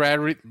anything for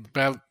Bradley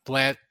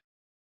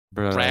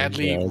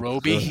Roby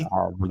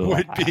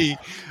would be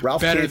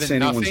Ralph better can't than say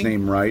anyone's nothing.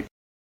 name right.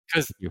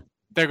 Because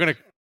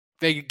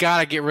they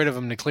gotta get rid of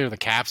him to clear the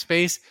cap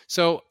space.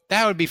 So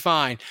that would be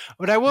fine.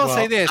 But I will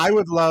say this: I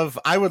would love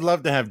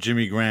to have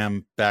Jimmy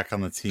Graham back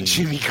on the team.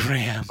 Jimmy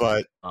Graham,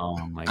 but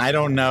I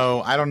don't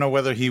know. I don't know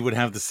whether he would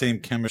have the same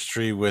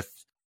chemistry with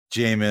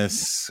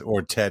Jameis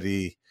or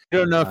Teddy. I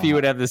don't know if he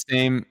would have the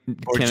same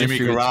or Jimmy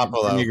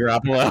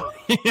Garoppolo.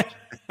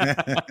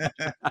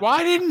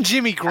 Why didn't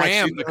Jimmy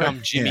Graham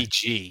become Jimmy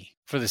G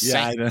for the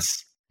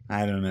Saints?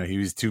 I don't know. He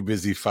was too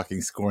busy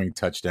fucking scoring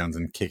touchdowns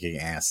and kicking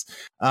ass.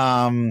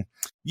 Can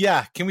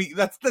we?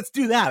 Let's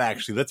do that.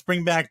 Actually, let's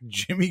bring back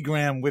Jimmy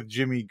Graham with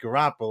Jimmy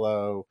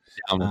Garoppolo.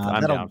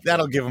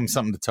 That'll give him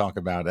something to talk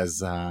about, as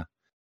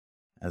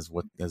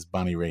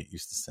Bonnie Raitt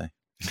used to say.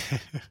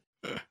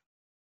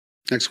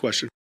 Next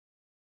question.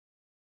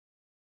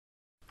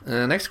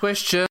 Next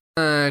question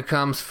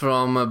comes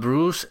from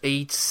Bruce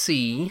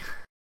HC,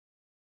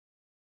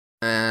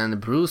 and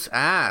Bruce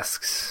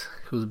asks,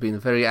 who's been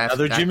very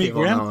active. Another Jimmy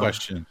Graham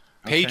question.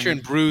 Patron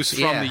Bruce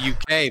from the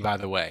UK, by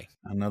the way.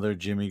 Another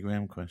Jimmy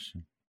Graham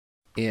question.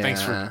 Yeah.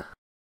 Thanks for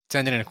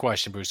sending in a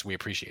question, Bruce. We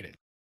appreciate it.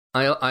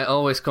 I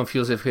always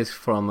confuse if he's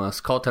from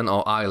Scotland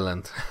or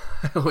Ireland.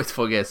 I always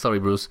forget. Sorry,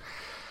 Bruce.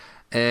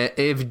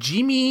 If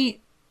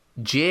Jimmy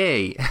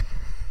J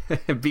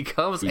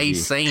becomes a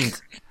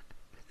saint,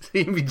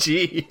 Jimmy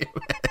G.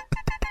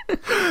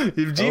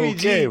 If Jimmy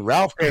G,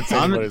 Ralph can't say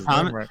anyone's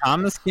name right.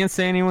 Thomas can't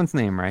say anyone's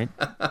name right.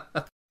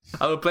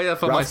 I will play that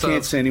for Ralph myself.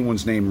 Can't say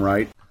anyone's name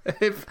right.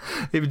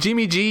 If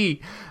Jimmy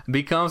G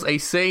becomes a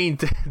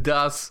saint,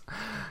 does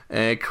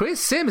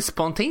Chris Sims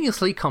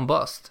spontaneously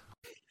combust?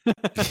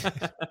 That's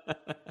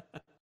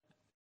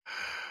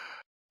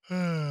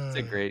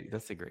a great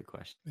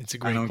question. It's a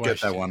great I don't question.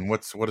 get that one.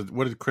 What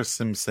did Chris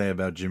Sims say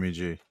about Jimmy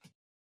G?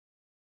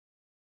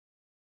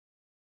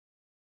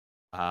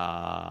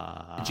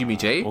 Jimmy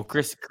J? Well,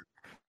 Chris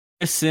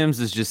Sims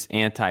is just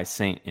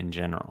anti-Saint in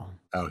general.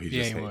 Oh,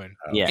 he would.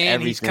 Yeah,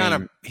 and he's kind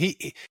of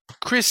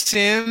Chris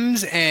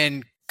Sims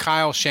and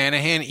Kyle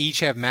Shanahan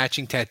each have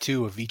matching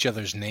tattoo of each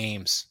other's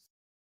names.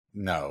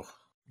 No.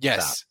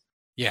 Yes. Stop.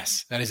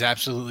 Yes, that is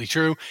absolutely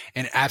true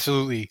and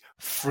absolutely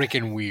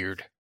freaking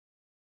weird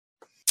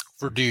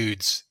for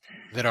dudes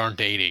that aren't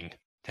dating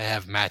to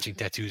have matching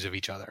tattoos of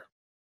each other.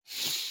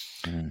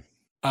 What's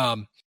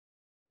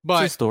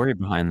But the story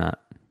behind that?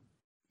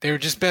 they were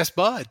just best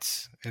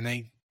buds and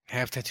they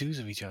have tattoos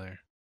of each other.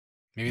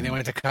 Maybe they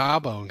went to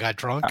Cabo and got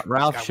drunk.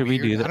 Ralph, should we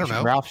do that? I don't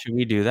know. Ralph, should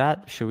we do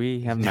that? Should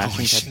we have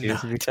matching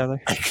tattoos of each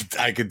other?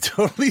 I could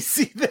totally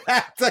see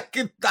that.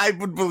 I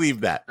would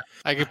believe that.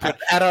 I could put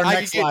at our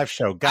next live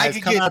show. Guys,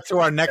 come out to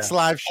our next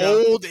live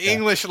show. Old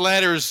English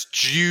letters,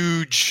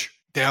 Juge,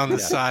 down the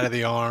side of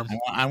the arm.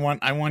 I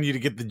want you to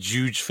get the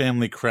Juge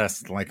family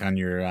crest, like on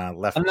your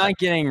left. I'm not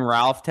getting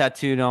Ralph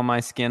tattooed on my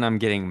skin. I'm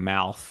getting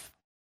mouth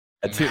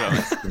tattooed on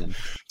my skin.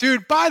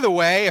 Dude, by the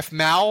way, if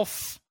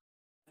Malf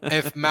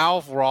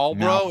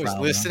Rawlbro is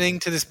listening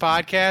to this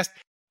podcast,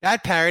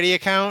 that parody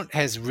account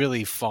has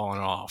really fallen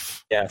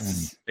off.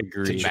 Yes,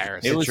 agreed.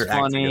 It was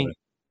funny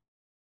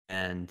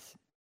and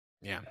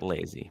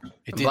lazy.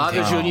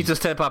 Why you need to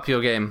step up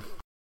your game?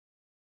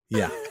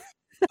 Yeah.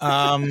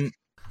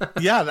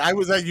 Yeah, I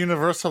was at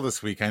Universal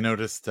this week. I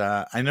noticed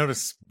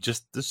there's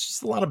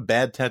just a lot of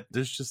bad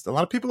there's just a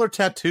lot of people are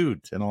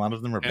tattooed and a lot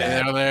of them are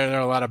bad. There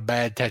are a lot of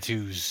bad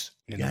tattoos.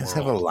 You guys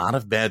have a lot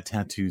of bad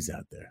tattoos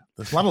out there.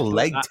 There's a lot of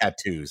leg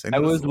tattoos. I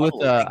was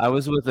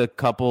with a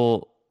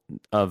couple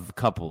of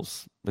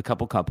couples.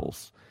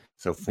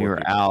 So we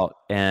were out,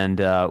 and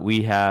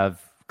we have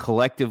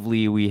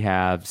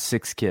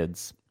 6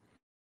 kids.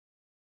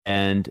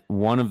 And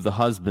one of the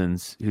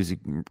husbands, who's a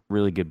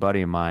really good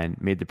buddy of mine,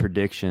 made the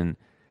prediction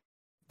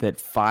that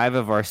 5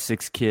 of our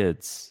 6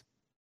 kids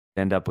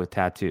end up with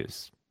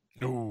tattoos.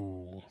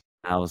 Ooh.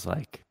 I was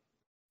like,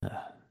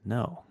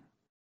 no.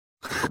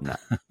 No.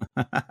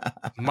 You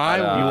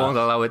won't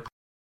allow it.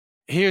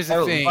 Here's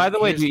the thing. By the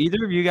way, do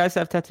either of you guys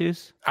have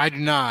tattoos? I do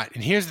not.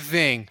 And here's the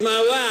thing.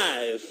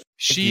 My wife.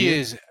 She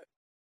is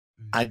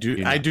I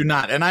do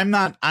not, and I'm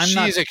not.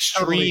 She's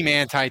extreme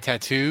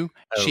anti-tattoo.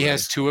 Oh, she right.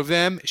 has 2 of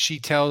them. She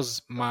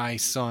tells my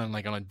son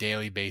like on a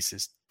daily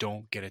basis,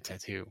 "Don't get a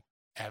tattoo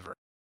ever."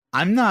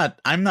 I'm not.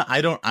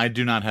 I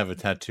do not have a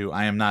tattoo.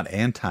 I am not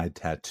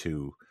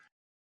anti-tattoo,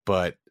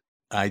 but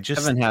I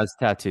just. Kevin has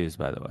tattoos,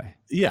 by the way.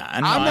 Yeah,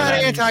 I'm not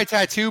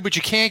anti-tattoo, but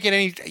you can't get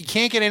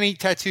any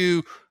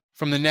tattoo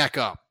from the neck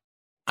up.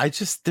 There's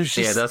just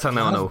that's a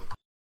no.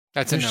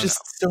 That's a no. There's just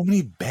so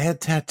many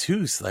bad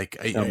tattoos. Like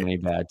many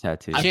bad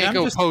tattoos. You can't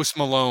go Post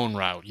Malone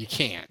route. You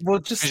can't. Well,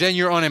 just because then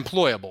you're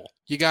unemployable.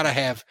 You gotta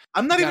have.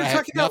 I'm not even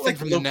talking about like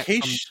from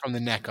location the neck, from the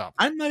neck up.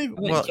 I'm not even.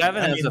 Well,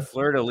 Kevin has a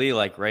fleur de lis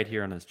like right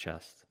here on his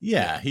chest.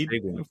 Yeah, he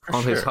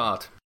on his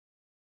heart.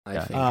 I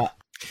think.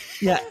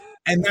 Yeah,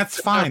 and that's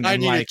fine.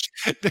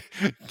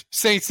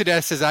 Saints to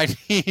Death says I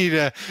need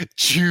a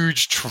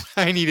Juge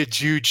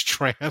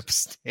tramp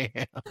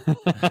stamp.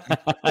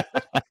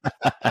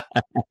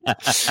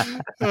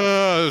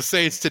 Oh,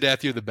 Saints to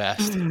Death, you're the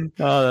best.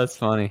 Oh, that's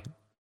funny.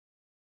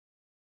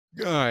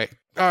 All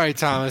right,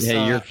 Thomas.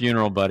 Hey, your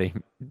funeral, buddy.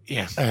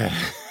 Yeah.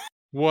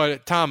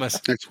 What, Thomas?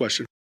 Next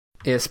question.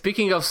 Yeah,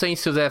 speaking of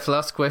Saints to Death,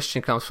 last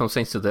question comes from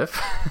Saints to Death.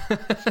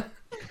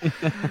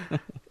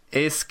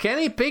 Is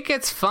Kenny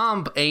Pickett's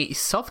thumb a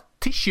soft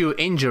tissue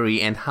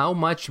injury, and how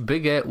much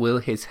bigger will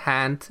his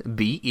hand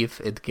be if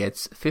it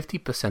gets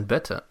 50%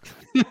 better?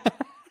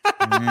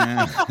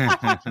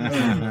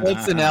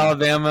 That's an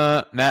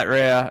Alabama Matt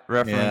Rea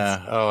reference.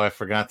 Yeah. Oh, I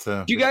forgot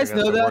to. Do you guys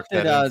know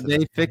that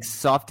they fixed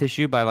soft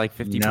tissue by like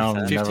 50%? No,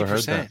 never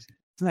heard that.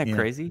 Isn't that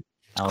crazy?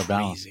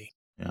 Alabama. Crazy.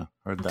 Yeah,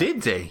 heard that.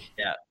 Did they?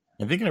 Yeah.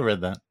 I think I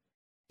read that.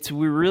 It's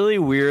really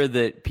weird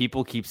that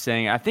people keep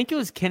saying. I think it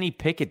was Kenny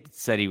Pickett that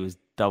said he was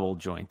double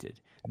jointed.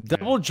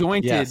 Double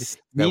jointed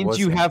means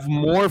you have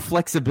more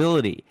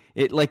flexibility.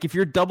 It like if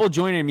you're double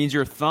jointed, it means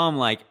your thumb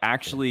like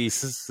actually.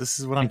 This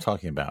is what I'm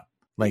talking about.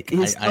 Like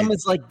his thumb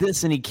is like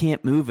this, and he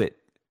can't move it.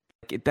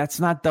 Like, that's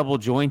not double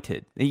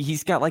jointed.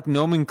 He's got like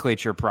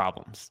nomenclature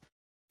problems.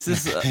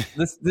 This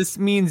is this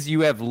means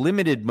you have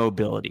limited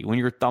mobility when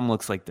your thumb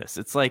looks like this.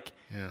 It's like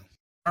I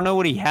don't know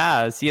what he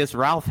has. He has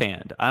Ralph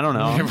hand. I don't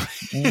know.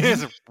 He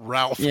has a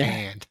Ralph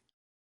hand.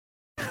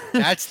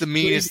 That's the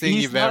meanest thing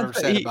you've ever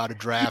said about a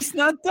draft. He's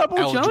not double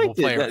eligible jointed.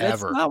 player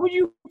That's ever. not what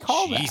you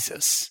call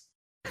Jesus.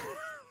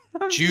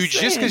 Jude,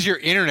 just because your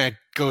internet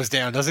goes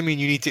down doesn't mean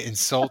you need to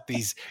insult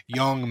these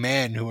young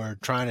men who are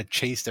trying to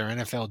chase their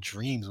NFL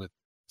dreams with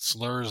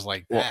slurs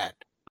like that.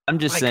 I'm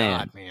just saying,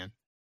 God, man.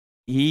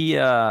 He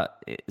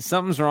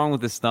something's wrong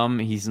with his thumb.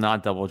 He's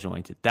not double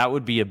jointed. That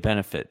would be a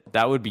benefit.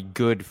 That would be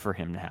good for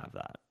him to have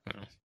that.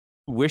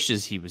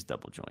 Wishes he was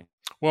double jointed.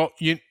 Well,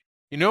 you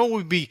know what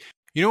would be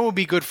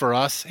good for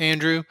us,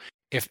 Andrew,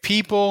 if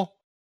people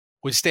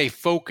would stay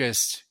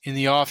focused in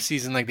the off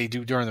season like they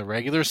do during the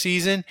regular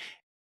season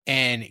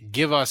and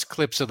give us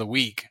clips of the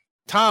week.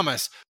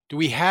 Thomas, do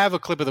we have a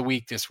clip of the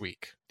week this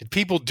week? Did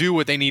people do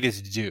what they needed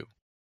to do?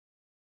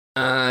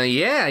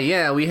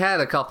 Yeah, we had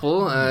a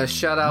couple.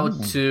 Shout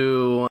out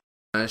to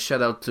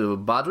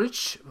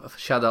Badrich.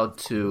 Shout out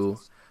to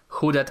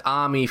Who That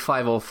Army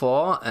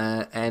 504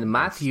 and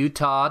Matthew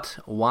Todd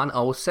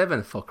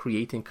 107 for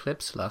creating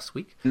clips last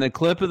week. And the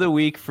clip of the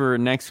week for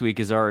next week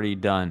is already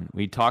done.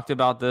 We talked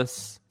about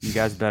this. You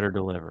guys better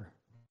deliver.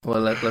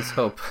 Well, let's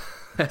hope.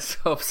 Let's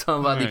hope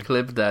somebody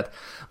clipped that.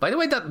 By the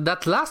way,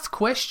 that last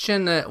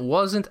question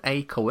wasn't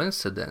a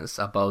coincidence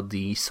about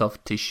the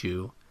soft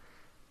tissue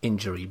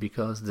injury,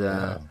 because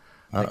the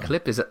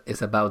clip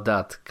is about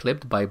that,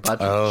 clipped by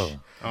Badrich.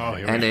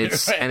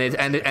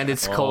 And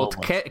it's called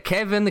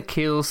Kevin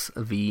Kills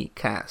the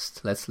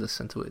Cast. Let's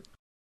listen to it.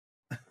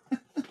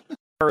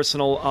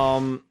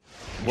 Personal.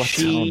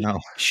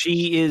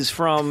 She is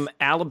from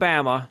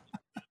Alabama,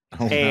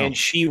 and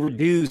she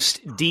reduced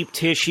deep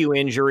tissue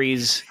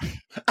injuries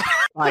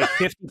by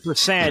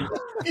 50%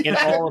 in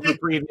all of her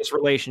previous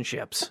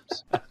relationships.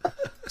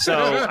 So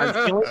I'm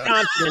feeling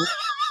confident.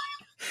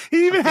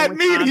 He even had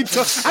me.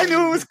 I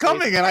knew it was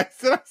coming, and I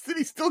said,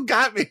 he still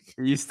got me.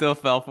 You still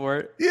fell for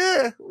it?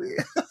 Yeah.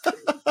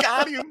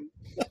 Got him.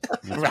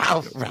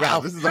 Ralph.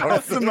 This is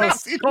the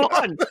most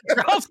gone.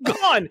 Ralph's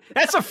gone.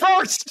 That's a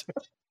first.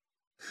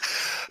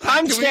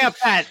 Timestamp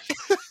that.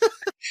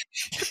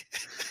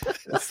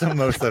 That's the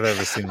most I've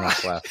ever seen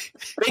Ralph laugh.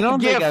 We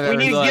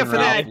need a gift for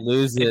that.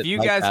 Lose it. If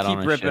you guys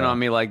keep ripping on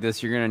me like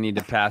this, you're going to need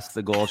to pass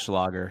the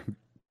Goldschlager.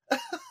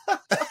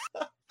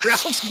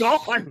 Ralph's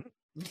gone.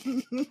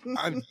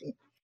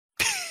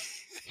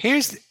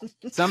 Here's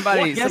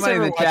somebody in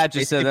the chat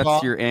just said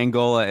that's your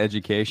Angola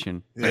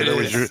education. Yeah, it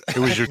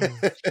was your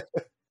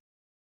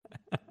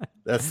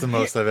That's the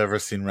most I've ever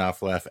seen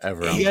Ralph laugh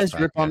ever. You guys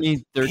rip on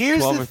me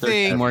 12 or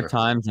 13 more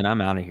times and I'm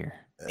out of here.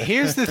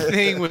 Here's the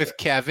thing with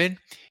Kevin.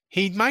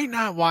 He might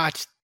not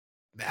watch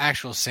the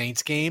actual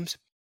Saints games,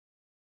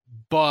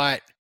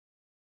 but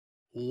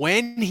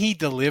when he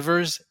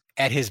delivers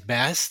at his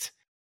best,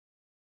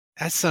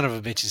 that son of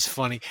a bitch is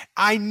funny.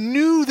 I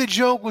knew the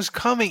joke was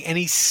coming, and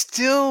he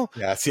still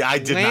I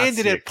did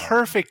landed not at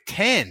perfect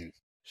 10.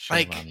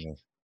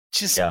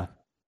 Just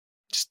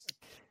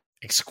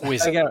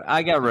Exquisite.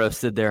 I got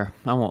roasted there.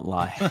 I won't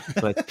lie.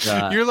 But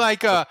you're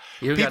like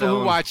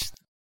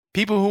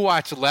people who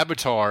watch Le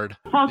Batard.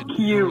 Fuck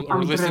you,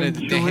 or listen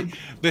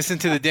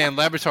to the Dan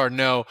Le Batard.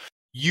 No,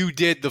 you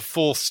did the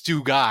full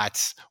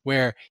Stugotz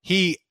where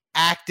he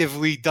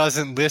actively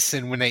doesn't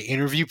listen when they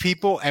interview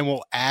people and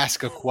will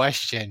ask a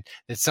question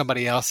that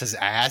somebody else has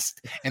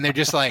asked, and they're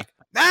just like,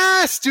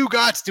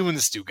 Stugotz doing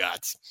the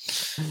Stugotz.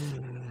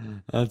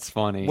 That's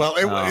funny. Well,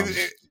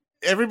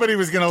 everybody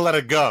was going to let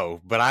it go,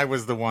 but I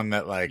was the one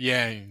that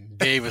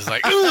Dave was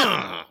like,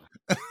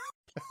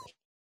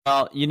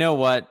 well, you know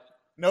what?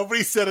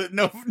 Nobody said it.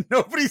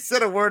 Nobody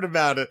said a word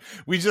about it.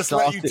 We just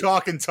let you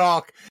talk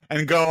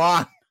and go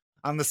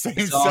on the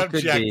same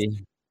subject.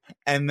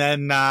 And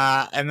then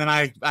I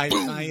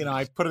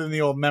put it in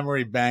the old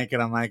memory bank,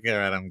 and I'm like, all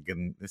right, I'm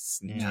getting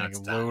this.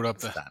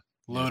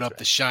 Load up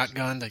the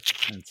shotgun.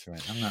 That's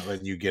right. I'm not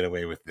letting you get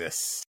away with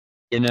this.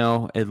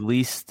 At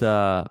least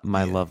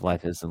my love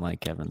life isn't like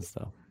Kevin's,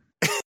 though.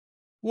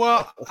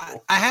 Well,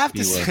 I have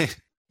to say,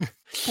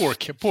 poor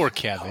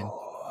Kevin.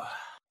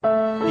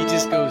 He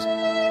just goes,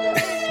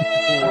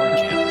 poor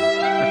Kevin.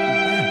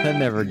 That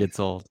never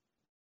gets old.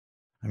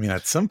 I mean,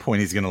 at some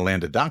point, he's going to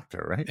land a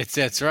doctor, right?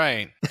 That's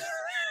right.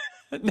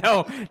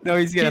 No,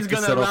 he's going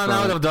to run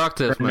out of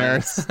doctors,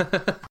 nurse.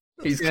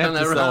 He's going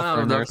to run out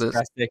of doctors.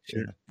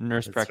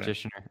 Nurse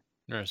practitioner. Right.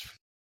 Nurse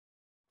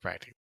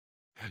practitioner.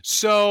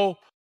 So,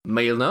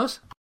 male nurse?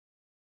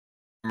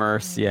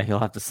 Nurse, yeah, he'll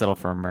have to settle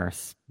for a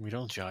nurse. We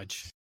don't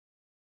judge.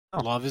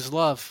 Love is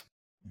love.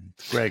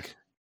 Greg.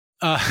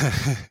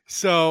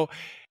 So,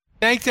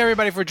 thanks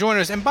everybody for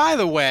joining us. And by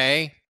the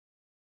way,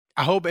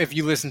 I hope if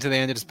you listen to the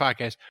end of this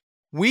podcast,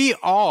 we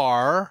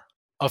are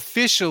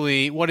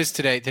officially, what is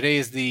today? Today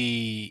is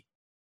the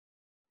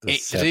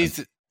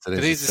 8th.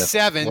 Today's the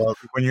 7th. Well,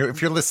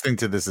 if you're listening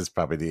to this, it's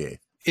probably the 8th.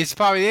 It's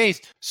probably the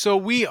 8th. So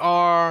we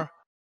are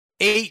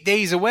 8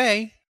 days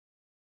away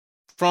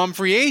from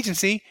free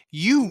agency.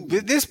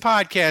 This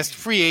podcast,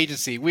 free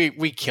agency,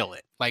 we kill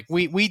it. Like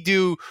we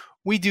do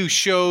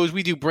shows,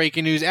 we do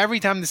breaking news. Every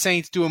time the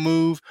Saints do a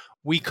move,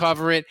 we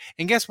cover it.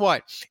 And guess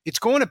what? It's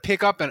going to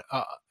pick up at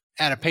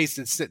a pace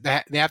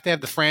that they have to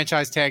have the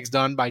franchise tags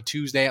done by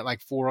Tuesday at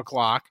like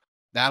 4:00.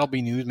 That'll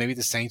be news. Maybe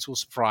the Saints will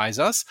surprise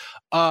us.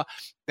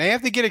 They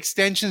have to get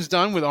extensions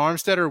done with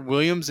Armstead or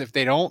Williams. If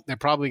they don't, they're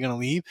probably going to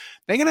leave.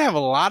 They're going to have a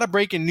lot of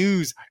breaking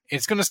news.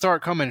 It's going to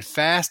start coming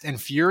fast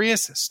and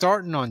furious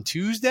starting on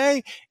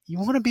Tuesday. You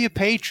want to be a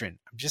patron.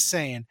 I'm just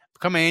saying.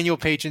 Become an annual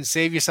patron.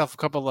 Save yourself a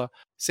couple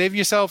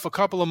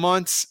of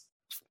months.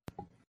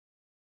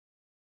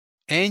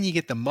 And you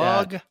get the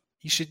mug. Yeah.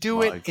 You should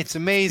do it. It's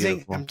amazing.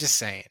 Beautiful. I'm just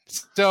saying.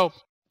 So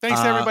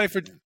thanks to everybody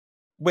for...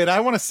 Wait,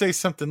 I want to say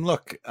something.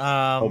 Look.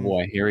 Oh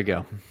boy, here we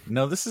go.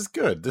 No, this is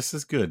good.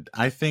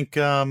 I think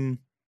COVID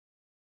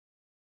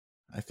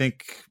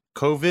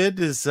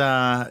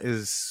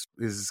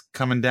is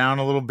coming down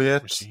a little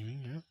bit.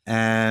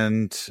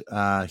 And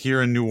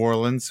here in New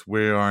Orleans,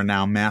 we are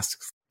now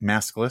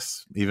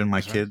maskless. Even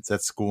my kids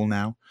at school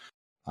now.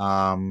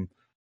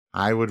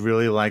 I would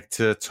really like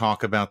to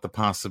talk about the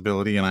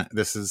possibility, and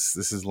this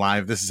is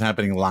live. This is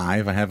happening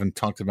live. I haven't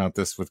talked about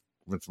this with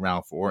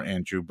Ralph or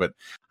Andrew, but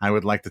I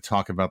would like to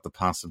talk about the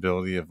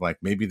possibility of like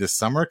maybe this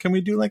summer, can we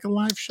do like a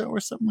live show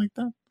or something like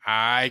that?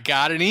 I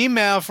got an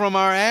email from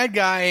our ad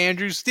guy,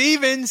 Andrew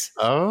Stevens.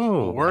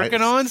 Oh,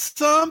 working on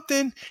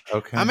something.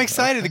 Okay. I'm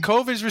excited. The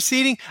COVID is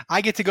receding.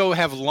 I get to go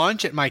have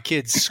lunch at my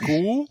kid's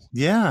school.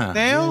 Yeah.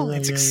 Now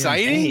it's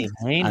exciting.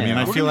 Hey, I mean,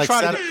 I feel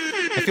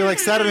like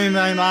Saturday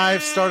Night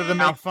Live started to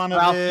make fun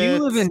of it.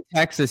 You live in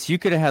Texas. You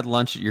could have had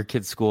lunch at your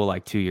kid's school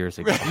like 2 years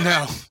ago.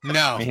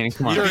 No. Man,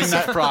 come on. During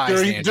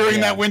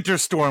that winter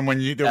storm when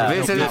you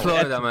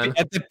Florida, man.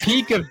 At the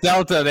peak of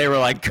Delta, they were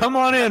like, "Come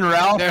on in,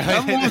 Ralph.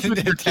 Come on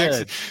with your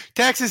kid."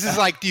 Texas is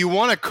like, "Do you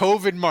want a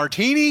COVID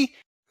martini?"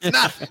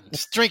 Nothing.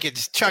 Just drink it.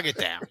 Just chug it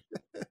down.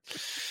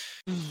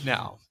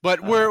 No,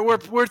 but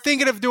we're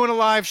thinking of doing a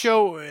live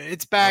show.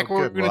 It's back.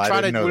 We're going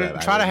to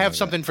try to have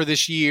something for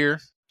this year.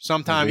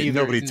 Sometime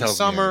either in the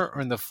summer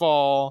or in the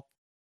fall.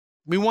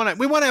 We want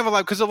to have a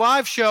live, because the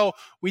live show,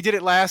 we did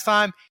it last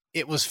time.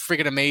 It was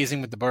freaking amazing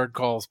with the bird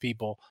calls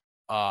people.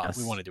 Yes.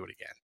 We want to do it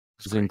again.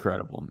 It's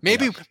incredible.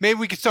 Maybe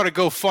we could start a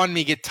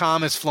GoFundMe, get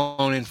Thomas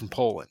flown in from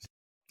Poland.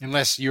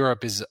 Unless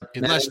Europe is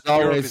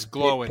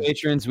glowing.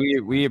 Patrons,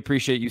 we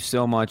appreciate you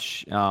so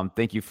much.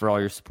 Thank you for all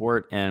your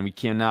support, and we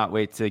cannot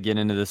wait to get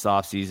into this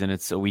off season.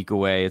 It's a week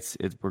away.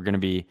 We're going to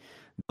be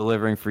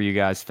delivering for you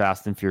guys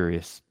fast and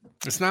furious.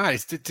 It's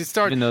nice to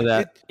start. Even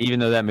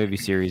though that movie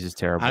series is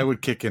terrible, I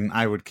would kick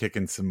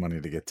in some money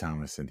to get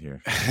Thomas in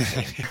here.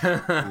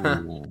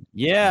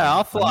 Yeah,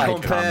 I'll fly.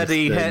 Compare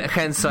the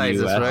hand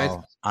sizes, right?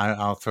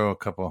 I'll throw a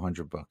couple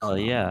 $100. Oh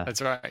yeah,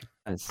 that's right.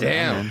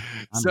 Damn.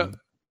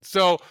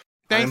 So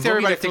thanks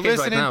everybody for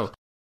listening. Right,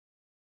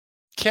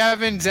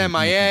 Kevin's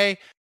MIA,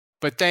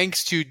 but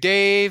thanks to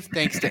Dave,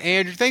 thanks to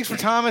Andrew, thanks for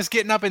Thomas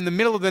getting up in the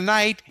middle of the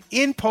night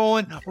in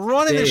Poland,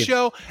 running the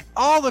show,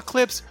 all the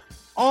clips.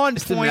 On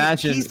point.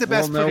 He's the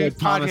best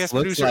podcast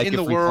producer in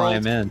the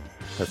world.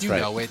 That's you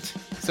right. know it.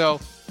 So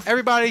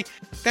Everybody,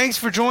 thanks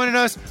for joining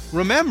us.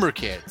 Remember,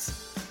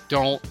 kids,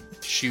 don't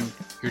shoot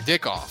your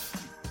dick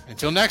off.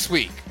 Until next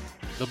week,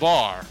 the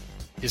bar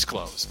is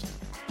closed.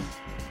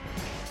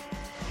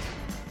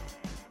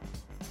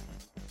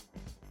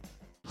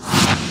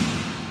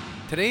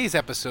 Today's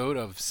episode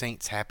of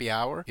Saints Happy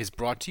Hour is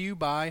brought to you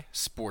by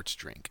Sports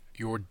Drink,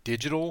 your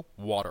digital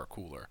water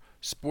cooler.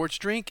 Sports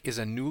Drink is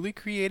a newly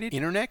created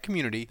internet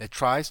community that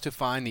tries to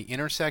find the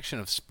intersection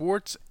of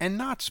sports and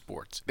not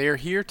sports. They are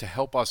here to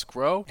help us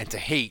grow and to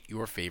hate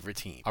your favorite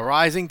team. A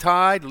rising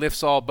tide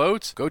lifts all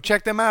boats. Go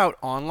check them out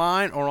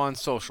online or on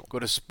social. Go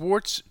to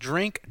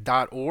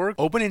sportsdrink.org,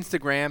 open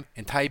Instagram,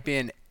 and type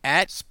in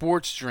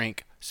 @sportsdrink,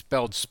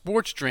 spelled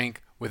sports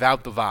drink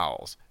without the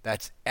vowels.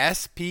 That's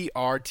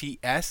SPRTSDRNK.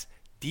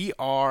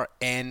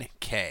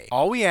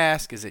 All we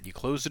ask is that you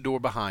close the door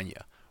behind you.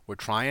 We're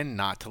trying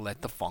not to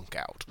let the funk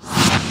out.